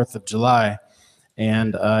before the 4th of July.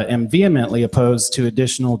 And am vehemently opposed to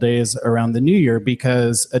additional days around the new year,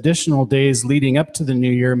 because additional days leading up to the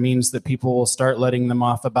new year means that people will start letting them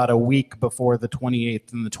off about a week before the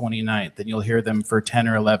 28th and the 29th, and you'll hear them for 10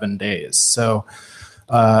 or 11 days. So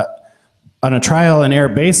on a trial and error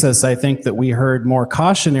basis, I think that we heard more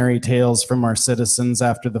cautionary tales from our citizens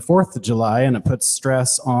after the 4th of July, and it puts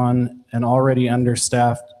stress on an already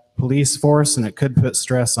understaffed police force, and it could put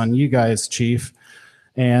stress on you guys, Chief.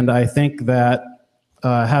 And I think that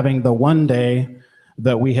having the one day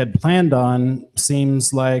that we had planned on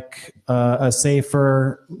seems like a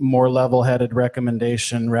safer, more level-headed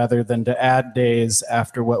recommendation rather than to add days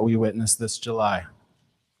after what we witnessed this July.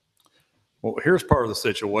 Well, here's part of the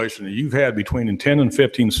situation. You've had between 10 and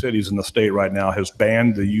 15 cities in the state right now has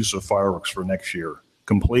banned the use of fireworks for next year,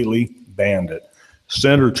 completely banned it.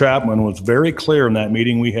 Senator Chapman was very clear in that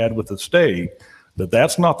meeting we had with the state that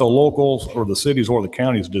that's not the locals or the cities or the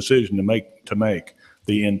county's decision to make.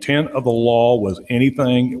 The intent of the law was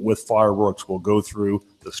anything with fireworks will go through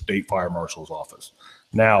the state fire marshal's office.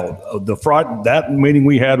 Now, that meeting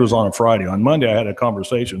we had was on a Friday. On Monday, I had a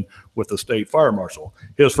conversation with the state fire marshal.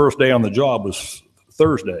 His first day on the job was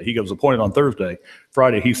Thursday. He was appointed on Thursday.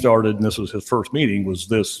 Friday, he started, and this was his first meeting, was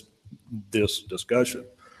this discussion.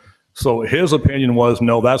 So his opinion was,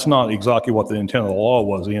 no, that's not exactly what the intent of the law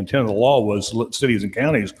was. The intent of the law was cities and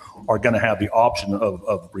counties are going to have the option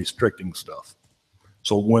of restricting stuff.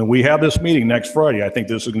 So when we have this meeting next Friday, I think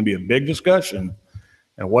this is going to be a big discussion.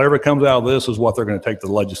 And whatever comes out of this is what they're going to take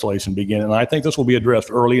the legislation begin. And I think this will be addressed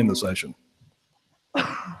early in the session. Go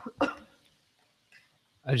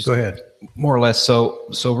ahead. More or less. So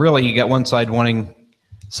really, you got one side wanting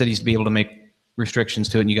cities to be able to make restrictions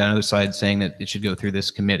to it, and you got another side saying that it should go through this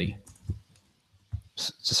committee.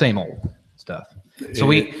 It's the same old stuff.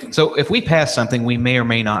 So if we pass something, we may or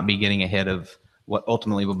may not be getting ahead of what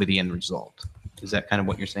ultimately will be the end result. Is that kind of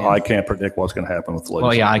what you're saying? I can't predict what's going to happen with the legislation.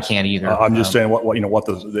 Well, yeah, I can't either. I'm just saying what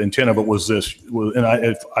the intent of it was this, and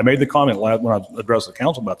I made the comment when I addressed the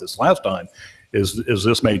council about this last time, is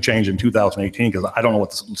this may change in 2018 because I don't know what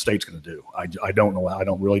the state's going to do. I don't know. I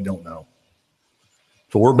really don't know.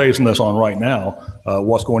 So we're basing this on right now,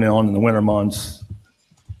 what's going on in the winter months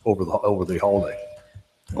over the holiday.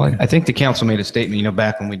 Well, I think the council made a statement,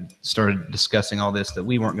 back when we started discussing all this, that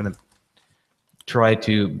we weren't going to try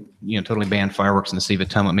to, totally ban fireworks in the city of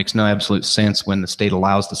Ottumwa. It makes no absolute sense when the state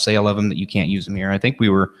allows the sale of them, that you can't use them here. I think we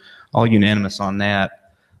were all unanimous on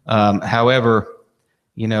that. However,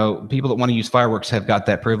 people that want to use fireworks have got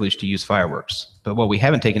that privilege to use fireworks. But what we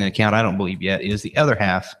haven't taken into account, I don't believe yet, is the other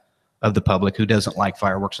half of the public who doesn't like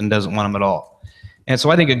fireworks and doesn't want them at all. And so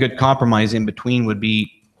I think a good compromise in between would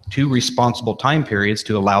be 2 responsible time periods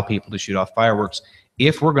to allow people to shoot off fireworks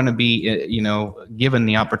if we're going to be, given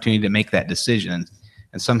the opportunity to make that decision.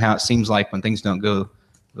 And somehow it seems like when things don't go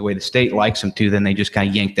the way the state likes them to, then they just kind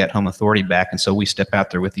of yank that home authority back. And so we step out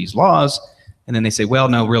there with these laws, and then they say, well,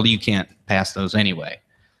 no, really, you can't pass those anyway.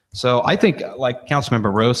 So I think, like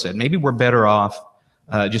Councilmember Rowe said, maybe we're better off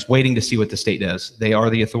just waiting to see what the state does. They are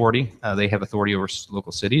the authority. They have authority over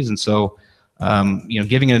local cities. And so,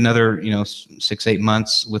 giving it another, 6-8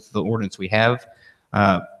 months with the ordinance we have,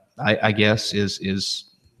 I guess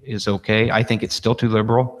is okay. I think it's still too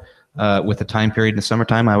liberal with the time period in the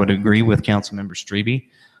summertime. I would agree with Councilmember Strebe.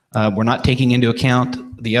 We're not taking into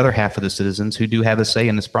account the other half of the citizens who do have a say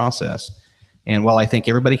in this process. And while I think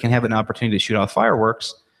everybody can have an opportunity to shoot off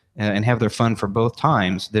fireworks and have their fun for both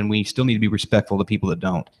times, then we still need to be respectful of the people that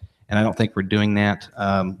don't. And I don't think we're doing that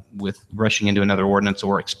with rushing into another ordinance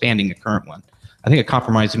or expanding the current one. I think a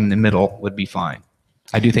compromise in the middle would be fine.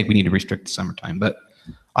 I do think we need to restrict the summertime, but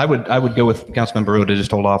I would go with Councilmember Rowe to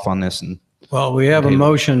just hold off on this. And well, we have a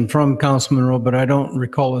motion from Councilman Rowe, but I don't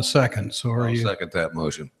recall a second. So I'll second that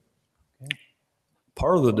motion.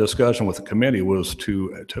 Part of the discussion with the committee was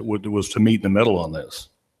to meet in the middle on this,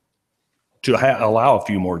 to allow a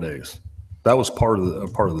few more days. That was part of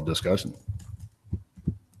the discussion.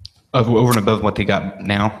 Over and above what they got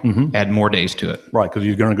now, add more days to it. Right, because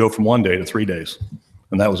you're going to go from 1 day to 3 days,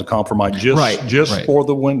 and that was a compromise for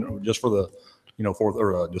the window, just for the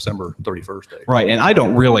for December 31st day. Right, and I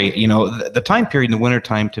don't really, the time period in the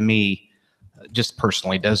wintertime to me, just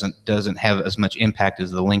personally, doesn't have as much impact as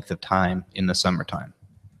the length of time in the summertime.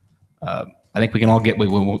 I think we can all get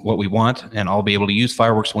what we want and all be able to use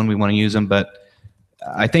fireworks when we want to use them, but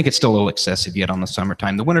I think it's still a little excessive yet on the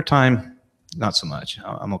summertime. The wintertime, not so much.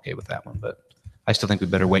 I'm okay with that one, but I still think we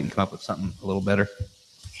better wait and come up with something a little better.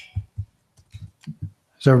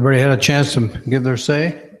 Has everybody had a chance to give their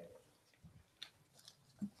say?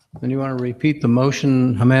 Then you want to repeat the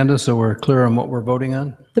motion, Amanda, so we're clear on what we're voting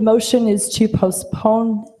on? The motion is to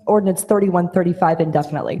postpone ordinance 3135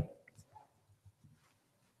 indefinitely.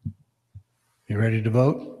 You ready to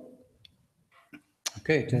vote?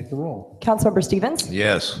 Okay, take the roll. Councilmember Stevens?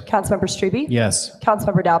 Yes. Councilmember Strebe? Yes.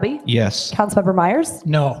 Councilmember Dalby? Yes. Councilmember Myers?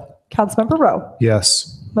 No. Councilmember Rowe?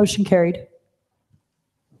 Yes. Motion carried.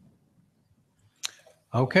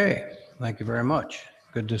 Okay, thank you very much.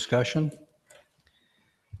 Good discussion.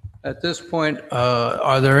 At this point,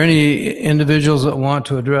 are there any individuals that want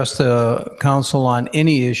to address the council on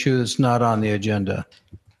any issue that's not on the agenda?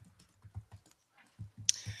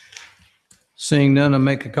 Seeing none, I'll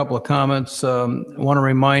make a couple of comments. I want to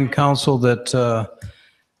remind council that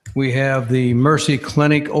we have the Mercy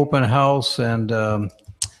Clinic open house, and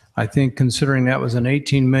I think considering that was an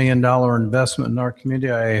 $18 million investment in our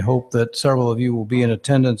community, I hope that several of you will be in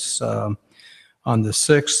attendance on the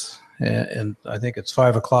 6th. And I think it's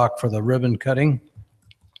 5 o'clock for the ribbon cutting.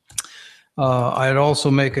 I'd also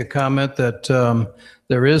make a comment that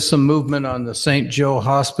There is some movement on the St. Joe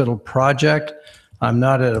Hospital project. I'm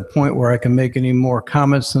not at a point where I can make any more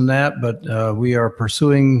comments than that, but we are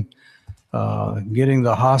pursuing getting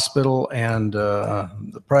the hospital and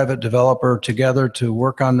the private developer together to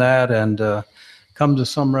work on that and come to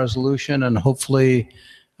some resolution, and hopefully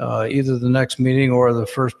either the next meeting or the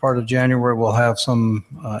first part of January, we'll have some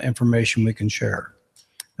information we can share.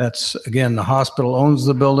 That's, again, the hospital owns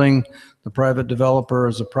the building. The private developer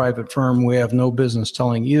is a private firm. We have no business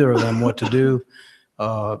telling either of them what to do,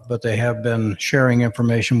 but they have been sharing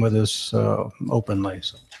information with us openly.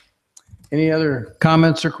 So, any other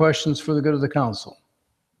comments or questions for the good of the council?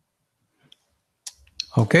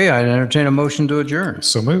 Okay, I entertain a motion to adjourn.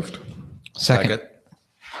 So moved. Second.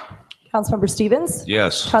 Councilmember Stevens?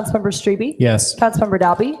 Yes. Councilmember Strebe? Yes. Councilmember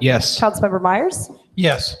Dalby? Yes. Councilmember Myers?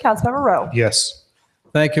 Yes. Councilmember Rowe? Yes.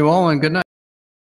 Thank you all and good night.